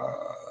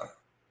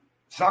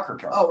Soccer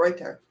Count. Oh, right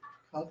there.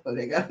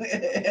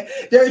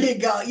 There you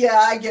go. Yeah,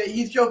 I get it.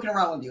 He's joking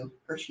around with you.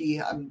 Or she.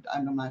 I'm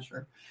not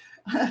sure.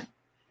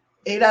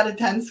 8 out of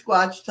 10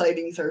 Squatch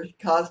sightings are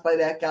caused by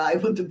that guy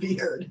with the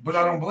beard. But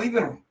I don't believe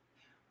in him.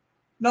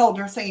 No,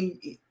 they're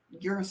saying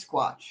you're a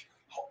Squatch.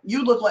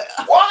 You look like...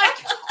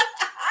 What?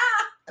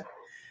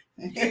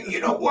 You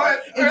know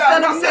what?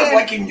 I'm not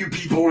liking you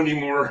people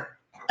anymore.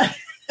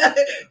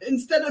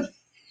 Instead of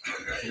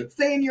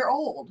saying you're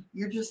old,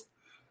 you're just...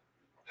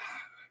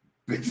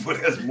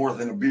 Bigfoot has more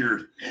than a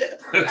beard.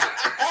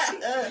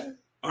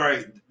 All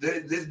right,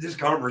 this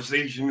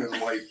conversation is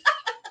like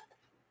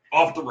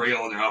off the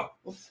rail now.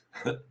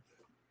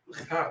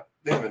 God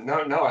damn it!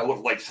 Now I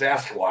look like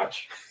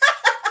Sasquatch.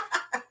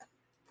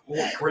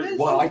 Holy crap.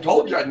 Well, I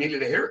told you I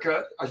needed a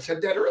haircut. I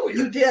said that earlier.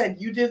 You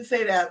did. You did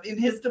say that. In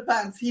his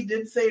defense, he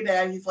did say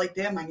that. He's like,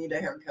 damn, I need a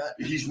haircut.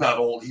 He's not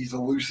old. He's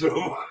elusive.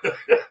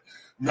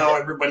 Now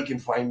everybody can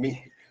find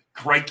me.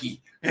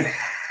 Crikey.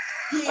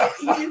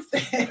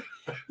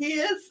 He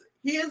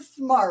is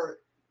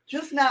smart,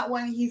 just not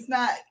when he's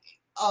not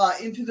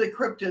into the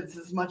cryptids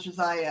as much as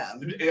I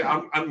am.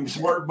 I'm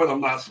smart, but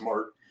I'm not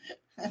smart.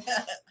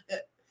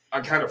 I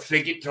kind of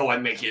fake it till I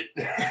make it.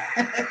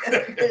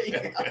 There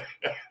you go.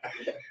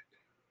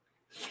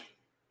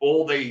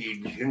 Old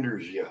age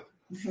hinders you.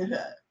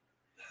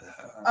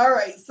 All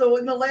right, so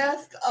in the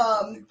last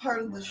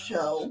part of the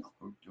show,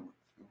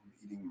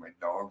 eating my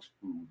dog's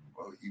food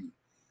while he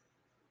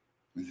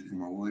was in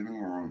the living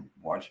room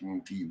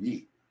watching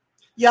TV.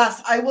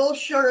 Yes, I will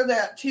share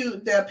that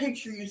too. The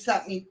picture you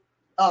sent me,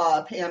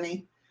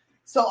 Pammy.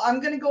 So I'm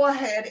going to go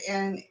ahead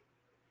and.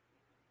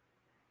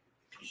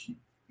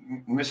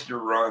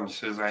 Mr. Ron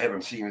says I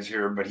haven't seen his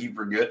hair, but he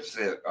forgets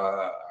that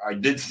I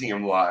did see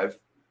him live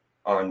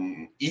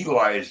on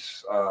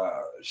Eli's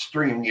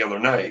stream the other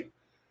night.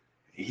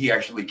 He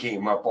actually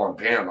came up on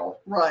panel.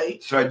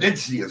 Right. So I did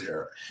see his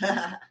hair.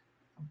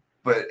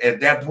 But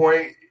at that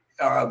point,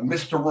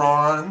 Mr.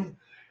 Ron,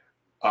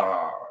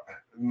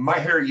 my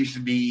hair used to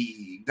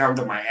be down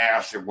to my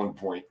ass at one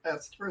point.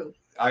 That's true.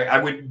 I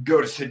would go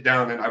to sit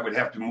down and I would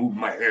have to move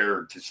my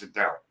hair to sit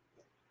down.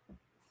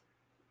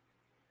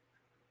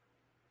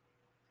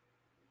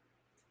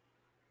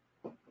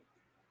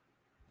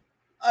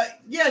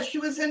 Yeah, she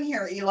was in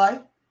here, Eli.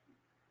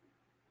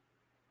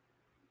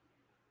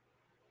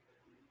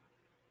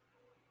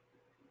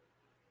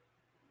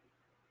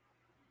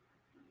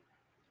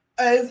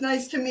 It's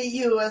nice to meet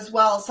you as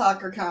well,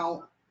 Soccer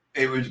Count.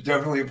 It was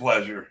definitely a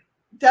pleasure.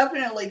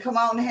 Definitely come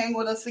out and hang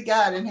with us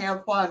again and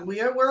have fun.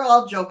 We're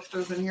all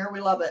jokesters in here. We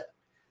love it.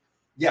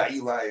 Yeah,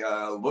 Eli,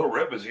 Little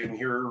Red was in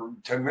here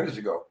 10 minutes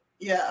ago.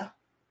 Yeah.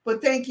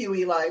 But thank you,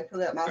 Eli, for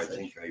that I message.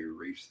 think I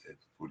erased that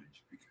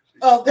footage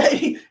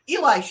because.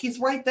 Eli, she's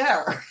right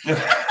there.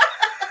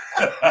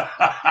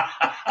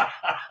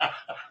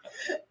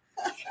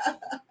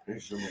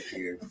 If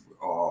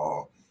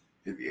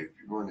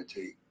you're going to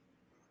take,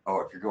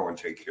 if you're going,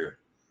 take care.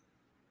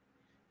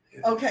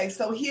 Yeah. Okay,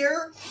 so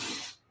here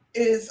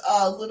is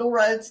Little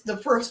Red's, the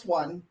first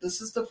one.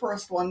 This is the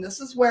first one. This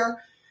is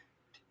where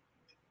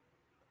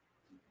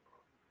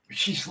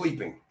she's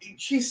sleeping.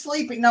 She's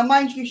sleeping. Now,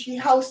 mind you, she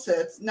house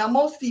sits. Now,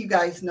 most of you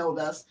guys know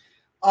this,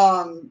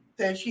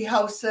 that she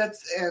house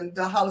sits and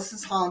the house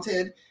is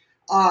haunted,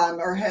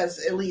 or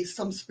has at least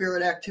some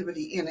spirit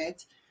activity in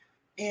it.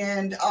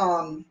 And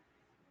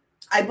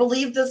I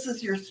believe this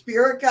is your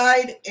spirit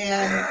guide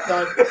and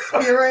the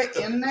spirit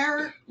in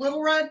there,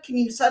 Little Red. Can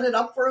you set it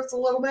up for us a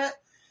little bit?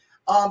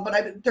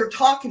 But they're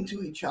talking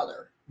to each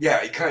other.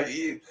 Yeah,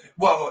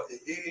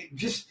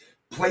 just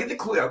play the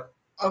clip.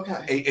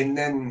 Okay. And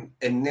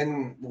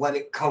then let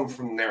it come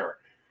from there.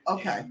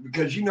 Okay.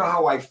 Because you know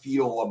how I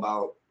feel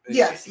about.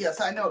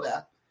 Yes, I know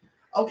that.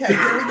 Okay,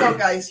 here we go,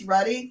 guys. You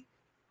ready?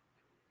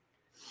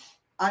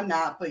 I'm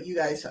not, but you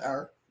guys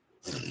are.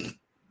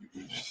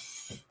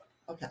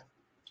 Okay.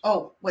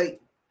 Oh,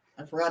 wait.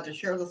 I forgot to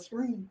share the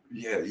screen.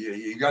 Yeah,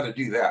 you got to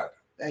do that.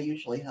 That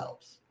usually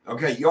helps.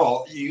 Okay,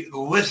 y'all, you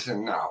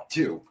listen now,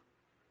 too.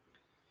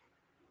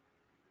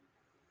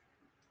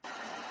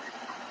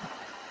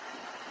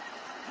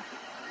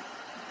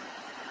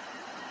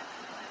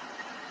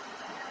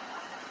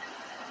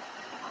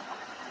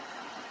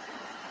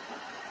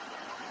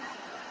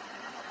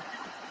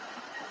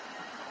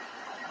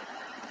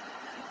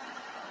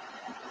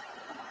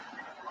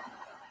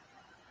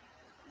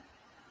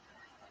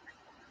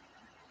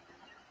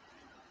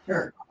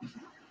 Sure.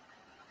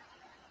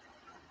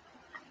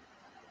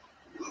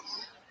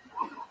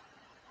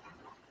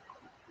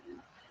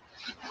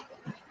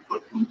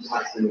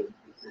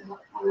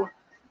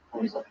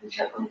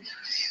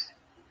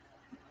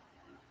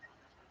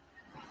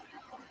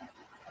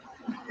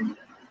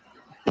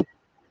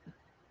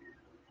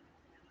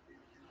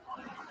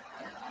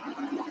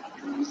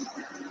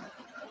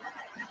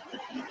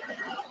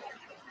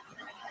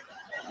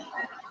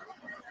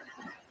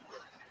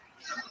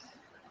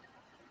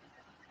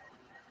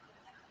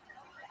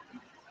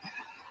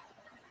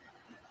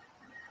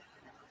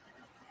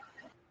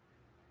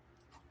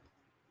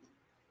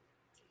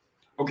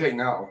 Okay,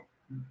 now,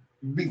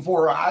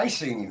 before I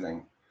say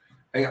anything,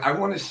 I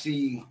want to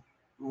see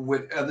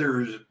what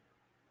other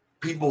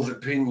people's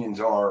opinions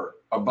are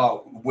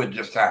about what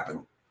just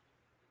happened.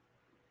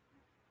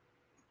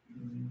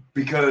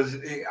 Because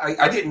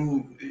I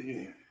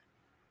didn't.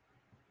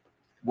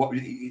 What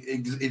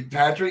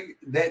Patrick?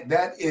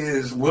 That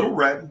is Little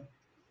Red,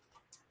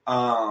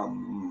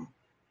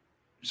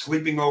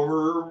 sleeping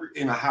over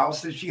in a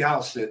house that she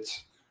house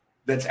sits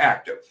that's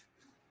active.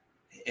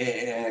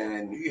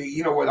 And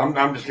you know what?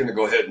 I'm just going to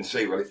go ahead and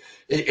say what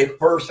at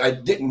first I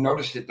didn't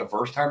notice it the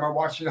first time I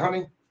watched it,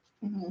 honey.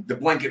 Mm-hmm. The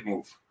blanket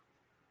move.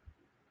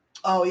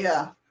 Oh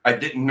yeah. I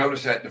didn't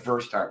notice that the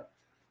first time,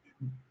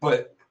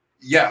 but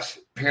yes,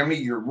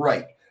 Pammy, you're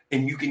right,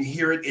 and you can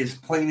hear it as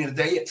plain as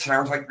day. It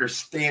sounds like they're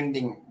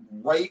standing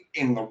right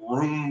in the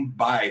room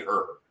by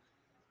her.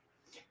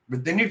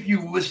 But then if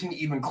you listen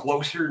even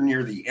closer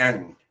near the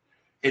end,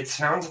 it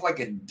sounds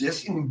like a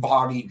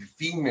disembodied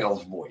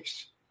female's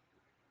voice.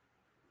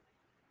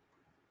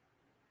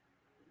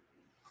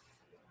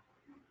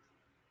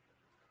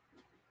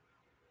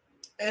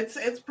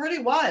 It's pretty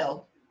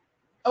wild.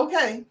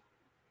 Okay.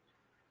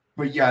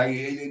 But yeah,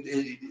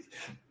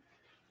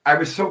 I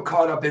was so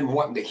caught up in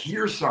wanting to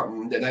hear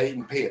something that I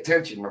didn't pay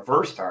attention the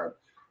first time.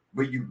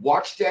 But you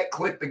watch that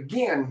clip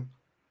again,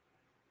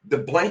 the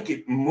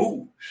blanket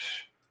moves.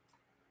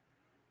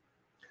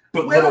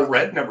 But Little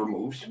Red never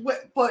moves.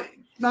 But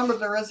remember,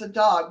 there is a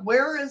dog.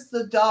 Where is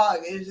the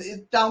dog? Is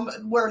it down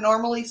where it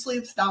normally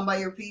sleeps, down by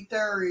your feet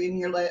there, or in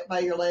your by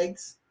your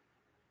legs?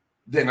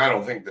 Then I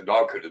don't think the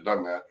dog could have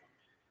done that.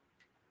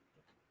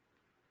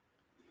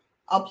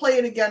 I'll play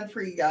it again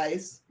for you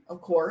guys,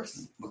 of course.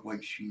 It looked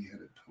like she had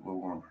a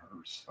pillow on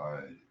her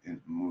side and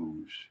it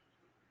moves.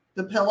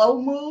 The pillow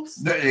moves?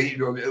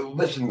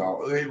 Listen,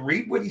 though.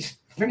 Read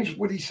finish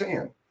what he's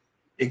saying.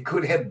 It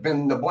could have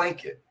been the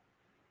blanket.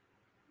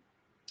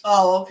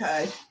 Oh,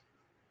 okay.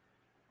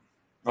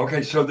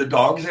 Okay, so the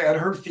dog's at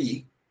her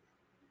feet,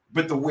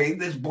 but the way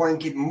this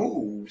blanket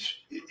moves,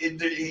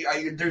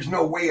 there's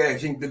no way I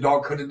think the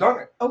dog could have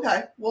done it.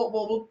 Okay,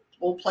 we'll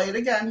play it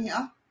again,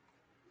 yeah.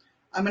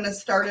 I'm going to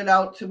start it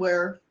out to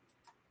where...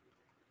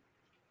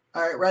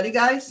 All right, ready,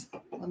 guys?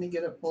 Let me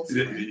get it full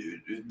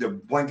screen. The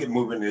blanket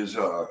movement is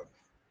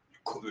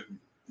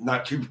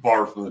not too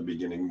far from the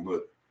beginning,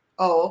 but...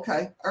 Oh,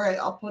 okay. All right,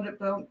 I'll put it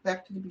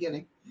back to the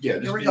beginning. Yeah,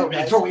 here we go,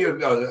 guys. It's only a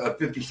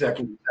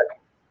 50-second.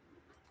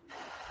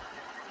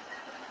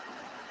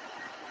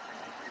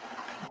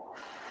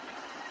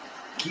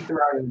 Keep an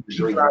eye on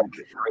the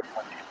blanket.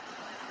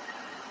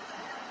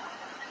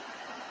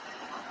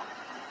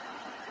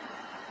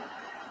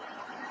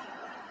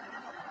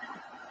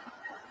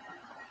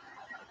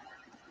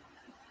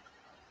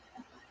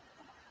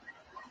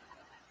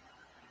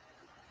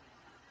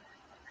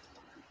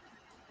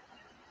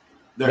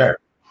 There.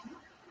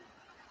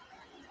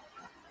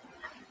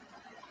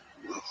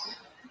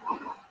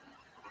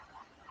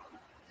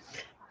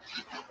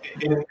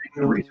 And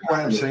the reason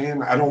why I'm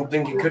saying I don't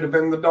think it could have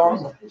been the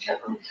dog,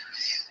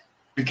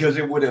 because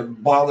it would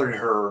have bothered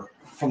her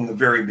from the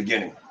very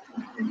beginning.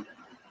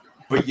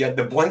 But yet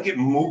the blanket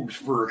moves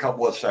for a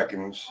couple of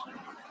seconds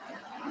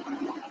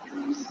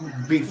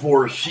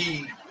before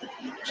she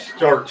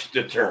starts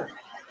to turn.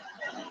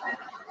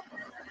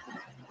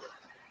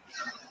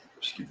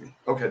 Excuse me.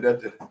 Okay,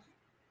 that's it.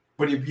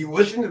 But if you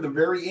listen to the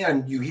very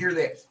end, you hear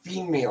that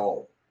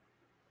female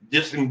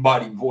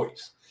disembodied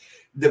voice.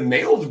 The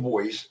male's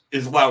voice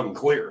is loud and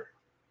clear.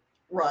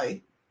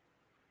 Right.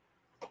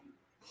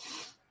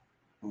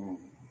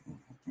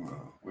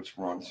 What's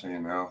Ron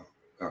saying now?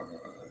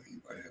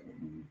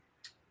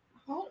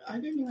 I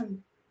didn't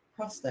even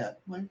press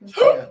that. Why did I do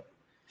that?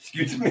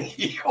 Excuse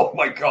me. Oh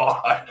my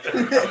God.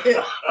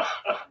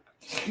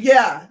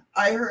 Yeah,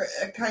 I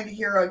kind of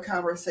hear a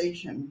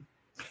conversation.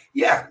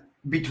 Yeah,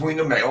 between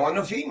a male and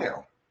a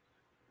female.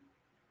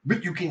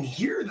 But you can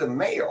hear the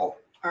male.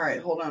 All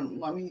right, hold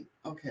on.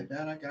 Okay,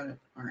 that I got it.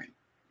 All right.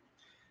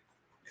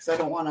 Because I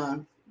don't want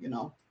to, You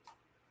know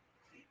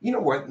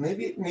what?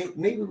 Maybe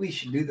we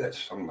should do that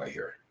someday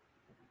here.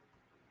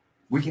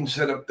 We can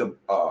set up the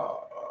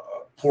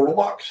portal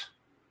box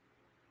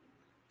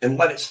and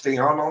let it stay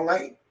on all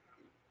night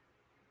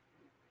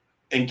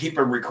and keep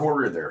a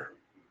recorder there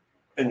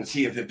and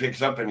see if it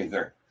picks up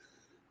anything.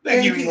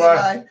 Thank you,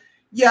 Eli.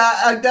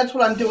 Yeah, that's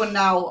what I'm doing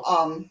now,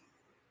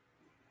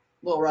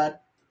 Little Red.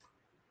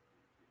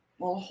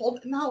 Well,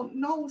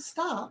 no,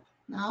 stop.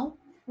 Now,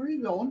 where are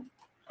you going?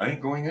 I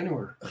ain't going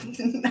anywhere.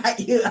 Not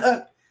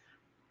yet.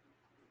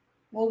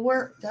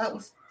 Well,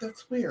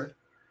 that's weird.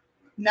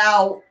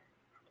 Now,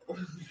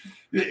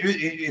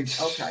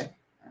 it's okay.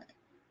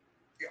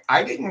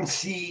 I didn't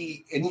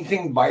see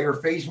anything by her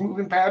face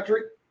moving,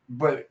 Patrick,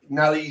 but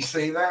now that you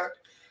say that,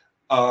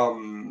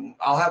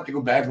 I'll have to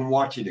go back and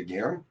watch it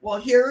again. Well,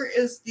 here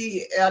is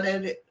the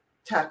added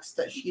text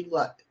that she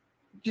left.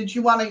 Did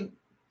you want to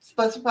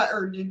specify,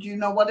 or did you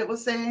know what it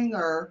was saying,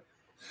 or?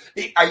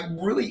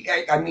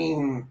 I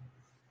mean,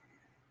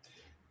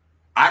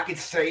 I could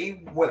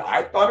say what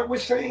I thought it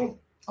was saying.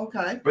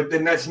 Okay. But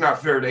then that's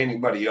not fair to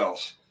anybody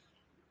else.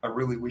 I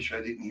really wish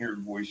I didn't hear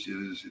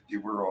voices. If they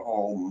were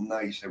all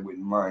nice, I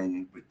wouldn't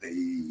mind, but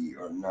they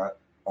are not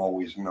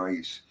always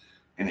nice,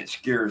 and it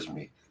scares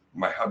me.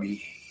 My hubby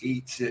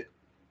hates it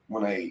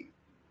when I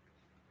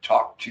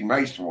talk to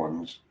nice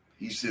ones.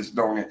 He says,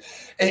 don't it?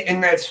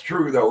 And that's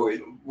true, though,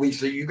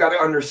 Lisa. You got to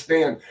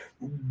understand,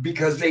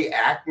 because they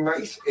act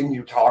nice and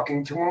you're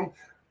talking to them,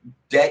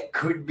 that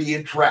could be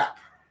a trap.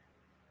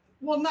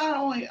 Well, not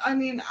only, I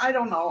mean, I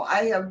don't know.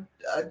 I have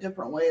a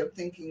different way of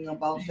thinking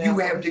about that. You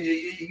have to,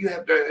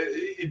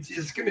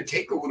 it's going to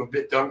take a little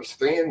bit to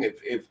understand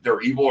if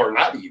they're evil or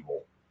not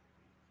evil.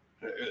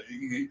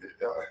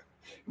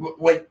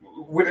 Like,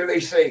 what do they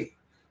say?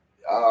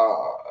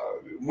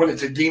 When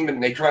it's a demon,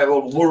 they try to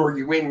lure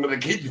you in with a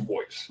kid's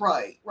voice.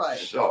 Right.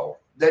 So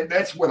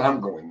that's what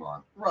I'm going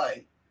on.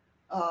 Right.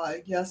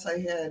 Yes, I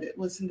had it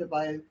listened to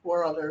by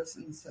 4 others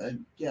and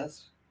said,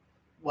 yes,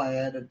 why I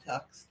added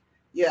text.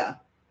 Yeah.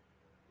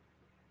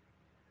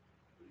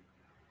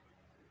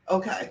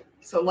 Okay,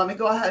 so let me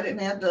go ahead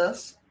and add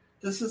this.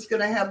 This is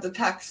going to have the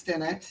text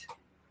in it.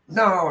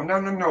 No,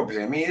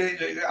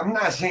 Pammy. I'm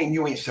not saying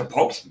you ain't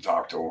supposed to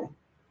talk to him.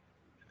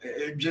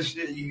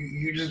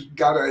 You just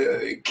got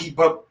to keep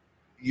up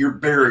your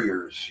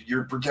barriers,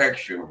 your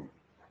protection.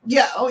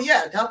 Yeah, oh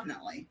yeah,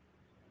 definitely.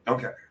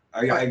 Okay,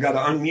 I got to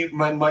unmute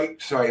my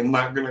mic, so I'm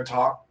not going to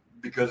talk,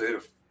 because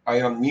if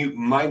I unmute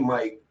my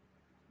mic,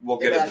 we'll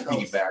get a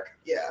feedback.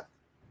 Yeah.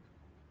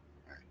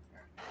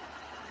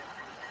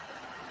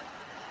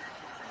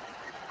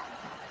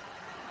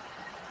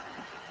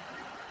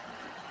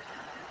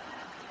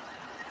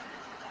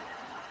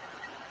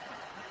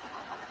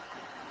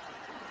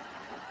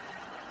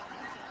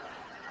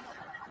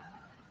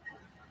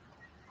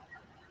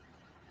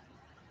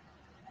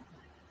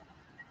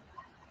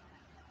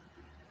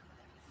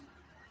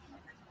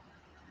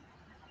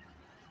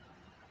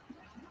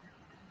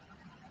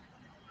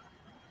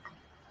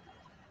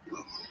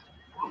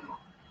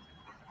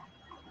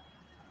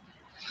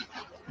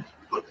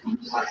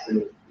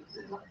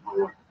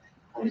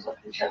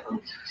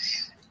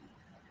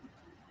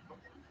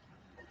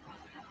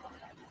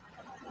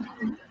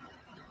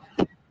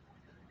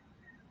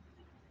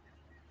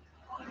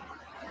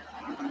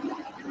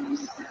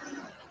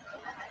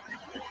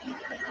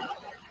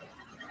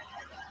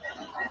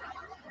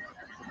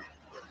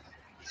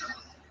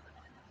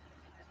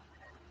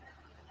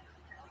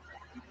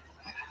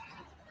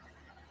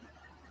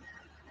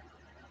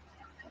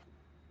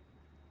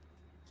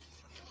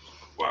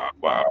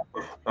 Wow.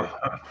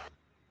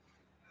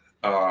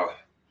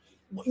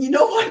 You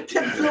know what?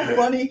 That's so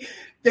funny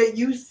that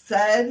you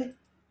said,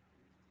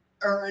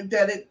 or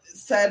that it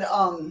said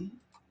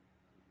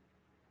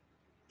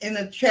in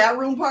the chat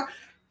room part.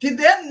 Did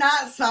that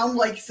not sound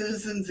like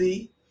Citizen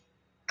Z?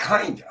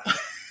 Kinda.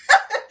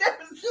 That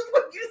was just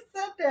what you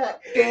said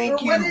that.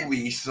 Thank Or when you,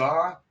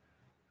 Lisa.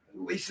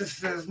 Lisa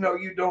says, no,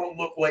 you don't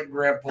look like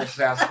Grandpa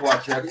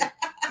Sasquatch, Eddie.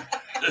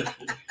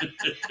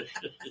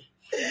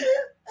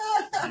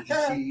 Did you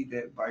see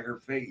that by her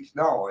face?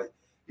 No,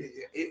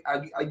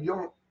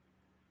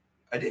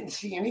 I didn't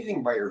see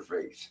anything by her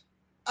face.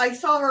 I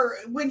saw her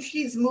when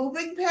she's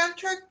moving,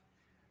 Patrick.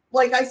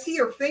 Like, I see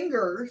her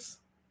fingers.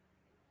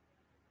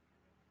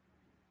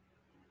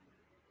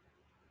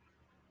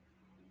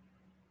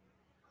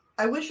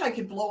 I wish I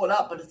could blow it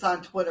up, but it's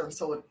on Twitter,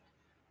 so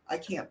I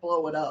can't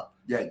blow it up.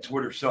 Yeah,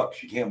 Twitter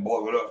sucks. You can't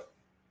blow it up.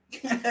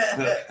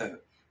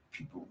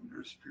 People with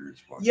their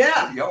spirits.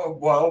 Yeah. Oh,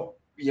 well,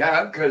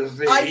 yeah, because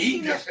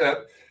he just said.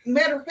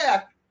 Matter of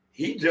fact.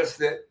 He just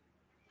said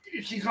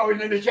she's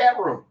always in the chat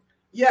room.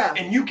 Yeah.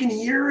 And you can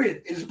hear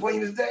it as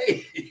plain as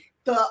day.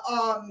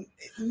 The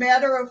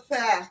matter of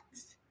fact,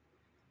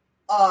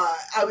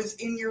 I was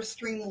in your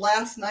stream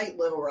last night,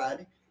 Little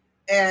Red,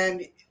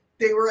 and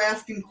they were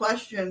asking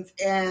questions,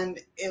 and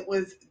it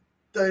was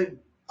the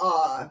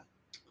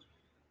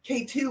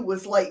K2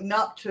 was lighting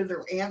up to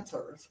their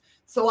answers.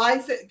 So I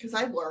said, because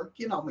I lurk,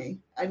 you know me,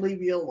 I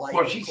leave you a light.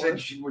 Well, she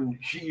said when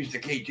she used the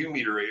K2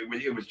 meter,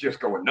 it was just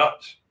going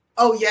nuts.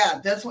 Oh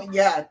yeah, that's when.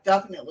 Yeah,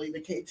 definitely the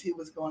K2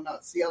 was going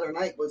nuts. The other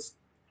night was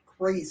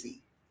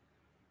crazy.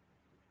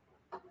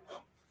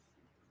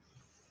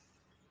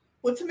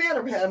 What's the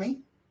matter,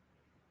 Pammy?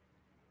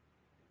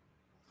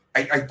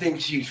 I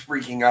think she's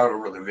freaking out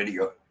over the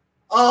video.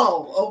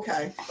 Oh,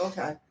 okay.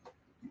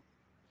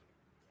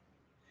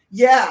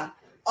 Yeah.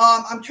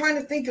 I'm trying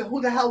to think of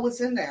who the hell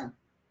was in there.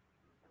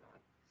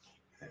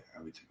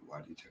 I would take a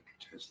lie detector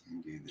test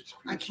and gave this.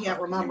 I can't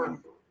remember.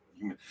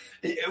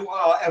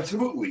 Well,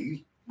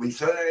 absolutely,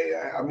 Lisa.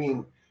 I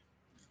mean,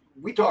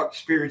 we talk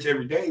spirits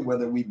every day,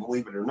 whether we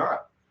believe it or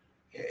not.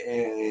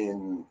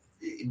 And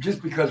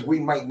just because we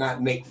might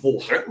not make full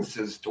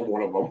sentences to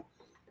one of them,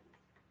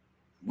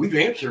 we've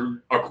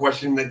answered a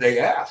question that they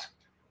asked.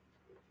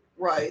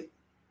 Right.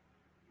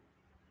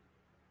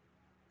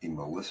 In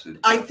Melissa.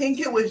 I think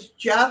it was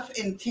Jeff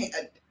and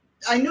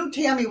I knew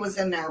Tammy was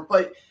in there,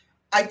 but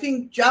I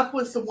think Jeff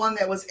was the one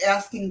that was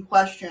asking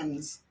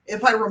questions,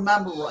 if I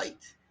remember right.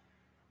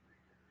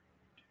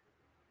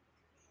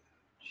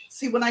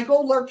 See, when I go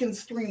lurk in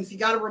streams, you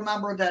got to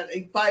remember that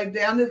by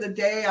the end of the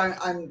day,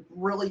 I'm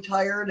really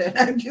tired and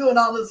I'm doing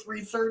all this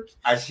research.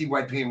 I see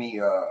why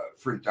Pammy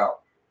freaked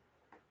out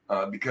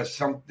because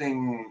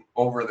something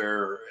over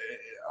there,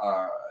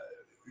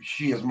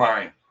 she is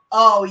mine.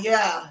 Oh,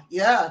 yeah,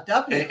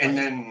 definitely. And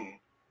then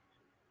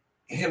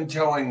him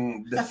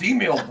telling the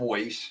female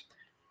voice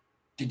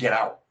to get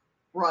out.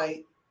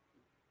 Right.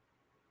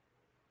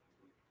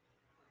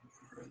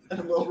 And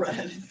a little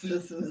red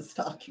citizen is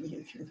talking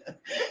you through that.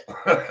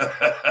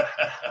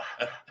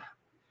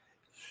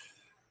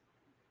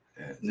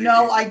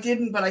 No, I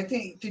didn't, but I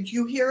think, did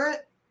you hear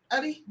it,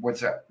 Eddie?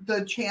 What's that?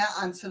 The chant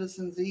on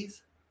Citizen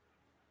Z's.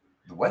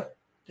 The what?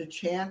 The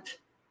chant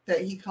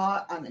that he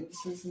caught on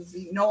Citizen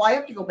Z. No, I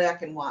have to go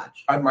back and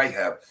watch. I might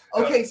have.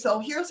 Okay, so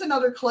here's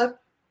another clip.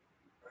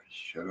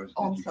 Shadows.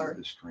 Oh, I'm sorry.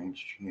 The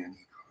strange chant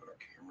he caught on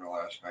camera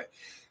last night.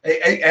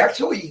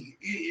 Actually,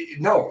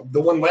 no, the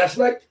one last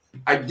night,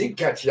 I did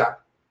catch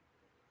that.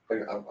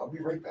 I'll be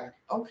right back.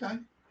 Okay.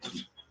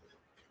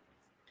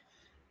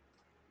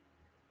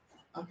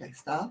 Okay,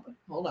 stop.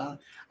 Hold on.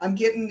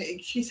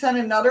 She sent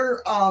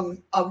another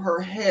of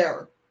her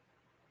hair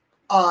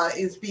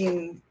is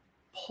being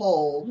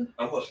pulled.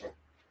 I'm listening.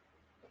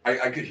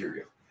 I could hear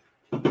you.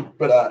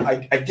 But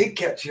I did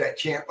catch that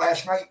chant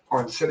last night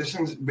on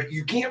Citizens, but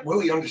you can't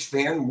really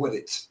understand what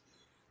it's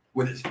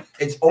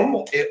it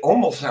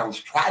almost sounds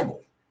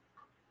tribal.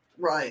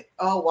 Right.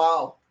 Oh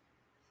wow.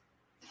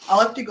 I'll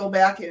have to go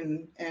back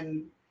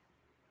and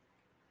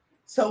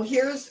so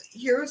here's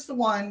the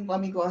one.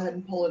 Let me go ahead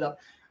and pull it up.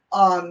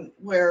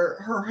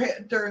 Where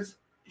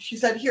she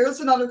said, here's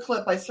another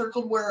clip. I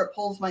circled where it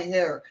pulls my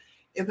hair.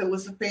 If it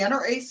was a fan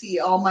or AC,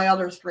 all my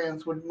other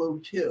strands would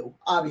move too,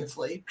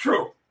 obviously.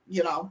 True.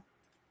 You know.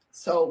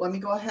 So let me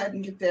go ahead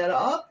and get that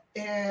up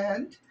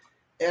and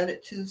add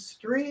it to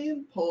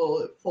stream,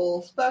 pull it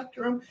full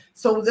spectrum.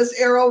 So this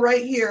arrow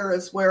right here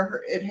is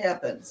where it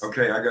happens.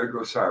 Okay, I got to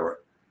go silent.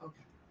 Okay.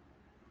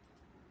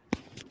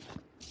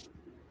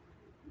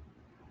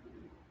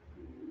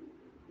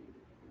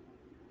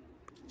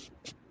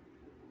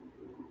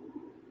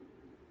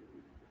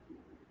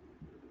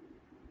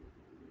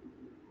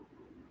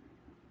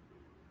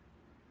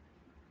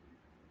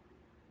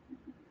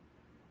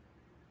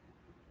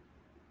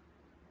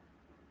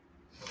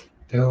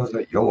 The hell is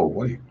that yellow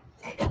light?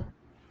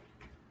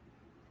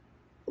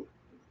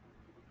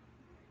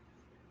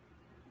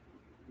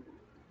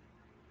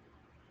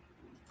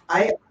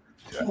 I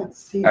can't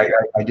see. I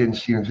didn't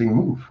see anything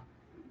move.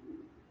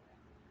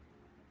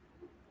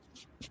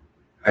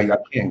 I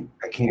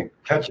can't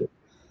catch it.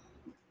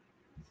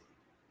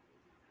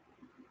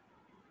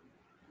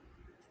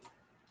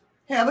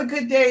 Have a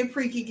good day,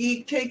 Freaky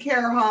Geek. Take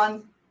care,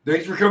 hon.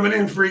 Thanks for coming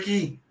in,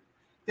 Freaky.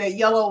 That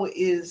yellow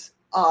is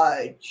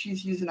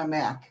she's using a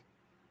Mac.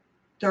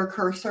 Their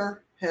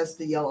cursor has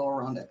the yellow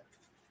around it.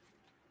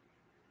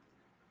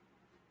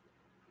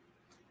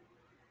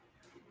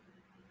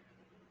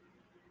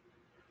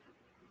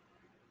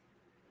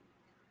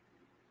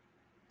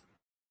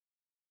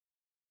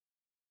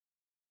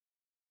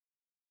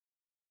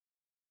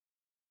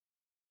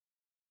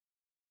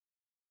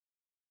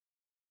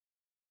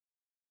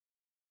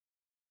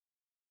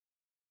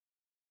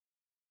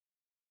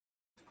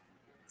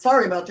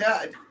 Sorry about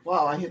that.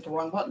 Wow, I hit the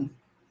wrong button.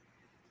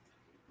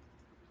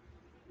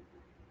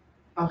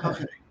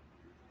 Okay.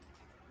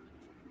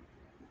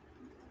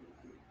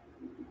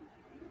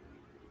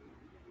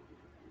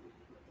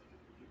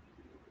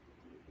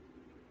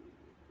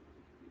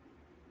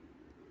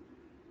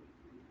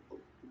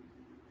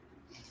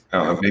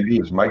 Maybe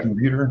it's my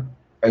computer.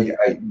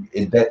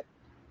 In that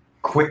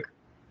quick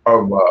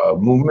of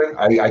movement,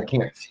 I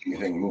can't see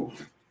anything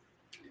move.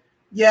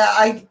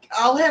 Yeah,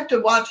 I'll have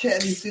to watch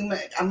it and zoom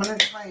it. I'm gonna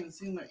try and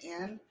zoom it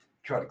in.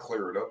 Try to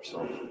clear it up.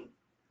 So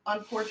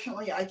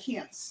Unfortunately, I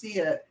can't see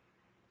it.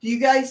 Do you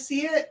guys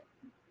see it?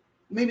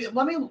 Maybe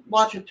let me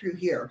watch it through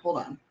here. Hold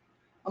on.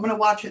 I'm gonna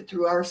watch it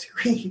through our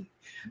screen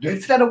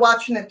instead of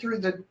watching it through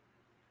the.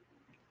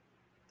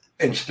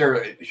 Instead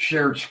of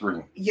shared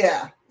screen.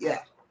 Yeah.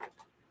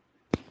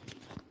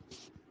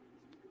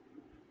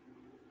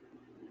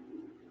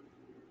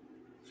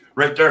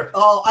 Right there.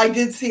 Oh, I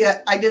did see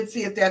it. I did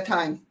see it that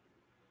time.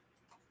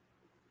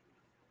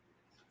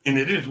 And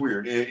it is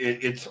weird.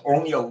 It's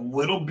only a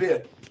little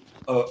bit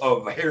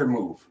of a hair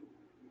move.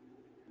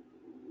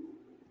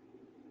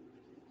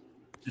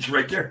 It's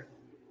right there.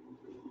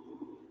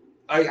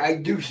 I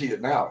do see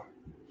it now.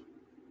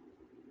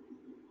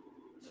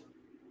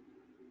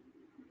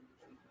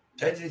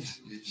 That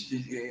is,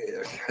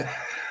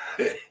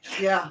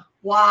 Yeah.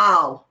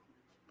 Wow.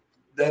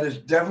 That is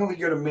definitely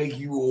going to make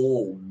you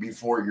old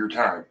before your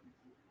time.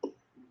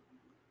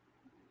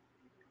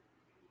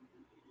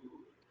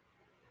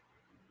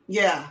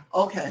 Yeah.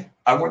 Okay.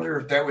 I wonder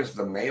if that was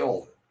the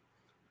male,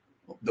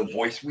 the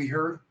voice we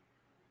heard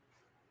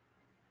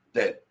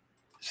that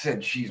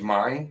said she's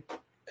mine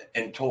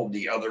and told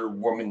the other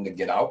woman to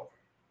get out.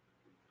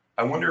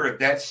 I wonder if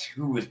that's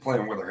who was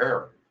playing with her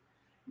hair.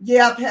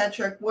 Yeah,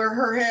 Patrick, where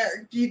her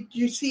hair, do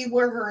you see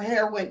where her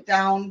hair went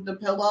down the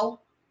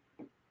pillow?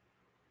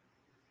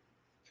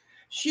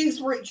 She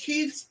spotted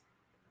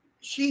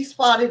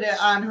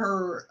it on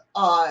her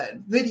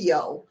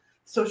video.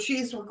 So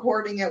she's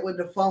recording it with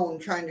the phone,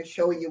 trying to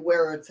show you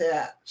where it's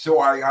at. So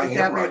I if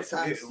that makes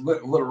sense.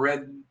 Little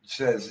Red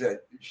says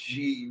that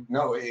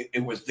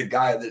it was the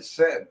guy that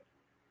said,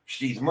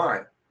 she's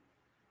mine.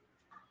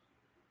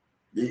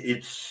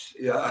 It's,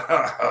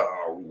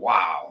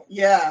 wow.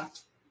 Yeah.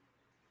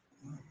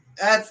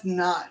 That's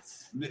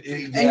nuts.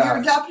 Yeah. And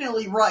you're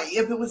definitely right.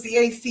 If it was the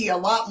AC, a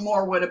lot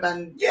more would have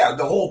been. Yeah,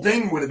 the whole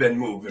thing would have been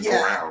moving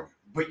around.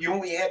 But you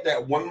only had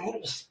that one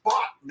little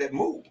spot that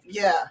moved.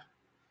 Yeah.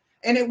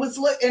 And it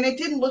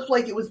didn't look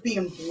like it was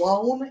being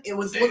blown. It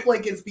looked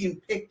like it's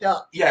being picked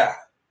up. Yeah,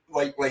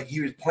 like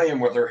he was playing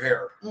with her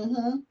hair.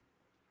 Mm-hmm.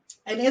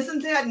 And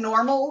isn't that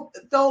normal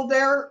though,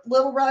 there,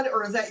 Little Red,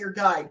 or is that your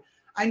guide?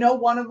 I know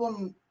one of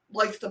them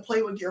likes to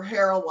play with your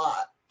hair a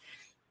lot.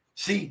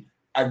 See,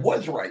 I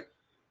was right.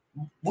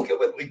 Look at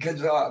it,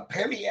 because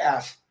Pammy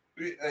asked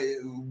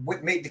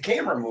what made the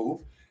camera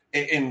move,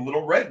 and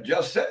Little Red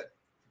just said,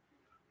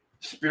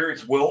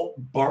 spirits will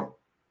bump,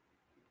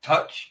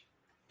 touch,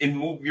 and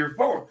move your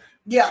phone.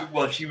 Yeah.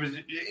 Well, she was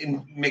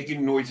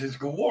making noises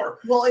galore.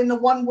 Well, in the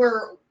one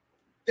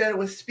that it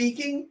was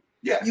speaking,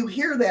 you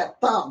hear that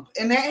thump,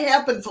 and that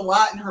happens a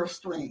lot in her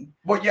stream.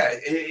 Well, yeah,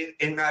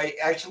 and I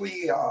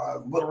actually,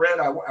 Little Red,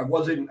 I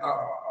wasn't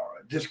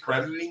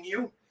discrediting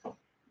you,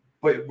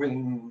 but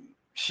when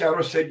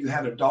Shadow said you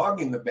had a dog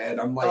in the bed,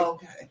 I'm like,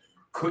 okay,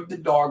 could the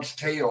dog's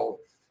tail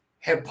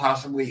have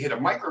possibly hit a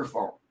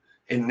microphone?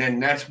 And then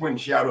that's when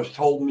Shadows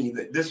told me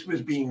that this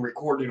was being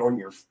recorded on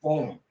your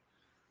phone.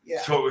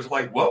 Yeah. So it was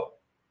like, well,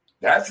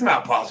 that's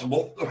not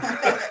possible.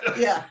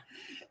 Yeah.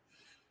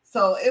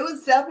 So it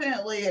was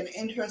definitely an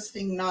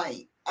interesting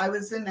night. I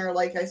was in there,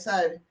 like I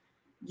said,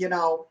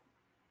 yeah,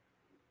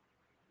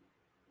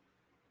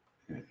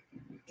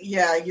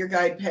 your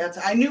guide Pats.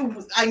 I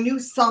knew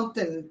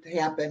something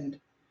happened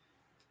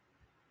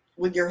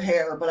with your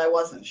hair, but I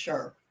wasn't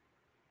sure.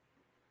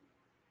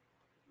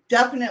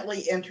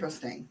 Definitely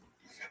interesting.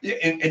 Yeah,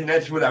 and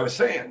that's what I was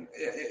saying.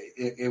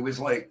 It was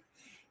like,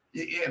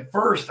 at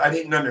first, I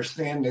didn't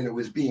understand that it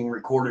was being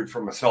recorded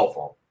from a cell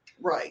phone.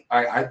 Right.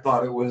 I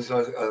thought it was a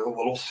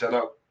little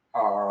setup,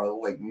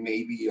 like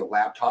maybe a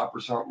laptop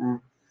or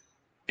something,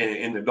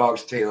 and the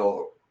dog's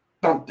tail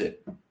thumped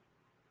it.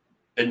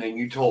 And then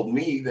you told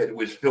me that it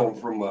was filmed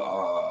from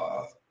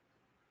a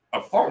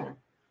phone.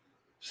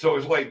 So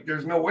it's like,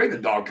 there's no way the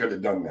dog could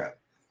have done that.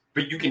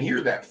 But you can hear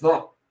that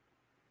thump.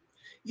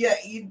 Yeah,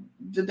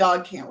 the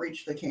dog can't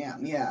reach the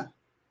cam, yeah.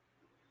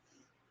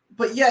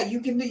 But yeah,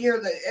 you can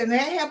hear that, and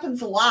that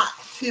happens a lot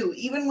too.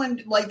 Even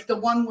when, like the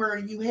one where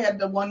you had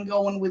the one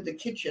going with the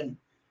kitchen,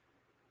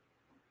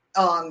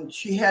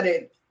 she had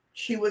it.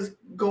 She was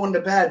going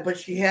to bed, but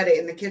she had it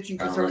in the kitchen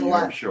because there was a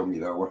lot. Show me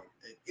that one.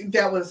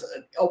 That was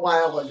a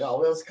while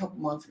ago. It was a couple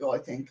months ago, I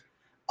think.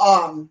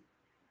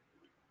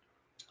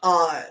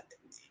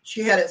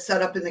 She had it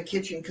set up in the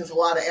kitchen because a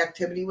lot of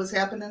activity was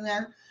happening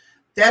there.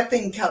 That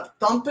thing kept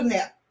thumping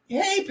that.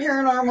 Hey,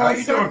 Paranormal How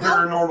you doing,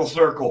 Paranormal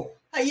Circle?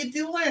 How you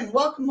doing?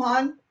 Welcome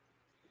on.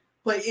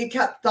 But it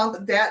kept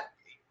thumping that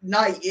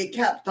night. It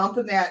kept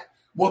thumping that.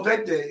 Well,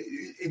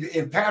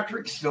 and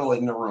Patrick's still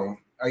in the room.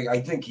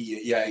 I think he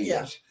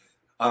is.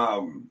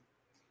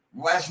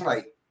 Last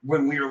night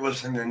when we were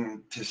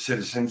listening to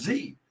Citizen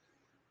Z,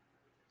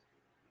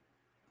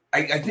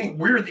 I think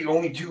we're the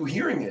only two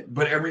hearing it,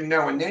 but every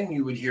now and then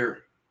you would hear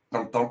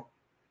thump thump,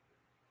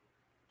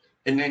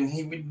 and then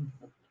he would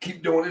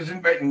keep doing his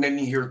invent, and then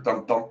you hear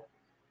thump thump.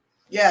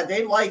 Yeah,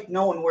 they like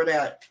knowing where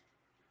that.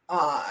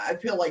 I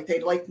feel like they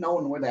like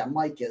knowing where that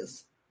mic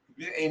is.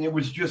 And it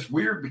was just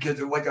weird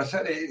because, like I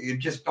said, it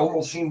just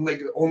almost seemed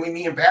like only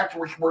me and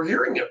Patrick were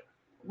hearing it.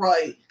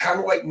 Right. Kind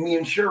of like me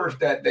and Sheriff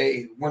that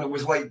day when it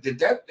was like, did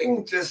that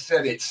thing just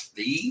said it's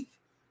Steve?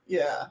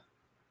 Yeah.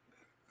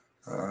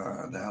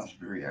 The house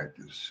very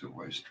active, so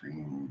I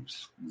stream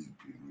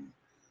sleeping.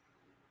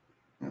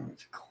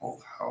 It's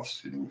called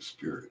House Sitting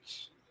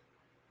Spirits.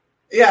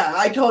 Yeah,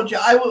 I told you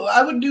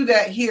I would do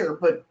that here,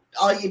 but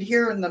all you'd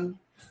hear in the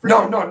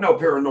No,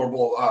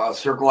 Paranormal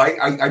Circle.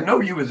 I know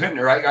you was in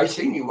there. I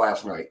seen you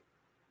last night.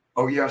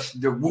 Oh yes,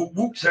 the whoop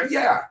whoop said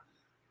yeah.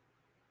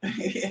 But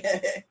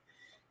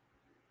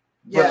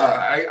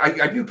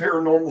I knew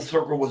Paranormal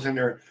Circle was in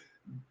there,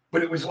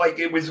 but it was like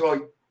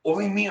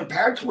only me and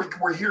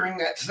Patrick were hearing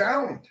that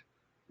sound.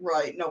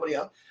 Right, nobody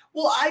else.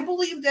 Well, I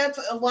believe that's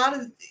a lot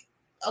of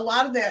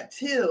that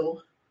too.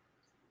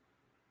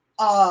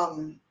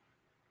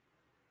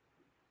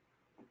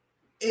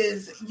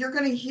 Is you're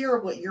going to hear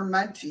what you're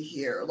meant to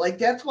hear. Like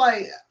that's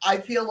why I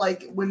feel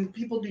like when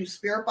people do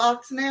spirit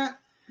box and that,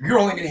 you're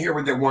only going to hear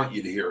what they want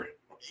you to hear.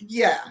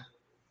 Yeah.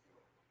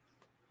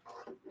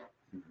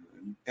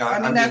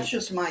 I mean, that's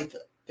just my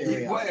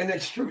theory. Well, and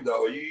it's true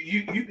though.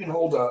 You can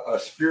hold a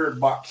spirit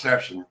box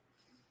session,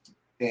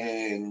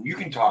 and you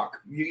can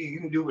talk.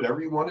 You can do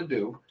whatever you want to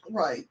do.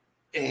 Right.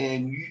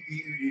 And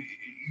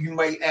you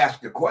might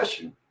ask a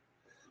question,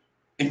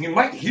 and you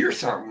might hear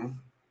something,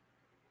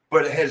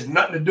 but it has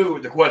nothing to do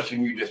with the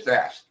question you just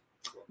asked.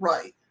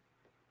 Right.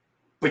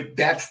 But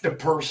that's the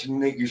person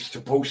that you're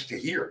supposed to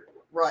hear.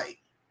 Right.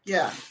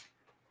 Yeah.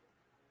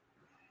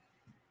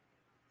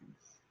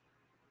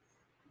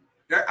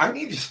 I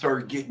need to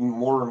start getting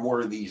more and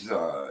more of these.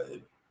 I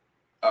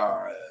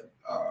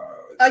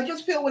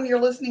just feel when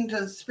you're listening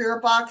to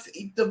Spirit Box,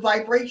 the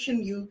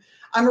vibration.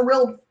 I'm a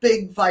real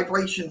big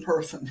vibration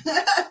person.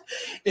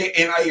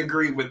 And I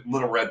agree with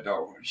Little Red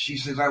though. She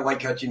says I like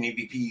catching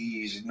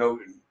EVPs.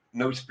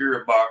 No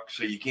Spirit Box,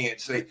 so you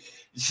can't say.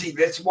 See,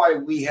 that's why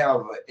we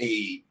have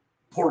a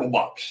portal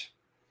box.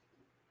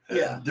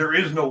 Yeah, there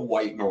is no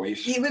white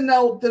noise. Even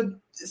though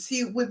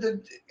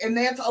and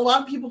that's a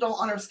lot of people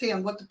don't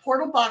understand what the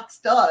portal box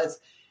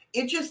does.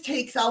 It just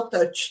takes out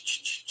the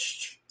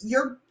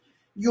your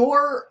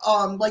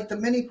like the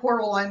mini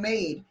portal I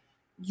made.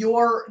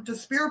 The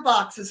spirit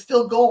box is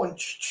still going,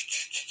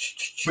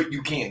 but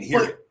you can't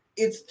hear it.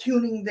 It's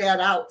tuning that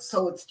out,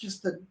 so it's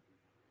just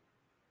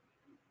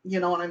you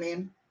know what I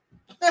mean.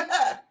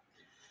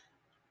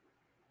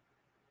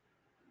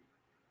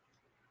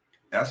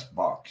 S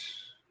box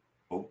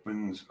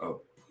opens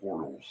up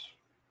portals.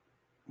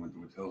 What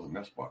the hell is an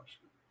S box?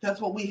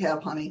 That's what we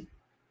have, honey.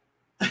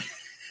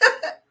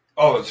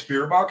 Oh, the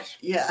spirit box?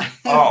 Yeah.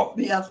 Oh,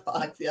 the S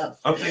box. Yes.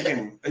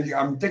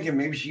 I'm thinking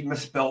maybe she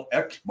misspelled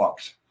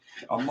Xbox.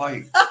 I'm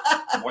like,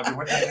 what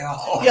the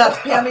hell? Yes,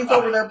 Pammy's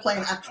over there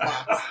playing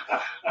Xbox.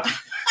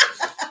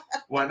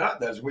 Why not?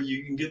 That's where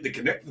you can get the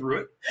connect through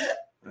it.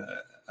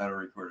 I don't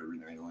record every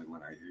night. Only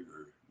when I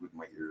hear with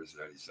my ears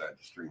that I decide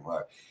to stream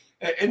live.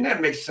 And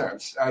that makes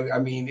sense. I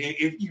mean,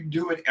 if you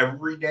do it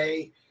every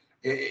day,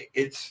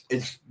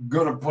 it's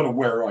going to put a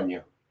wear on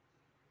you.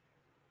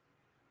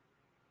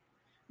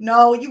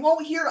 No, you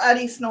won't hear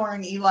Eddie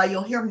snoring, Eli.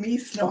 You'll hear me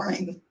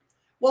snoring.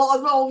 Well,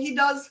 although he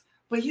does,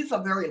 but he's a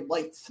very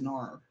light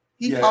snorer.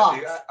 He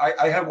talks.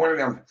 I have one of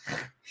them.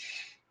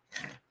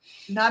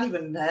 Not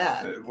even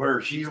that. Where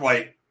she's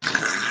like.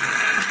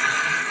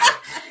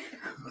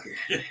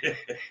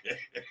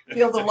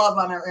 Feel the love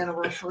on our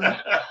anniversary.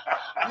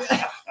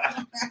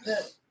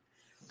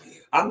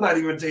 I'm not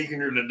even taking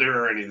her to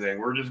dinner or anything.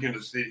 We're just going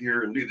to sit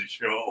here and do the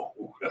show.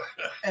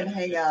 And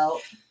hang out.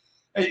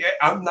 Hey,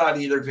 I'm not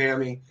either,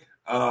 Pammy.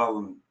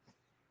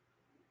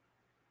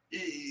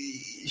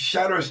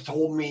 Shadows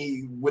told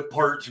me what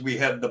parts we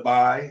had to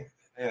buy,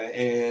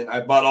 and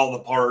I bought all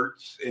the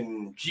parts,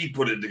 and she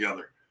put it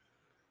together.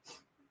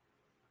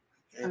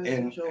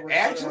 And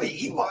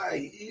actually,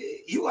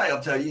 Eli,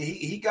 I'll tell you,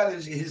 he got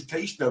his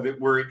taste of it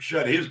where it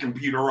shut his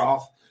computer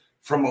off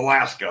from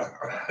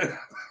Alaska.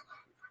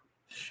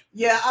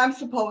 Yeah, I'm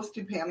supposed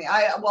to, Pammy.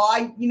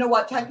 You know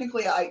what?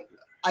 Technically, I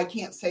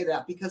can't say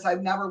that because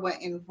I've never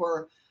went in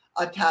for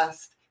a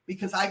test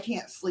because I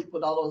can't sleep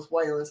with all those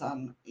wires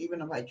on,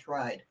 even if I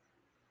tried.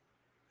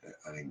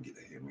 I didn't get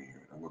a hammy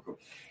here. I woke up.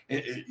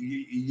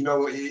 You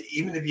know,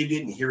 even if you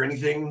didn't hear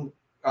anything,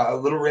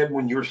 Little Red,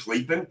 when you were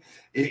sleeping,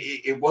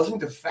 it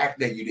wasn't the fact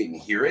that you didn't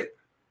hear it.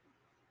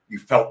 You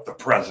felt the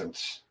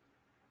presence.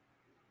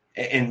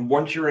 And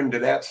once you're into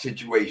that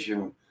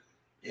situation,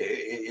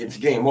 it's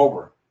game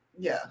over.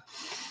 Yeah.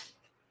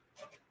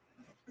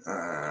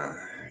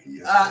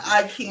 Yes,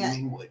 I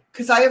can't,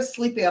 because I have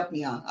sleep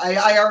apnea.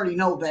 I already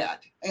know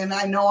that. And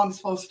I know I'm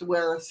supposed to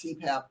wear a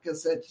CPAP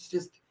because it's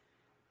just,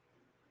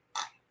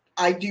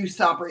 I do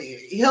stop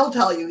breathing. He'll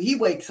tell you, he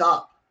wakes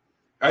up.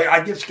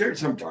 I get scared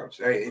sometimes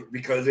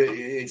because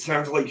it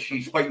sounds like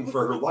she's fighting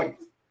for her life.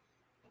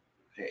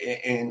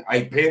 And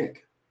I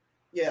panic.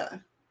 Yeah.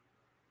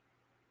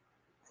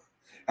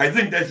 I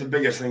think that's the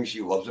biggest thing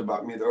she loves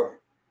about me, though,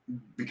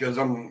 because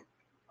I'm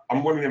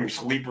one of them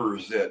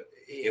sleepers that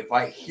if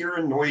I hear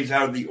a noise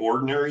out of the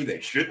ordinary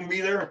that shouldn't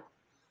be there,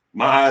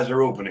 my eyes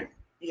are opening.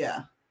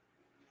 Yeah.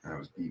 I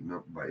was beaten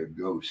up by a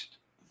ghost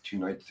 2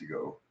 nights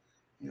ago.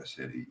 Yes,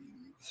 Eddie,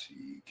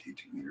 see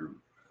K2 meter.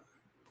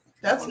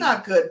 That's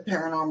not good,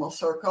 Paranormal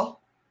Circle.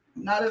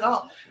 Not at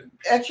all.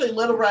 Actually,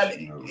 Little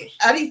Red,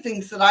 Eddie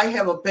thinks that I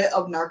have a bit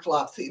of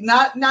narcolepsy.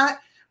 Not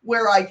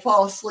where I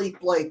fall asleep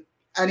like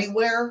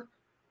anywhere,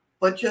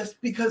 but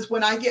just because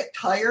when I get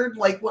tired,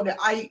 like when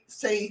I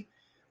say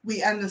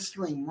we end the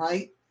stream,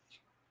 right?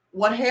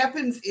 What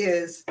happens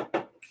is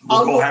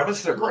we'll go have a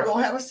cigarette. We'll go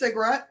have a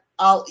cigarette.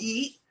 I'll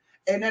eat,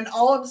 and then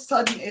all of a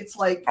sudden it's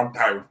like I'm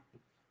tired.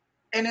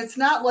 And it's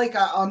not like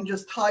I'm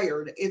just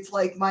tired. It's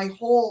like my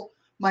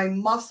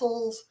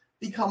muscles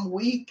become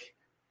weak.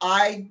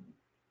 I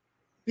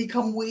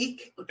become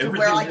weak to Everything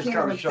where I just can't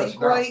kinda even shuts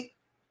think down. right.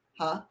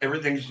 Huh?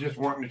 Everything's just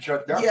wanting to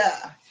shut down.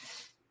 Yeah.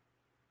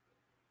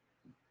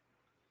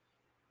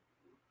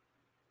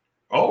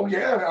 Oh,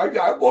 yeah.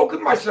 I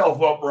woken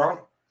myself up,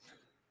 bro.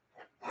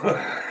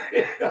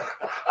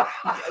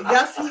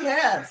 Yes, he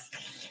has.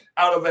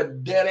 Out of a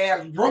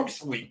dead-ass drunk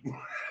sleep.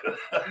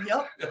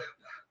 Yep.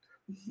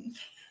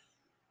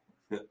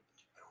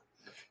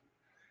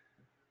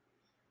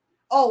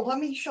 Oh, let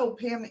me show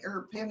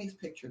Pammy's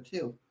picture,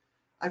 too.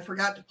 I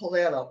forgot to pull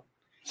that up.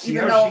 See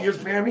how she is,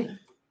 Pammy?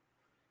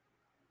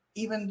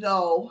 Even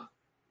though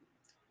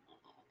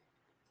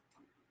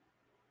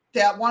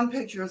that one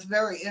picture is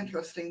very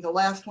interesting, the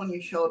last one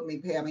you showed me,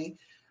 Pammy,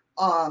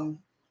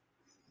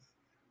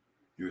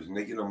 he was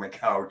naked on my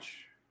couch.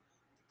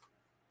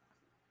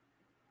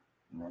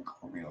 You want to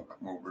call me? I'll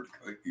come over to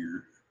cut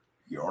your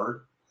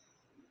yard.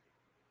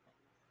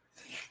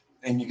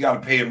 And you got to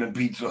pay him in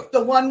pizza.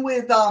 The one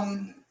with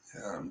the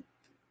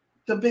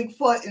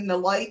Bigfoot and the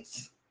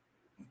lights.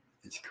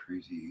 It's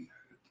crazy.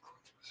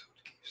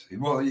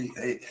 Well,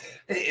 hey,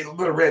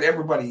 Little Red,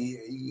 everybody,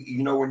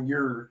 you know, when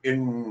you're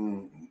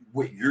in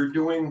what you're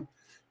doing,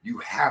 you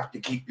have to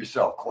keep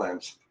yourself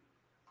cleansed.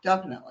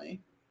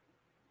 Definitely.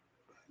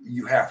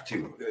 You have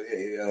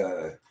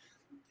to.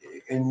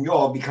 And you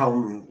all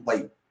become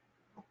like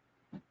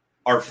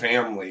our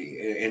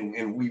family,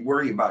 and we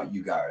worry about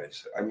you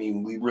guys. I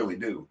mean, we really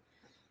do.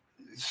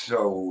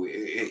 So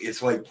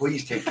it's like,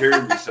 please take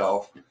care of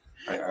yourself.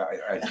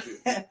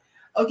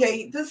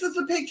 Okay, this is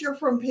a picture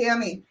from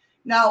Pammy.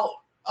 Now,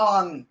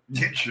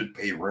 you should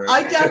pay rent.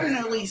 I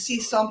definitely see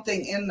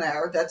something in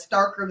there that's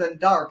darker than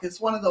dark. It's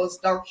one of those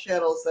dark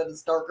shadows that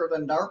is darker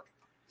than dark.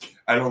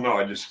 I don't know.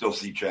 I just still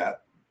see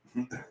chat.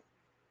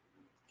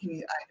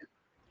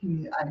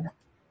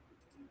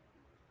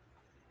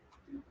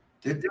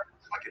 Did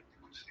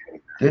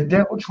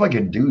That looks like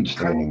a dude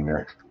standing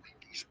there.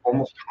 He's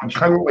almost hunched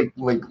kind of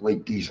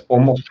like he's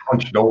almost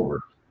hunched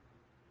over.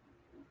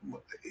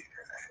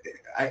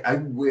 I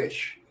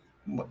wish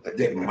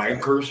that my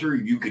cursor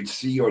you could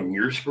see on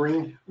your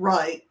screen.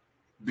 Right.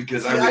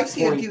 Because see, I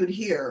see a dude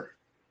here.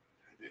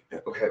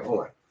 Okay,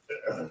 hold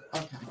on.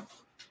 Okay.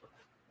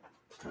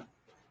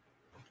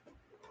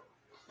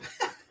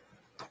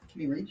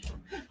 Can you reach?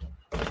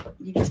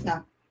 You just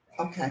not.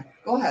 Okay,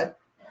 go ahead.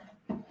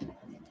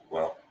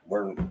 Well,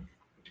 learn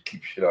to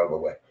keep shit out of the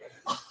way.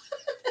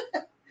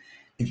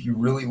 If you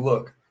really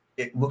look,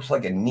 it looks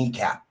like a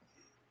kneecap,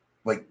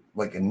 like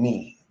a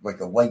knee, like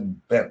a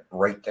leg bent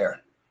right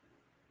there,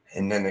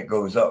 and then it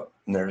goes up,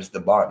 and there's the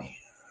body.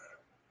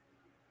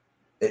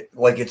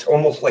 It's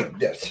almost like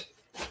this.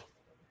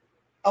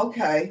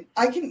 Okay,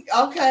 I can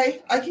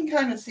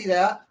kind of see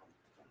that.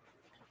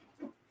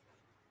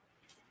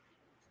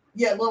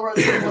 Yeah, lower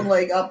one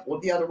leg up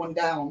with the other one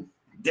down.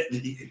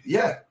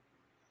 Yeah.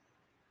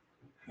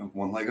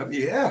 One leg up,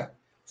 yeah.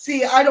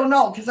 See, I don't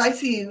know, because I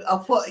see a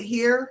foot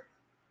here,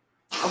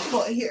 a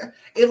foot here.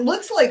 It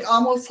looks like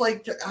almost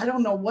like, I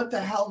don't know what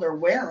the hell they're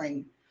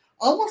wearing.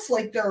 Almost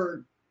like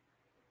they're...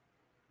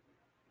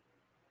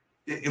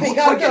 It looks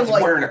like it's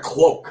wearing a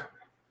cloak.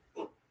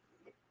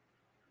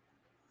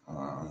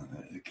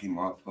 It came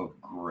off of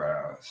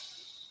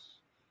grass.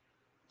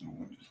 No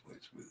one just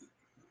waits with it.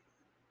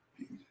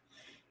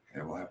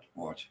 I will have to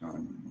watch it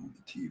on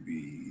the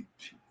TV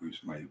to voice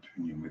my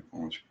opinion. My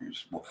phone screen is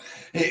small.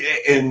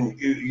 And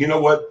you know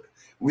what,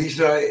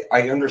 Lisa?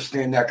 I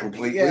understand that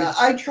completely. Yeah,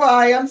 I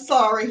try. I'm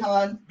sorry,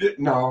 hon.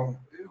 No,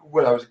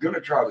 what I was going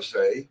to try to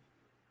say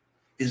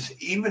is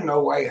even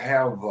though I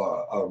have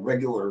a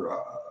regular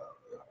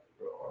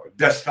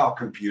desktop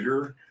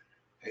computer,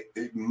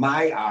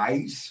 my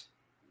eyes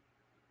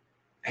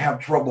have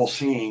trouble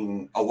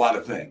seeing a lot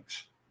of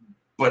things.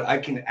 But I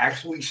can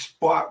actually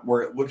spot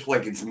where it looks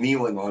like it's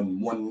kneeling on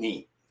one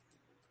knee.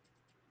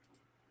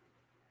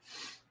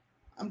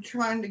 I'm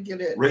trying to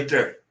get it. Right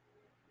there.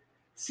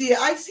 See,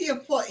 I see a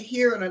foot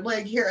here and a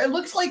leg here. It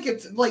looks like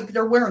it's like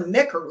they're wearing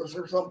knickers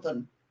or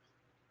something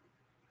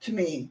to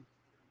me.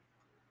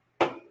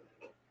 I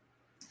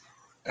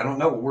don't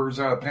know. Where's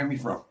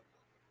Pammy from?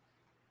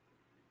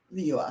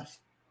 The U.S.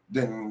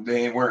 Then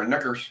they ain't wearing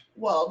knickers.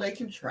 Well, they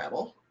can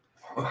travel.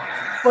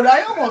 But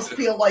I almost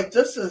feel like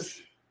this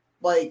is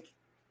like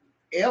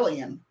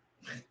alien.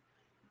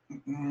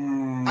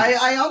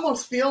 I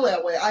almost feel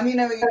that way. I mean,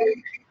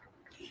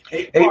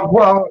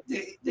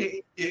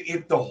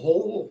 if the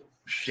whole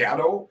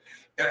shadow,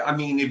 I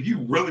mean, if you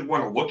really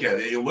want to look at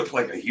it, it looks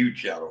like a huge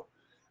shadow.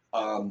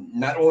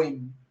 Not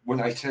only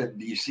when I said,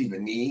 do you see the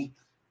knee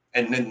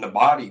and then the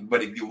body,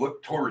 but if you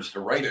look towards the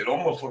right, it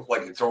almost looks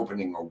like it's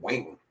opening a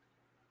wing.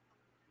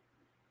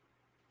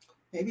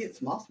 Maybe it's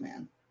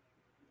Mothman.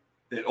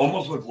 It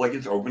almost looks like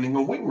it's opening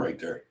a wing right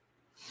there.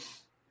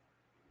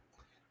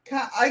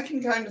 I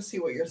can kind of see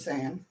what you're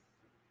saying.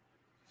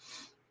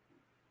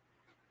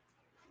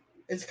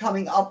 It's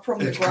coming up from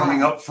the ground. It's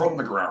coming up from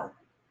the ground.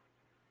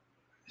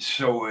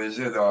 So is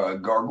it a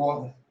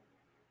gargoyle?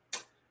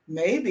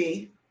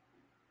 Maybe.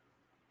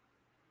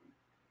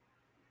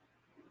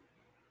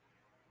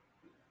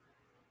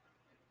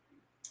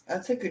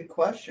 That's a good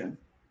question.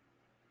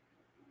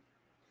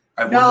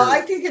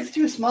 I think it's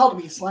too small to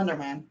be Slender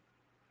Man.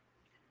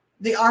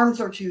 The arms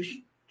are too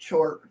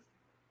short,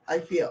 I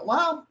feel.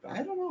 Well,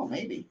 I don't know,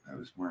 maybe. I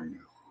was wearing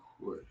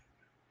a hood.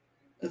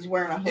 Is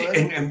wearing a hood?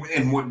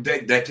 And what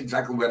that's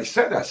exactly what I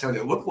said. I said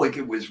it looked like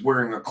it was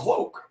wearing a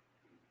cloak.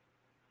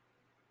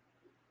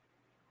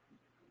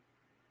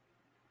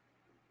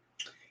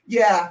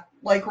 Yeah,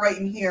 like right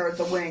in here at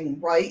the wing,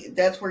 right?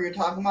 That's where you're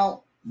talking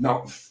about?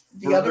 No.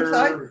 The other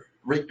side?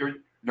 Right,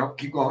 no,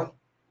 keep going.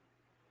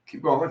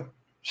 Keep going.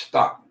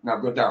 Stop. Now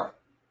go down.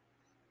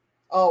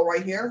 Oh,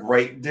 right here?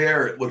 Right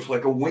there. It looks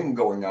like a wing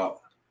going out.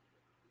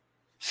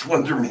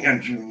 Slender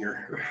Man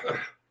Jr.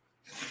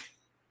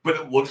 But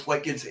it looks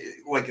like it's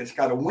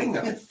got a wing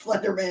on it.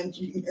 Slender Man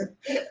Jr.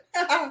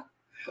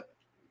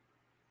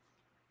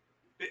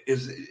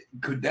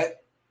 Could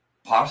that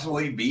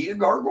possibly be a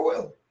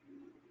gargoyle?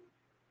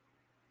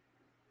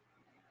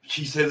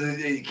 She said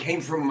it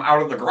came from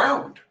out of the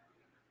ground.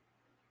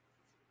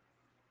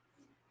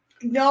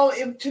 No,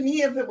 to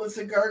me, if it was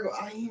a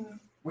gargoyle,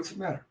 What's the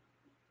matter?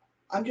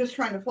 I'm just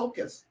trying to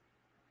focus.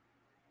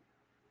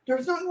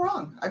 There's nothing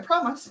wrong. I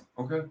promise.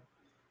 Okay.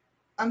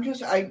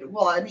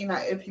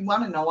 If you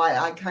want to know,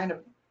 I kind of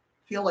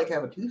feel like I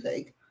have a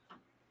toothache.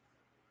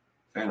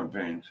 Phantom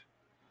pains.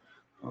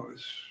 Oh,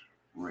 it's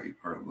right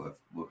or left.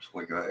 Looks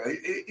like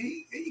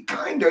it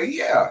kind of,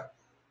 yeah.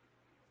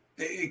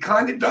 It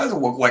kind of does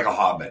look like a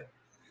hobbit.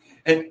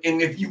 And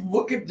if you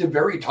look at the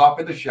very top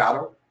of the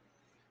shadow,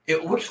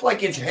 it looks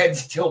like its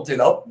head's tilted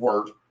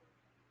upward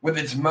with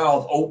its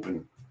mouth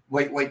open.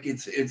 Like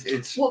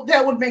it's Well,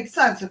 that would make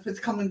sense if it's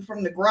coming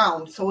from the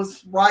ground, so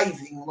it's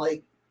rising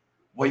like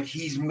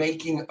he's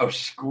making a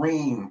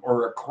scream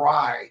or a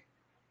cry.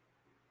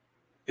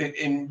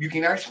 And you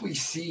can actually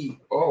see,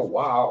 oh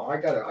wow,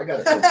 I gotta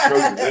go show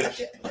you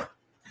this.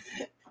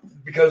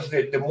 Because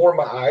the more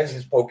my eyes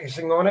is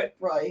focusing on it.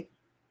 Right.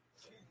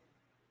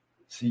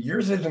 See,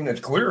 yours isn't as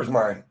clear as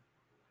mine.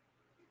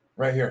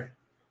 Right here.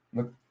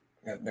 Look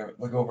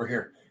over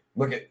here.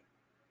 Look at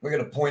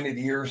the pointed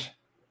ears,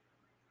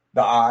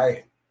 the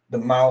eye, the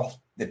mouth,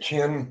 the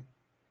chin.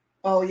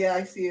 Oh yeah,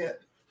 I see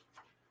it.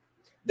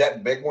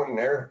 That big one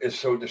there is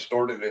so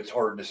distorted it's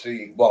hard to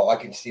see. Well, I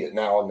can see it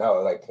now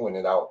that I point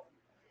it out.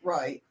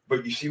 Right.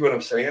 But you see what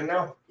I'm saying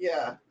now?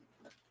 Yeah.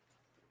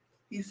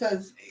 He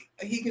says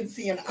he can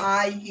see an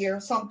eye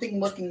here, something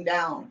looking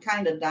down,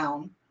 kind of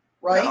down,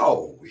 right?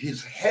 No,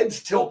 his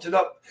head's tilted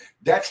up.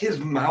 That's his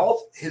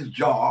mouth, his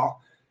jaw,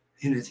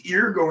 and his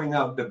ear going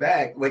out the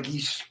back like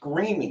he's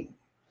screaming,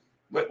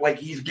 but like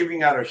he's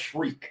giving out a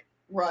shriek.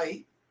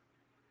 Right.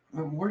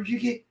 Where'd you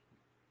get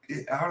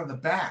it out of the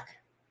back?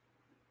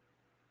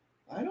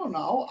 I don't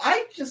know.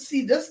 I just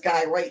see this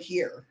guy right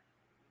here.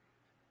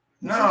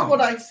 This No. is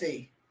what I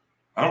see.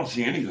 I don't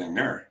see anything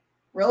there.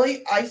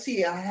 Really? I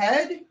see a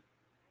head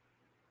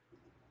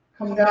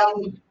come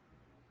down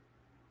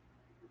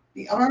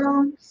the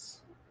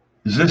arms.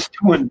 Is this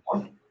 2 in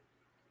 1?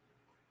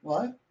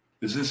 What?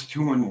 Is this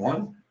 2 in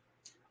 1?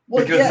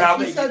 Well, Because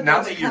yeah,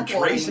 now that you're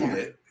tracing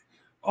it.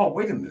 Oh,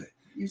 wait a minute.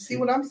 You see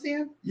what I'm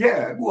seeing?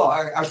 Yeah, well,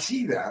 I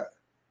see that.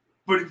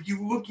 But if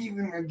you look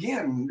even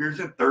again, there's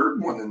a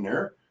third one in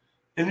there.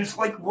 And it's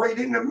like right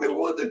in the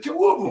middle of the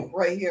two of them.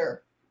 Right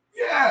here.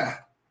 Yeah.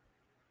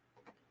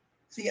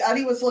 See,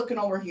 Eddie was looking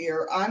over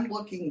here. I'm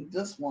looking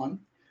this one.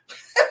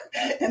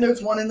 And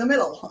there's one in the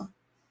middle.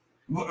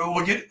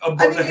 Look at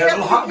above the head of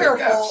the hobbit. Be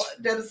careful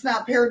that it's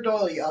not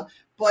pareidolia,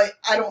 but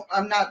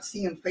I'm not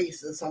seeing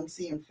faces. I'm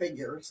seeing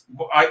figures.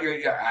 Well,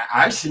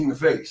 I seen the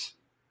face.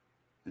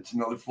 It's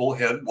another full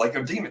head like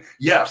a demon.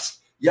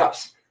 Yes.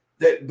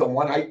 The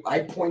one I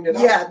pointed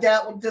out.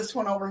 Yeah, this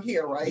one over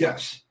here, right?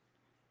 Yes.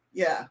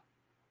 Yeah.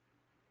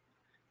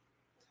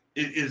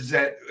 Is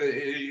that,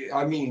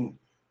 I mean,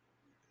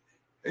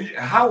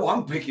 how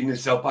I'm picking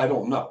this up, I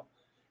don't know.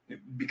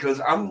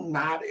 because I'm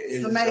not It's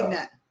as... the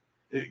magnet.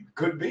 It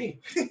could be.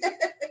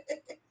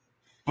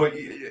 But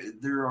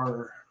there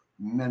are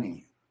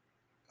many.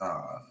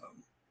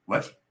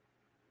 Let's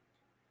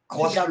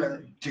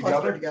cluster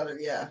together.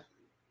 Yeah.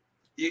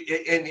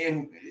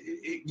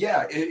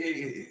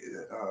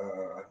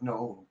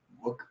 No,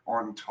 look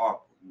on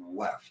top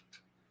left.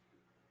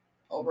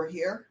 Over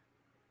here?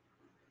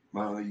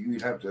 Well,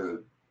 you'd have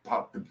to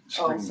pop the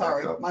screen Oh,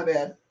 sorry. back up. My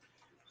bad.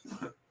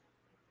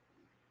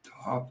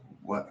 Top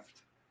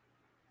left.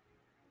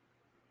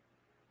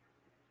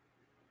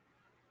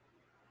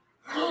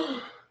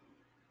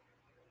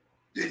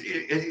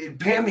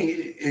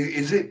 Pammy,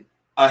 is it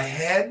a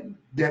head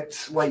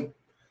that's like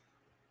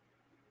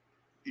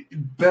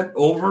bent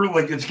over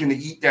like it's going to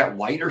eat that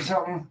light or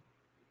something?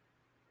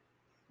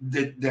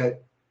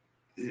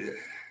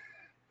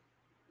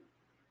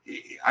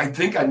 I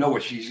think I know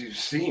what she's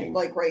seeing.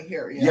 Like right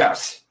here, yeah.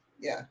 Yes.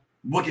 Yeah.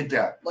 Look at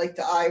that. Like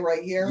the eye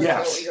right here?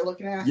 Yes. Is that what you're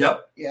looking at?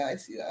 Yep. Yeah, I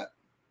see that.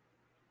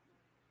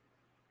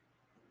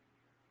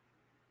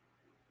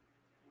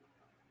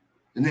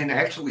 And then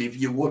actually, if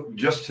you look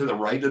just to the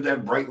right of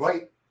that bright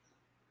light,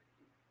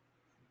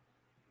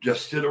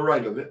 just to the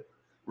right of it,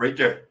 right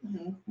there,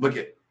 look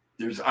at,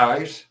 there's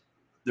eyes,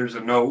 there's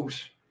a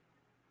nose.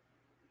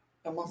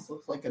 Almost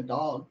looks like a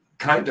dog.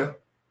 Kind of.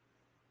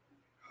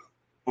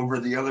 Over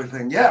the other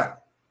thing, yeah.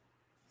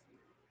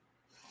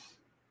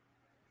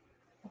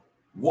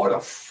 What a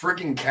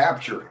friggin'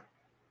 capture.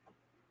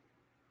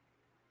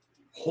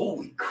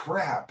 Holy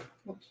crap.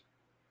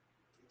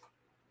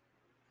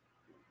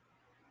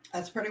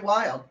 That's pretty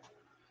wild.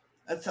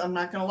 I'm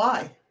not going to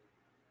lie.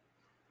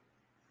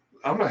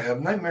 I'm going to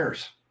have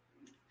nightmares.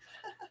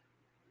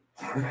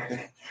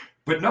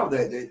 But no,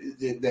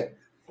 that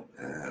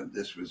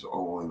this was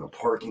all in the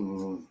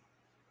parking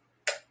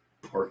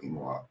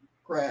lot.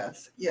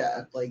 Grass.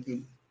 Yeah, like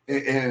you.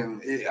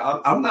 And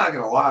I'm not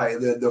going to lie.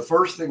 The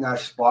first thing I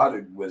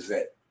spotted was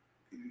that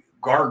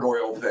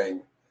gargoyle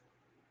thing.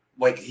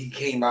 Like he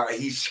came out,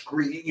 he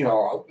screamed,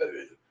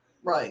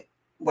 Right.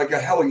 Like a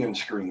hellion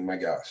scream, I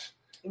guess.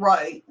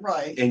 Right.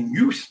 And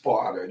you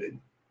spotted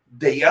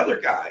the other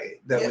guy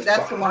that was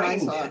that's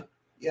behind the one I saw. it.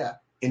 Yeah.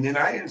 And then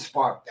I didn't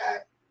spot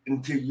that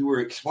until you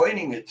were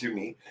explaining it to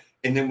me.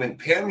 And then when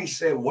Pammy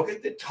said, look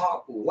at the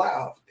top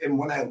left, and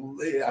when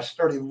I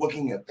started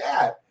looking at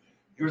that,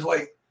 it was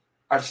like,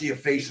 I see a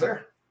face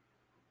there.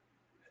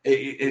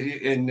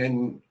 And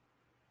then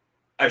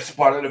I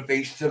spotted a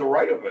face to the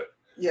right of it.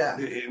 Yeah.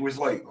 It was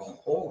like,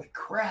 holy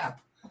crap.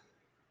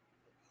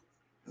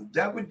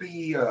 That would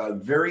be a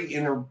very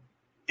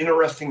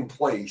interesting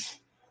place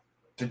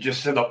to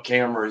just set up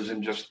cameras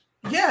and just...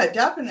 Yeah,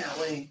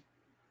 definitely.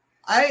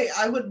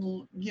 I would,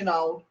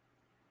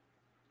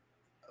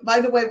 by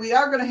the way, we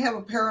are going to have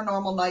a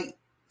paranormal night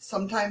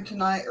sometime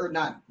tonight, or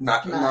not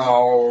tonight.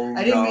 No,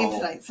 I didn't mean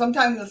tonight.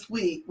 Sometime this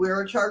week.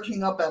 We're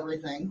charging up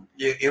everything.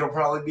 It'll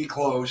probably be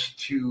close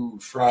to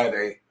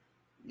Friday.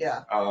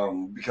 Yeah.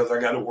 Because I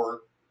got to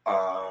work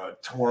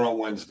tomorrow,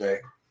 Wednesday.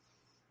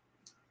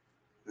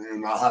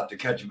 And I'll have to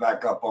catch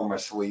back up on my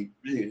sleep.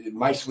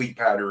 My sleep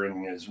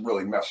pattern is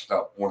really messed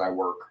up when I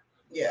work.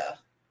 Yeah.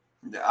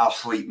 I'll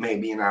sleep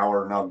maybe an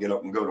hour and I'll get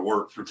up and go to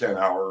work for 10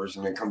 hours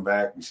and then come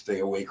back and stay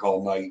awake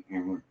all night.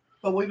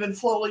 But we've been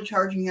slowly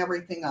charging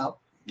everything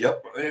up.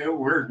 Yep.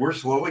 We're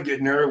slowly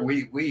getting there.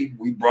 We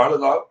brought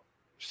it up,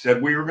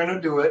 said we were going to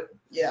do it.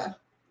 Yeah.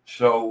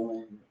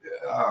 So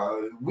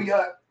we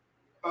got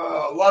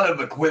a lot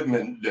of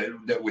equipment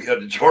that we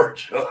had to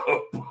charge up.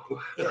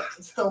 Yeah,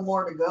 still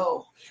more to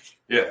go.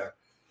 Yeah.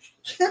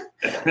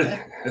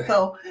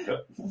 So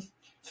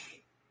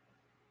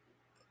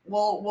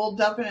we'll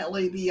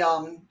definitely be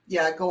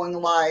going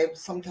live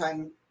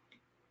sometime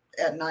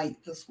at night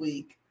this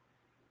week.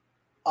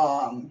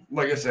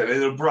 Like I said,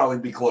 it'll probably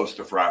be close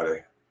to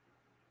Friday.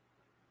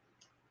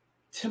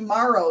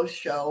 Tomorrow's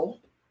show,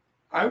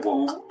 I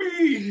won't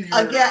be here.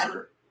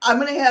 Again, I'm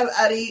going to have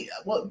Eddie.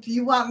 Well, do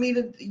you want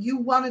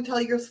to tell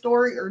your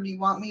story, or do you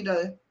want me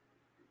to?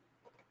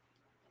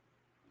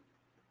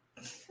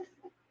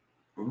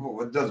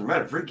 Well, it doesn't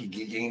matter. Freaky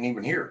Geek ain't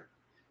even here.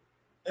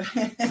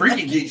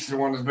 Freaky Geek's the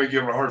one that's been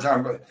giving a hard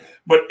time.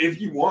 But if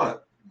you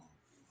want.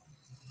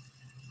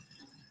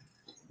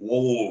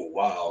 Whoa,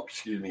 wow,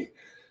 excuse me.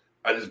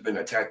 I just been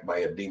attacked by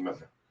a demon.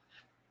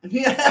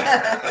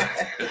 Yeah.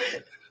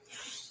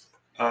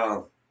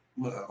 Hold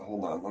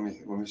on. Let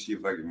me see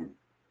if I can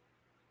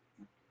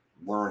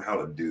learn how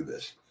to do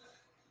this.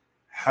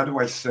 How do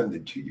I send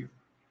it to you?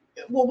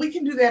 Well, we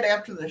can do that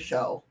after the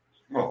show.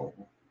 Oh,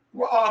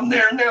 well, I'm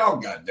there now.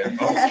 Goddamn!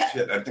 Oh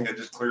shit! I think I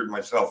just cleared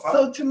myself out.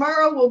 So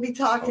tomorrow we'll be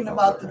talking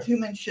about the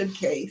Two-Man Shed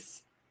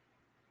case.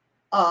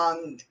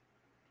 Then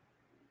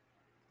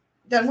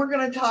we're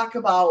going to talk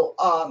about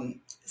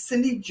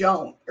Cindy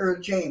James,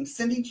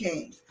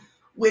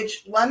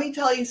 which, let me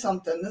tell you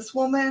something. This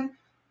woman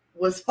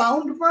was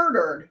found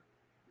murdered,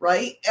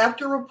 right,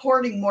 after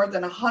reporting more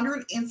than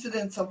 100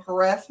 incidents of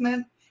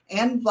harassment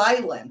and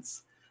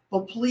violence,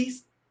 but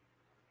police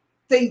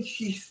think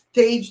she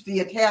staged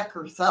the attack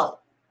herself.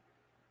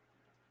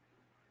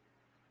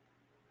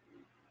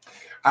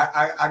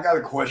 I got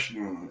a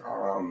question.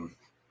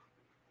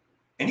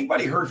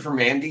 Anybody heard from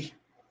Andy?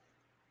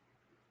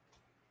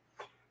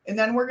 And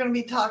then we're going to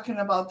be talking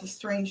about the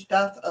strange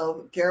death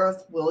of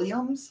Gareth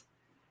Williams.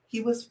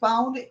 He was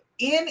found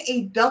in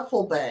a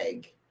duffel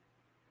bag,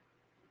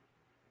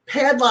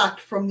 padlocked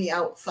from the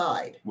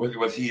outside.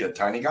 Was he a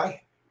tiny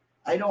guy?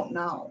 I don't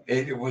know.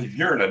 If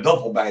you're in a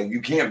duffel bag,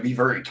 you can't be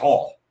very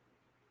tall.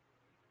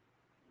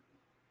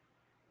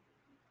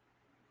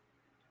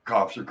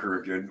 Cops are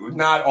crooked.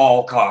 Not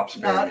all cops,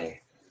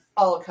 Benny.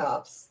 All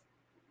cops.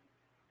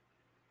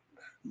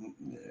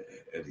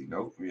 Eddie,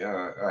 nope.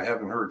 Yeah, I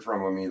haven't heard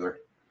from him either.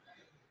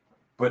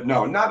 But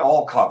no, not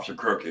all cops are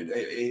crooked.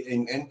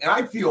 And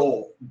I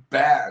feel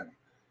bad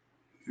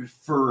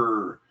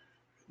for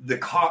the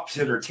cops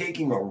that are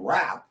taking a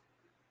rap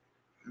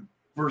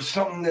for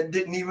something that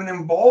didn't even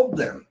involve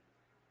them.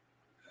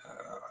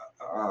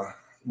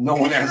 No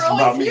one asks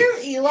about me. Here,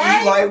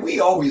 Eli. Eli, we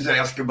always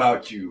ask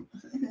about you.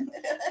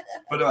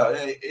 But,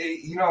 I'm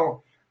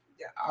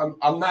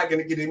not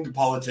going to get into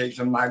politics.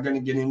 I'm not going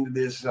to get into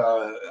this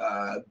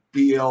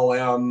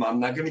BLM. I'm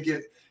not going to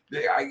get...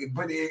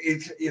 but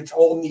it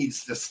all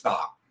needs to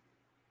stop.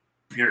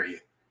 Period.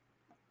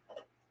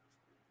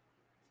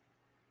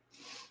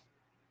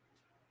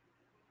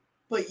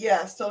 But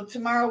yeah, so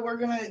tomorrow we're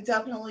going to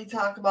definitely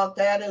talk about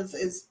that.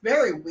 It's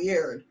very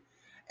weird.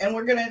 And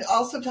we're going to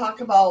also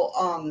talk about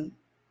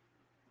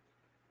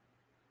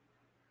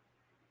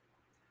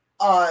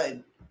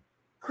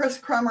Chris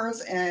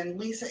Kremers and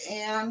Lisa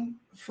Ann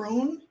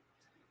Froon.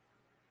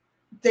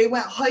 They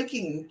went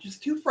hiking,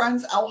 just two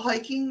friends out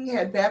hiking,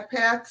 had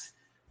backpacks,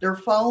 their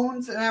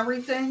phones and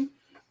everything,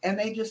 and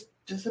they just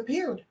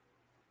disappeared.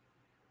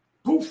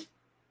 Poof.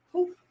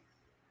 Poof.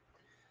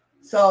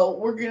 So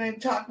we're going to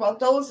talk about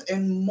those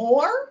and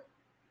more.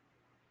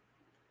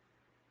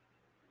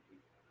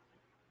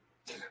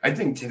 I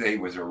think today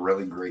was a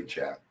really great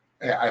chat.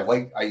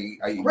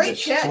 Great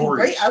chat and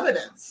great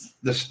evidence.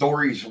 The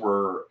stories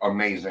were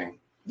amazing.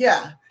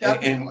 Yeah,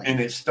 definitely. And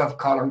it's stuff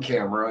caught on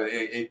camera.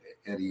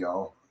 Eddie,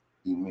 I'll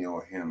email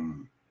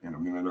him in a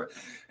minute.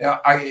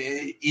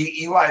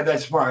 Eli,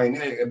 that's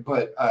fine.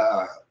 But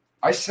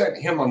I sent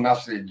him a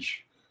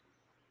message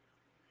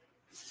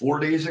 4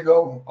 days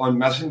ago on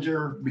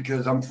Messenger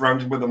because I'm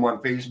friends with him on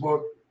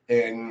Facebook,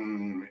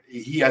 and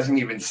he hasn't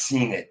even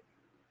seen it.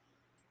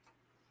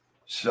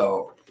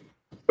 So,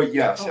 but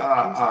yes,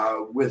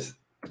 with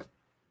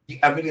the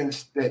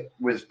evidence that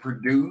was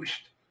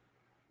produced,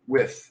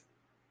 with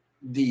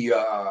the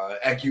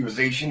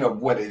accusation of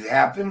what had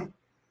happened,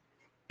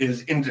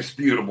 is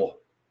indisputable.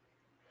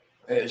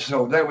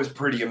 So that was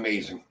pretty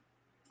amazing.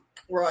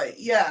 Right.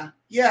 Yeah.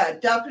 Yeah,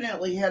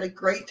 definitely had a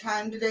great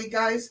time today,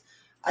 guys.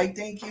 I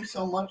thank you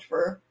so much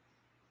for...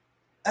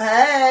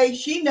 Hey,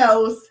 she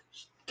knows.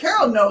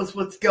 Carol knows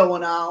what's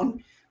going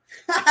on.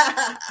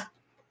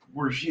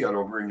 Where's she at?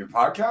 Over in your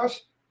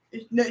podcast?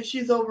 No,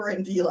 she's over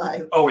in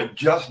D-Live. Oh,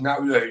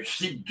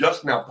 she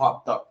just now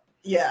popped up.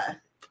 Yeah.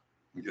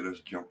 Look at us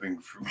jumping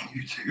from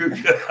YouTube.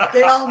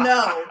 They all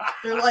know.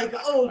 They're like,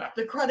 oh,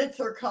 the credits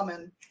are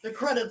coming. The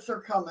credits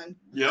are coming.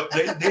 Yep,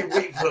 they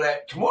wait for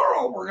that.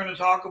 Tomorrow we're going to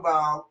talk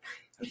about...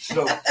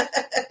 So,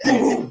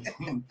 boom.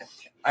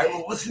 I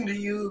will listen to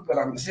you, but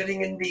I'm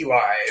sitting in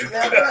D-Live.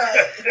 That's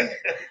right.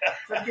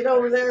 So get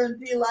over there in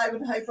D-Live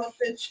and hype up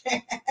that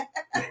chat.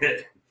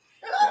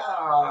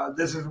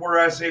 This is where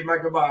I say my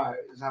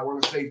goodbyes. I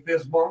want to say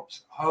fist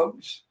bumps,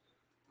 hugs.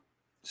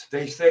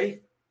 Stay safe.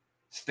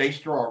 Stay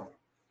strong.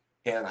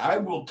 And I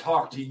will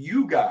talk to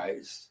you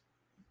guys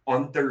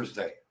on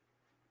Thursday.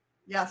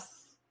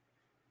 Yes.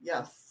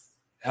 Yes.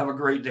 Have a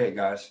great day,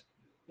 guys.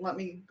 Let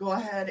me go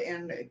ahead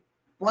and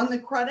run the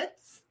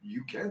credits.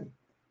 You can.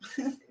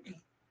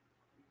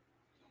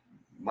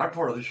 My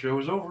part of the show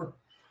is over.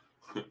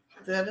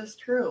 That is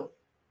true.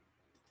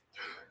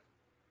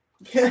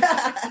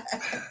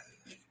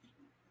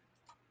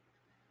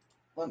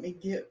 Let me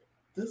get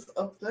this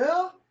up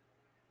there.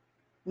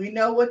 We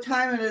know what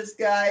time it is,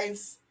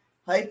 guys.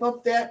 Hype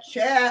up that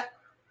chat.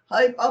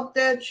 Hype up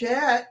that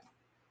chat.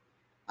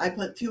 I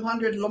put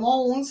 200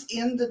 lemons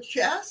in the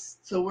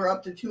chest, so we're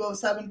up to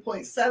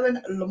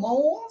 207.7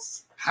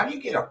 lemons. How do you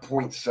get a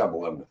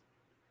 0.7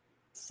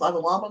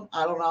 7-Eleven?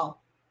 I don't know.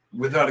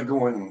 without it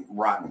going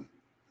rotten?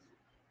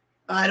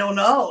 I don't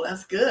know.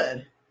 That's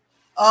good.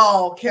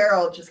 Oh,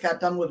 Carol just got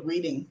done with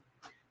reading.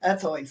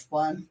 That's always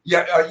fun.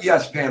 Yeah.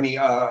 Yes, Pammy.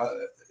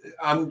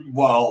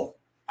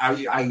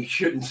 I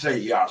shouldn't say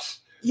yes.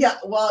 Yeah.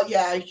 Well,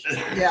 yeah.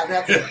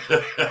 That's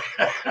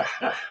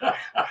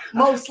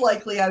most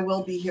likely I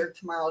will be here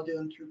tomorrow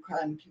doing True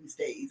Crime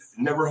Tuesdays.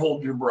 Never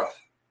hold your breath.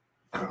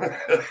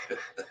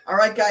 All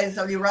right, guys.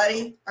 Are you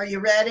ready? Are you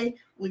ready?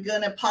 We're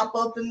going to pop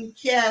open the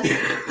chest.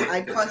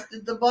 I pressed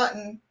the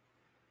button.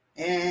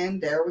 And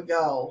there we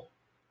go.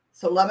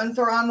 So lemons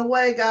are on the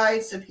way,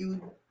 guys. If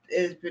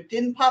it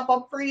didn't pop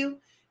up for you,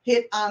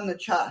 hit on the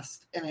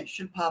chest and it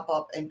should pop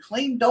up and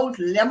claim those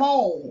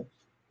lemons.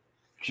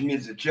 She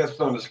means the chest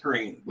on the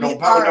screen. Don't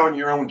pound on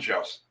your own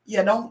chest.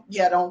 Don't.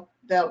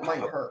 That might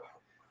hurt.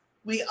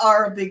 We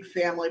are a big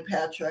family,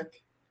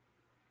 Patrick.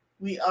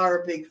 We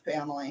are a big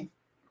family.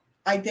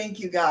 I thank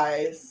you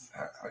guys.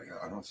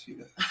 I don't see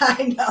that.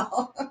 I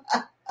know.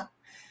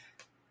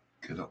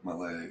 Get up my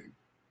leg.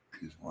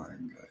 Because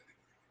mine got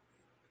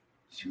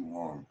too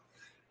long.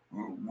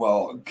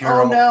 Well,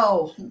 Carol, Oh,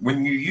 no.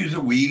 when you use a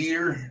weed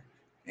eater,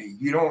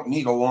 you don't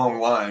need a long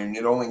line.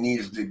 It only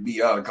needs to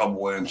be out a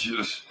couple of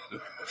inches.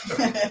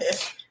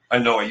 I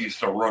know I used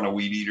to run a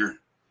weed eater.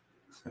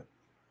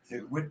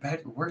 Where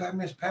did I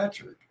miss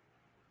Patrick?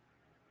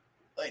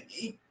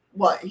 He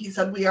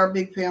said we are a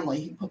big family.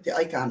 He put the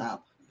icon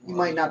up. You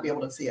might not be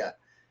able to see it.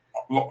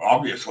 Well,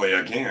 obviously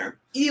I can't.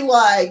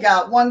 Eli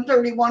got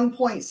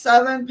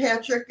 131.7.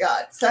 Patrick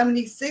got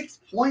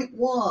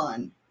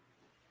 76.1.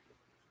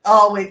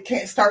 Oh,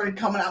 it started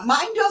coming out.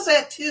 Mine does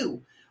that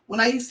too. When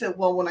I used to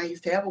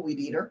have a weed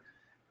eater,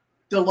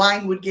 the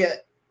line would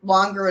get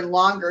longer and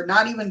longer,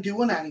 not even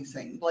doing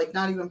anything, like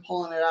not even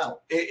pulling it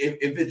out.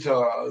 If it's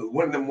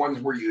one of them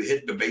ones where you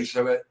hit the base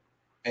of it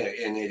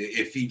and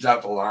it feeds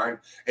out the line,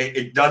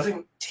 it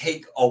doesn't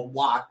take a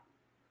lot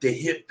to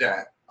hit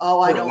that. Oh,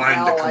 I don't know.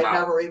 I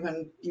never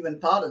even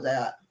thought of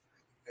that.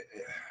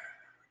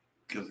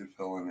 Because it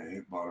fell in a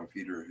hit bottom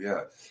feeder,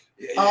 yeah.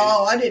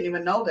 Oh, I didn't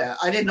even know that.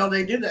 I didn't know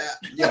they do that.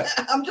 Yeah.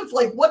 I'm just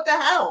like, what the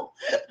hell?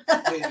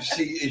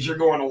 See, as you're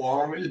going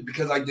along,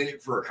 because I did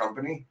it for a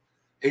company,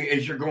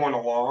 as you're going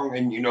along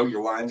and you know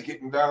your line's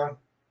getting down,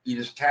 you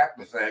just tap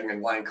the thing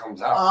and line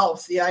comes out. Oh,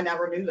 see, I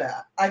never knew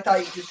that. I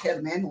thought you just had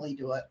to manually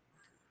do it.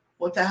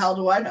 What the hell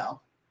do I know?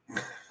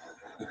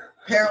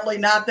 Apparently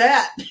not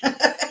that.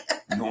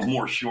 No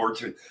more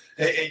shorts.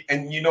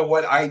 And you know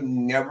what? I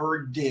never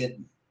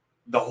did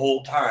the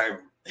whole time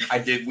I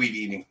did weed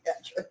eating.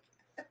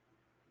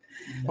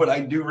 But I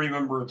do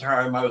remember a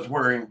time I was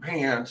wearing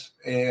pants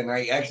and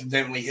I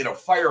accidentally hit a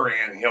fire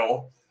ant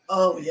hill.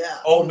 Oh yeah.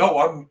 Oh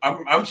no,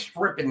 I'm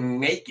stripping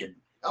naked.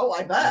 Oh,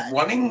 I bet.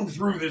 Running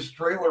through this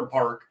trailer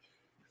park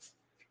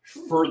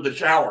for the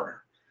shower.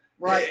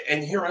 Right.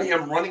 And here I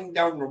am running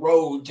down the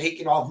road,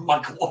 taking off my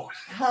clothes.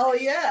 Hell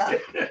yeah.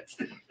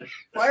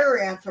 Fire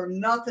ants are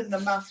nothing to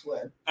mess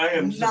with. I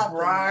am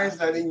surprised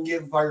I didn't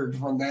get fired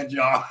from that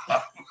job.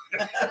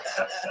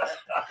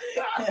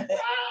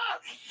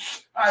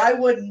 I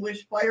wouldn't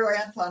wish fire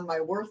ants on my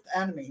worst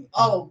enemy.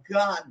 Oh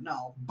God,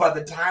 no. By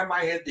the time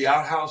I hit the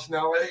outhouse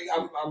now,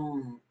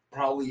 I'm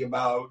probably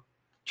about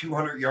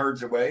 200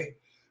 yards away.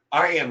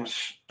 I am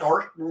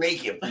stark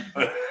naked.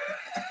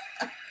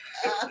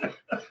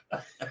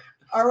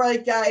 All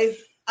right, guys.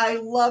 I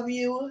love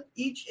you,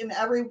 each and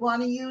every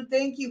one of you.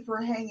 Thank you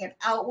for hanging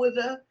out with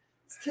us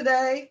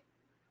today.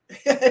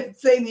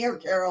 Same here,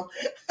 Carol.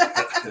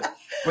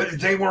 But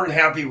they weren't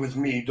happy with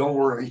me. Don't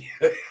worry.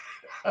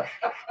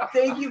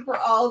 Thank you for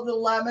all the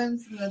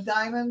lemons and the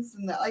diamonds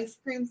and the ice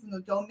creams and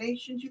the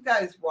donations. You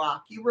guys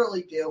rock. You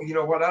really do. You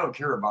know what? I don't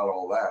care about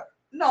all that.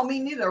 No, me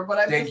neither.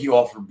 But thank you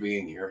all for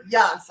being here.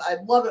 Yes, I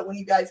love it when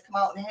you guys come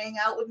out and hang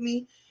out with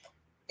me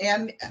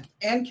and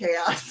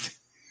Chaos.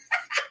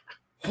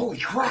 Holy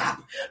crap.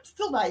 I'm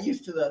still not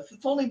used to this.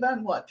 It's only been,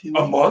 2 weeks?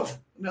 A month?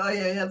 No,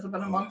 yeah, it hasn't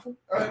been a month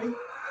already.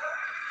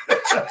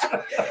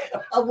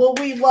 Well,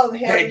 we love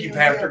having you. Thank you,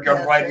 Patrick.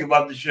 I'm glad you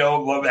love the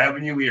show. Love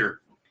having you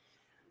here.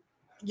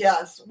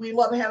 Yes, we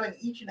love having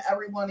each and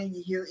every one of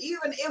you here,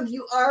 even if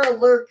you are a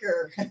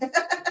lurker.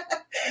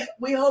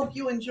 We hope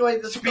you enjoy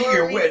the story.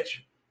 Speaking of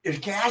which, is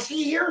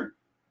Cassie here?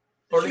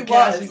 Or did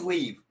Cassie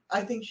leave?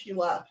 I think she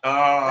left.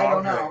 I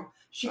don't know.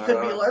 She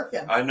could be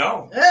lurking. I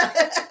know.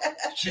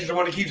 She's the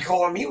one that keeps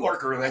calling me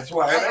lurker. That's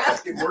why I'm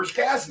asking, where's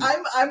Cassie?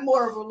 I'm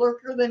more of a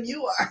lurker than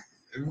you are.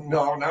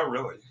 No, not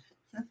really.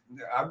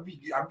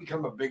 I've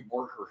become a big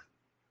worker.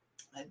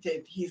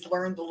 He's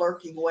learned the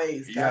lurking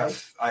ways, guys.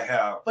 Yes, I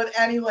have. But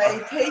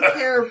anyway, take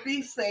care,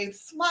 be safe,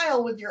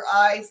 smile with your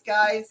eyes,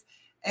 guys,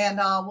 and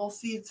we'll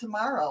see you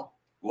tomorrow.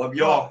 Love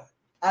y'all.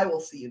 I will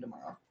see you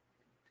tomorrow.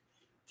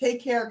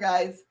 Take care,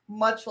 guys.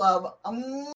 Much love.